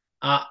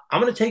 I'm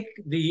going to take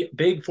the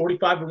big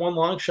 45-1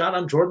 long shot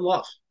on Jordan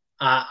Love.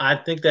 I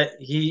think that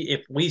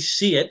if we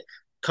see it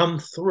come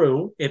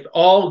through, if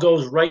all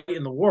goes right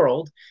in the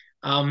world,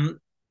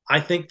 I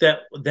think that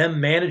them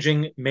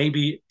managing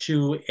maybe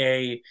to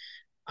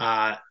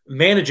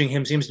managing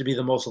him seems to be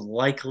the most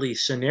likely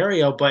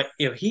scenario. But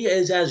if he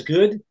is as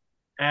good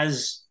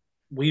as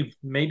we've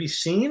maybe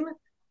seen,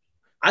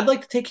 I'd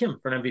like to take him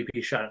for an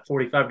MVP shot at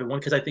 45-1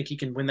 because I think he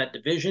can win that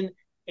division.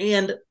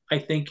 And I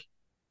think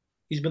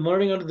he's been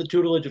learning under the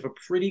tutelage of a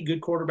pretty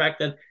good quarterback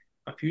that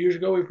a few years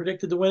ago we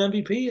predicted to win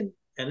MVP and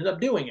ended up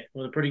doing it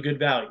with a pretty good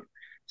value.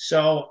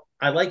 So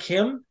I like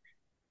him.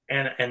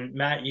 And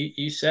Matt,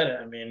 you said it.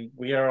 I mean,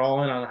 we are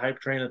all in on the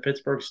hype train of the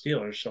Pittsburgh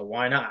Steelers. So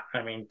why not?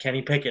 I mean,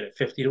 Kenny Pickett at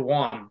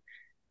 50-1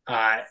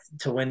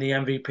 to win the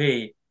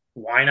MVP.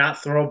 Why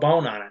not throw a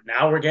bone on it?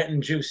 Now we're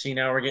getting juicy.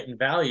 Now we're getting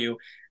value.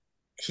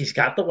 He's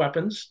got the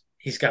weapons.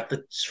 He's got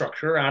the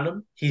structure around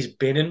him. He's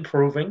been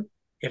improving.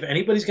 If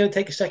anybody's going to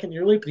take a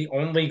second-year leap, the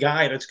only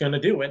guy that's going to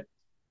do it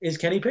is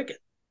Kenny Pickett.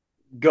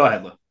 Go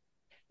ahead, Lou.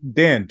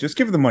 Dan, just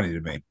give the money to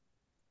me.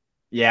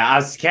 Yeah,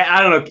 I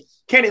don't know.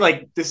 Kenny,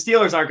 like the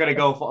Steelers aren't going to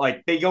go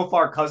they go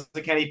far because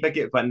of Kenny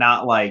Pickett, but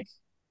not like.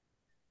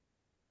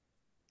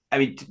 I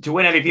mean, to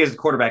win MVP as a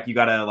quarterback, you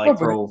got to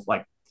throw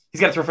he's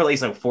got to throw for at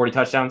least 40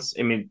 touchdowns.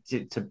 I mean,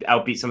 to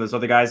outbeat some of those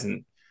other guys,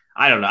 and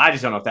I don't know. I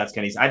just don't know if that's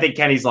Kenny's. I think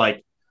Kenny's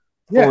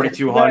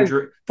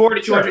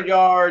 4,200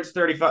 yards,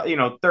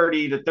 35,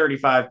 30 to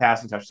 35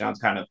 passing touchdowns,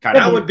 kind of.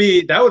 That would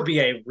be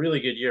a really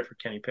good year for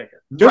Kenny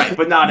Pickett, right?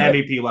 But not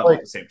MVP level at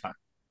the same time.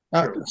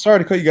 Sorry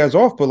to cut you guys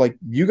off, but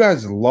you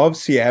guys love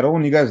Seattle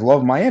and you guys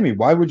love Miami.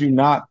 Why would you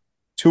not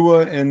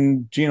Tua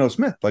and Geno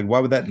Smith?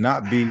 Why would that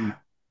not be?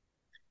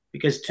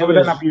 Because Tua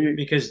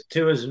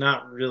is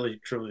not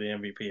really truly the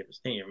MVP of his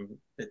team.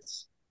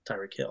 It's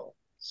Tyreek Hill.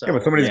 So, yeah,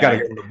 but somebody's got to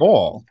get the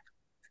ball.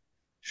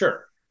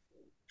 Sure.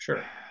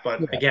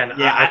 But again,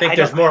 I think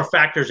there's more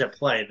factors at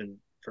play than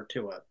for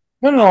Tua.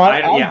 No,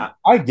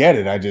 I get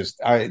it.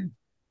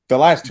 The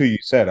last 2 you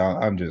said,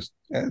 I'm just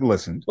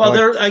listen. Well,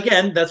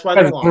 that's why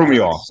they're long threw me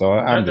shots. off. So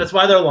that's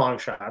why they're long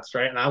shots,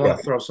 right? And I want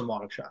to throw some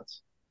long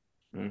shots.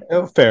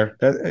 Fair.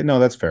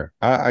 That's fair.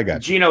 I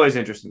got you. Geno is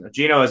interesting.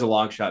 Geno is a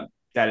long shot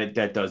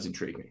that does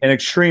intrigue me. An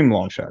extreme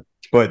long shot,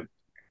 but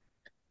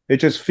it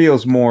just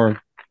feels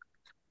more.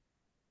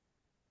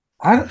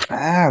 I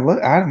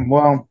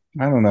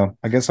don't know.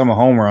 I guess I'm a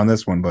homer on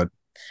this one, but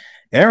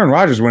Aaron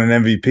Rodgers won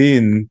an MVP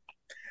in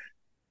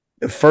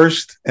the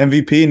first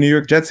MVP in New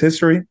York Jets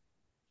history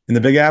in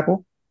the Big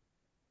Apple.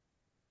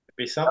 It'd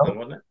be something,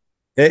 wouldn't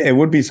it? It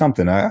would be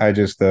something. I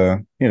just, I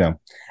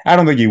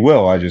don't think he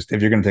will. If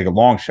you're going to take a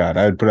long shot,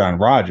 I would put it on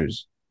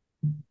Rodgers.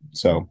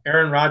 So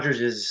Aaron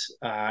Rodgers is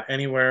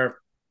anywhere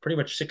pretty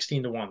much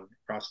 16-1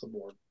 across the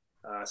board.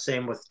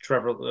 Same with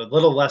Trevor, a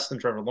little less than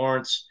Trevor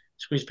Lawrence.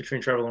 Squeeze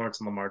between Trevor Lawrence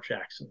and Lamar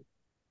Jackson.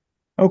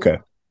 Okay.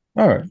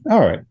 All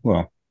right.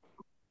 Well,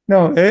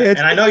 no, and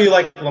I know you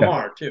like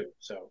Lamar too.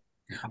 So.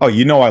 Oh,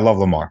 I love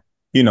Lamar.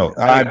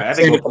 I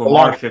think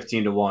Lamar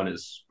 15-1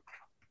 is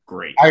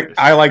great.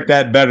 I like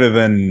that better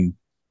than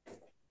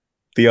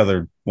the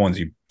other ones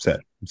you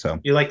said. So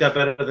you like that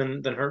better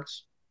than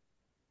Hurts?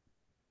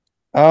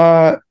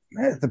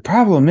 The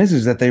problem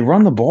is that they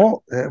run the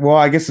ball. Well,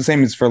 I guess the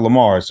same is for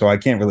Lamar, so I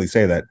can't really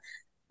say that.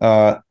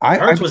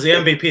 Hurts was the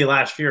MVP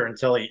last year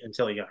until he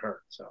got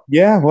hurt. So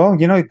yeah, well,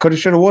 you could have,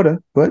 should have, would have,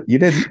 but you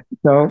didn't.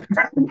 So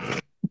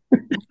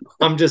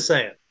I'm just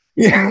saying.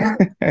 Yeah,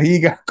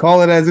 you got to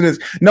call it as it is.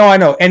 No, I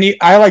know, and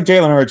I like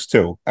Jalen Hurts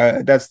too.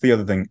 That's the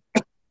other thing.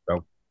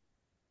 So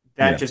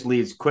that just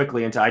leads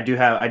quickly into I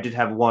did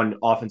have one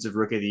offensive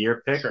rookie of the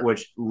year pick,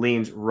 which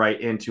leans right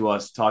into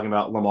us talking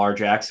about Lamar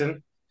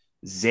Jackson.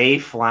 Zay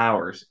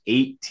Flowers,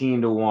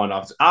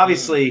 18-1.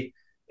 Obviously,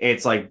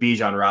 it's like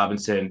Bijan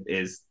Robinson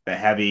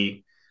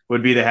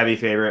would be the heavy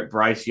favorite.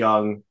 Bryce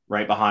Young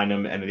right behind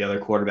him, and the other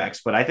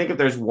quarterbacks. But I think if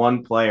there's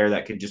one player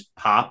that could just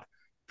pop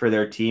for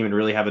their team and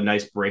really have a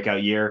nice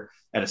breakout year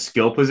at a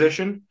skill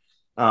position,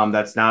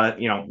 that's not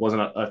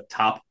wasn't a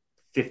top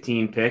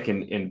 15 pick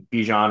in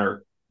Bijan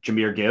or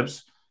Jahmyr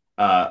Gibbs,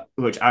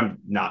 which I'm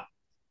not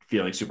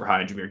feeling super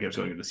high on Jahmyr Gibbs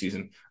going into the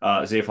season.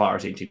 Zay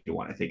Flowers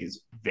 18-1, I think,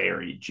 is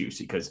very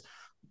juicy because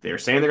they're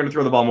saying they're going to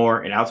throw the ball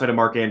more. And outside of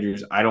Mark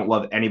Andrews, I don't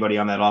love anybody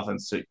on that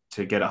offense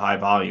to get a high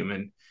volume.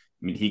 And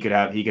I mean, he could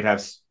have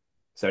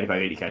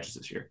 75, 80 catches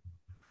this year.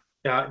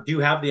 Yeah. Do you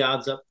have the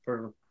odds up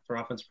for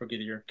offense for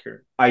Giddy Up?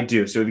 I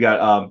do. So we've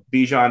got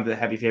Bijan, the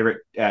heavy favorite,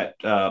 at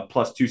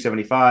plus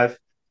 275,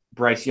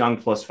 Bryce Young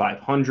plus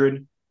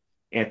 500,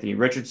 Anthony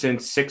Richardson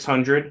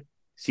 600,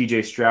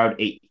 CJ Stroud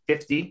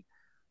 850,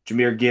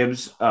 Jahmyr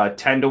Gibbs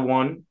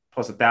 10-1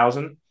 plus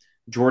 1,000,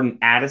 Jordan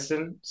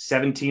Addison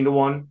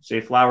 17-1, Zay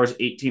Flowers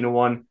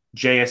 18-1,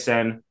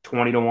 JSN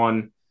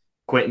 20-1,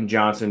 Quentin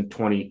Johnson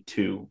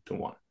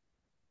 22-1.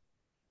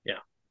 Yeah,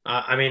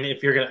 I mean,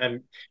 if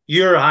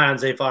you're high on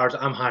Zay Flowers,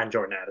 I'm high on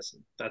Jordan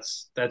Addison.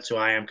 That's who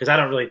I am because I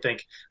don't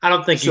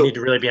think you need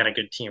to really be on a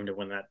good team to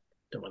win that.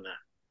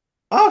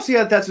 Oh, see,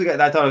 I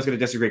thought I was going to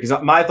disagree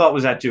because my thought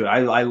was that too.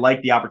 I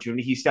like the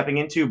opportunity he's stepping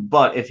into,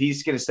 but if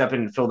he's going to step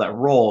in and fill that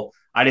role,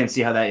 I didn't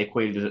see how that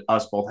equated to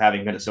us both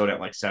having Minnesota at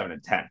like 7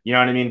 and 10. You know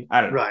what I mean?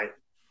 I don't know. Right.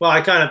 Well, I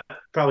kind of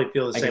probably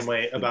feel the same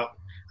way about.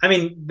 I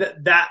mean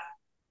that's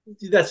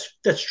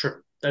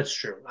true. That's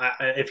true.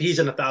 If he's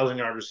an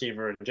 1,000-yard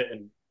receiver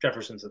and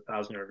Jefferson's a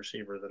 1,000-yard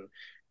receiver, then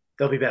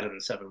they'll be better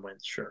than 7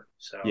 wins. Sure.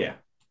 So yeah.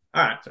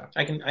 All right. So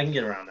I can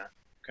get around that.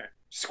 Okay.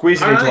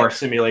 Squeezing into our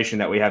simulation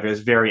that we have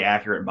is very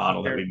accurate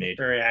model that we made.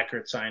 Very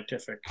accurate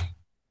scientific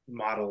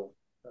model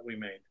that we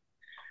made.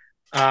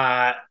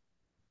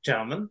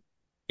 Gentlemen,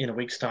 in a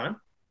week's time,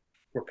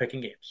 we're picking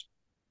games.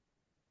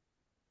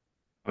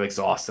 I'm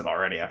exhausted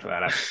already after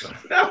that episode.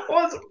 That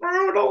was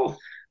brutal.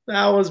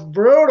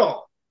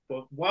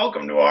 But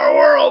welcome to our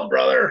world,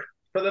 brother.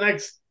 For the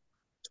next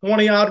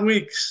 20-odd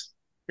weeks.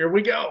 Here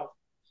we go.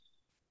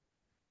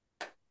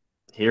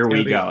 Here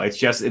we go. It's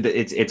just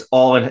it's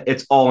all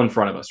in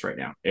front of us right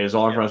now. It is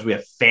all in front of us. We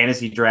have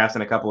fantasy drafts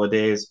in a couple of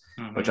days,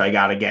 which I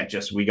gotta get.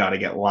 We gotta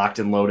get locked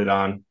and loaded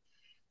on.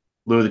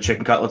 Lou, the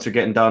chicken cutlets are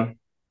getting done.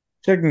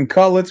 Chicken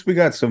cutlets. We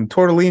got some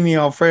tortellini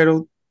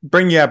Alfredo.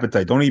 Bring your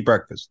appetite. Don't eat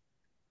breakfast.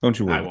 Don't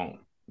you worry.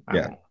 I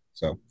won't.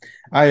 So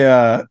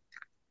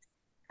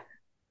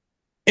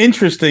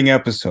interesting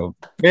episode.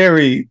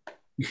 Very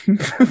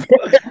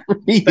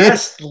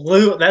best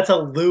Lou. That's a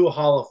Lou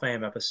Hall of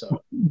Fame episode.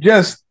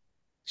 Just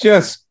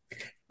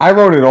I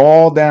wrote it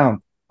all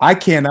down. I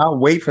cannot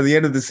wait for the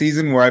end of the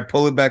season where I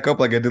pull it back up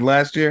like I did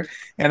last year,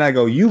 and I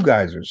go, "You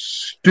guys are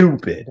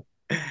stupid."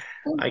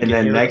 And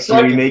then next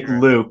year we make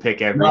Lou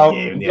pick every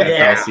game in the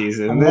NFL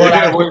season. What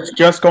I was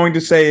just going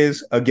to say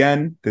is,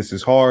 again, this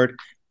is hard.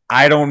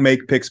 I don't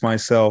make picks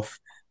myself,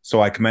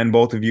 so I commend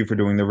both of you for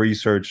doing the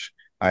research.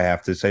 I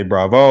have to say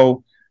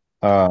bravo.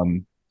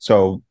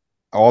 So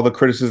all the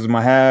criticism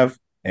I have,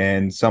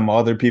 and some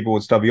other people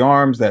with stubby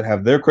arms that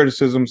have their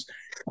criticisms,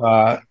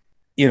 as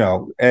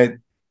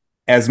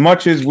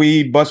much as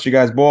we bust you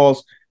guys'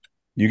 balls,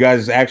 you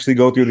guys actually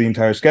go through the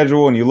entire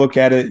schedule and you look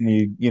at it and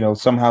you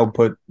somehow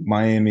put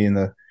Miami in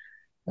the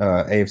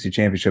AFC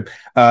Championship.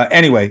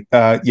 Anyway,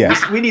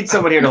 yes. We need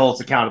someone here to hold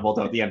us accountable,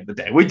 though, at the end of the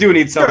day. We do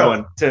need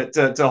someone to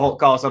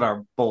call us on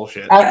our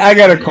bullshit. I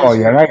got to call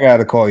you, and I got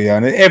to call you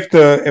on it. If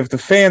the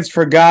fans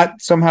forgot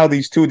somehow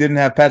these two didn't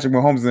have Patrick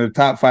Mahomes in their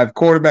top 5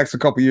 quarterbacks a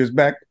couple years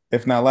back,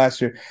 if not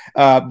last year.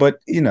 But,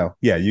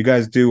 you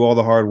guys do all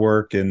the hard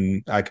work,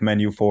 and I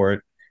commend you for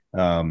it.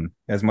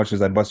 As much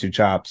as I bust your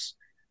chops,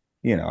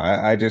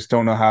 I just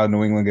don't know how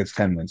New England gets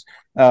 10 wins.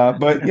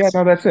 But yeah,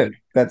 no, that's it.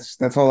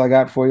 That's all I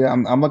got for you.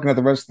 I'm looking at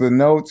the rest of the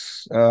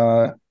notes.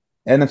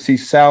 NFC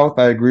South,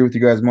 I agree with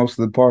you guys most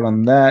of the part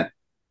on that.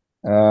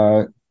 We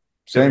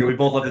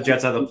both let the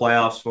Jets out of the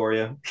playoffs for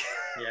you.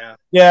 Yeah.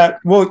 Yeah.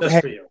 Well,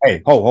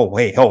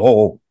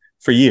 ho.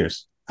 For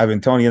years, I've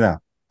been telling you now.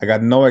 I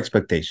got no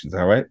expectations.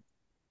 All right.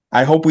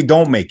 I hope we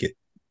don't make it.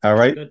 All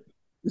right. Good.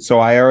 so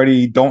I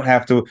already don't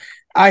have to.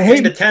 I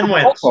hate the 10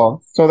 wins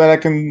so that I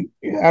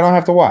don't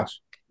have to watch.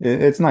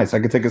 It's nice. I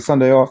can take a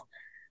Sunday off.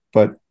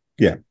 But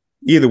yeah,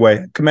 either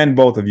way, commend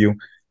both of you.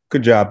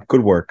 Good job.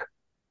 Good work.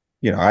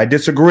 I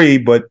disagree,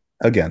 but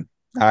again,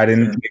 I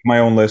didn't make my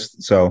own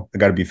list, so I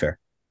got to be fair.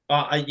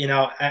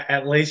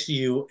 At least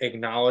you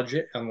acknowledge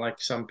it,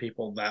 unlike some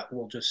people that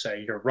will just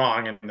say you're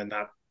wrong and then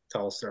not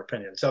tell us their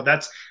opinion. So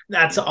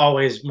that's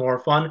always more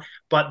fun,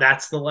 but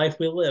that's the life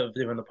we live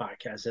doing the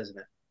podcast, isn't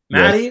it?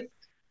 Maddie,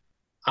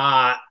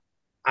 yes.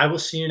 I will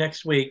see you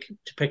next week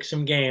to pick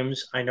some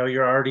games. I know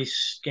you're already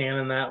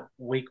scanning that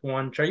week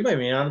 1 chart. You might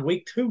be on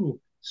week 2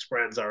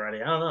 spreads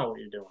already. I don't know what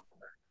you're doing.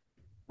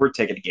 We're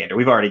taking a gander.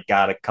 We've already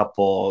got a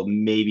couple,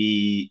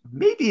 maybe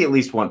at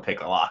least one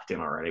pick locked in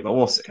already, but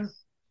we'll see.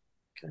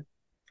 Okay.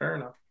 Fair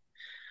enough.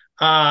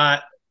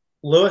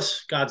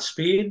 Lewis,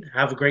 Godspeed.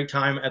 Have a great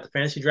time at the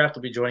fantasy draft.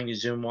 I'll be joining you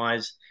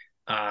Zoom-wise.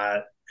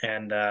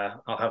 And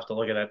I'll have to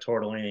look at that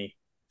tortellini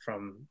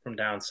from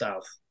down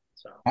south.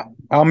 So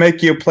I'll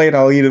make you a plate.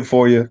 I'll eat it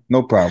for you.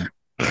 No problem.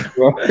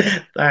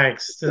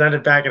 Thanks. Send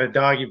it back in a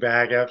doggy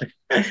bag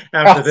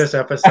after this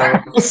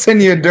episode. I'll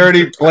send you a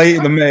dirty plate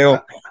in the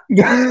mail.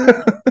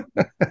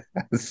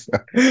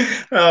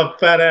 Oh,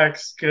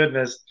 FedEx.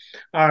 Goodness.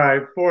 All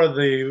right. For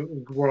the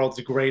world's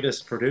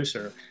greatest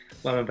producer,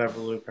 Lemon Pepper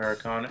Lou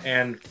Perricone,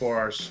 and for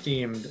our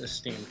esteemed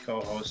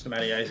co-host,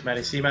 Matty Ice,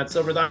 Matty C, Matt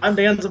Silver, I'm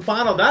Dan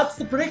Zampano. That's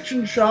the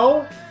prediction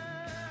show.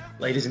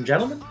 Ladies and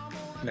gentlemen,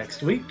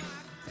 next week,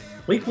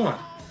 week 1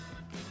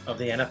 of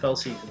the NFL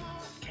season.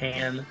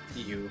 Can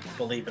you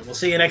believe it? We'll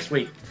see you next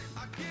week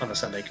on the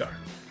Sunday Card.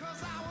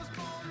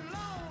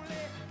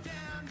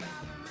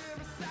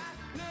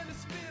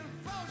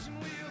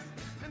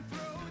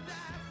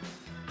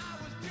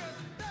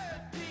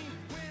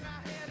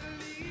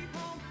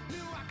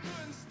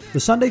 The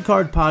Sunday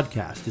Card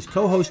podcast is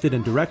co-hosted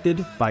and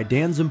directed by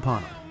Dan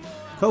Zampano,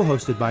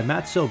 co-hosted by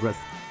Matt Silbreth,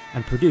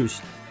 and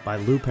produced by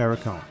Lou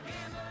Perricone.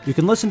 You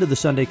can listen to The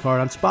Sunday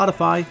Card on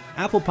Spotify,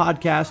 Apple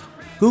Podcast,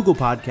 Google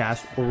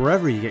Podcast, or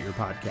wherever you get your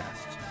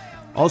podcasts.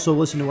 Also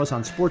listen to us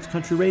on Sports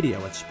Country Radio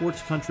at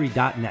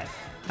sportscountry.net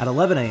at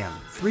 11 a.m.,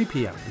 3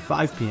 p.m., and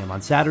 5 p.m.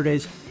 on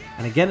Saturdays,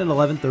 and again at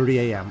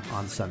 11:30 a.m.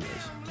 on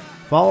Sundays.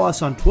 Follow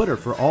us on Twitter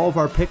for all of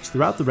our picks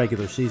throughout the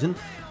regular season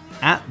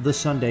at The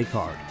Sunday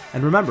Card.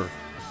 And remember,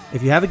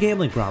 if you have a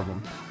gambling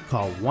problem,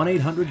 call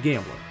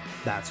 1-800-GAMBLER.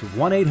 That's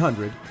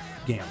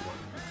 1-800-GAMBLER.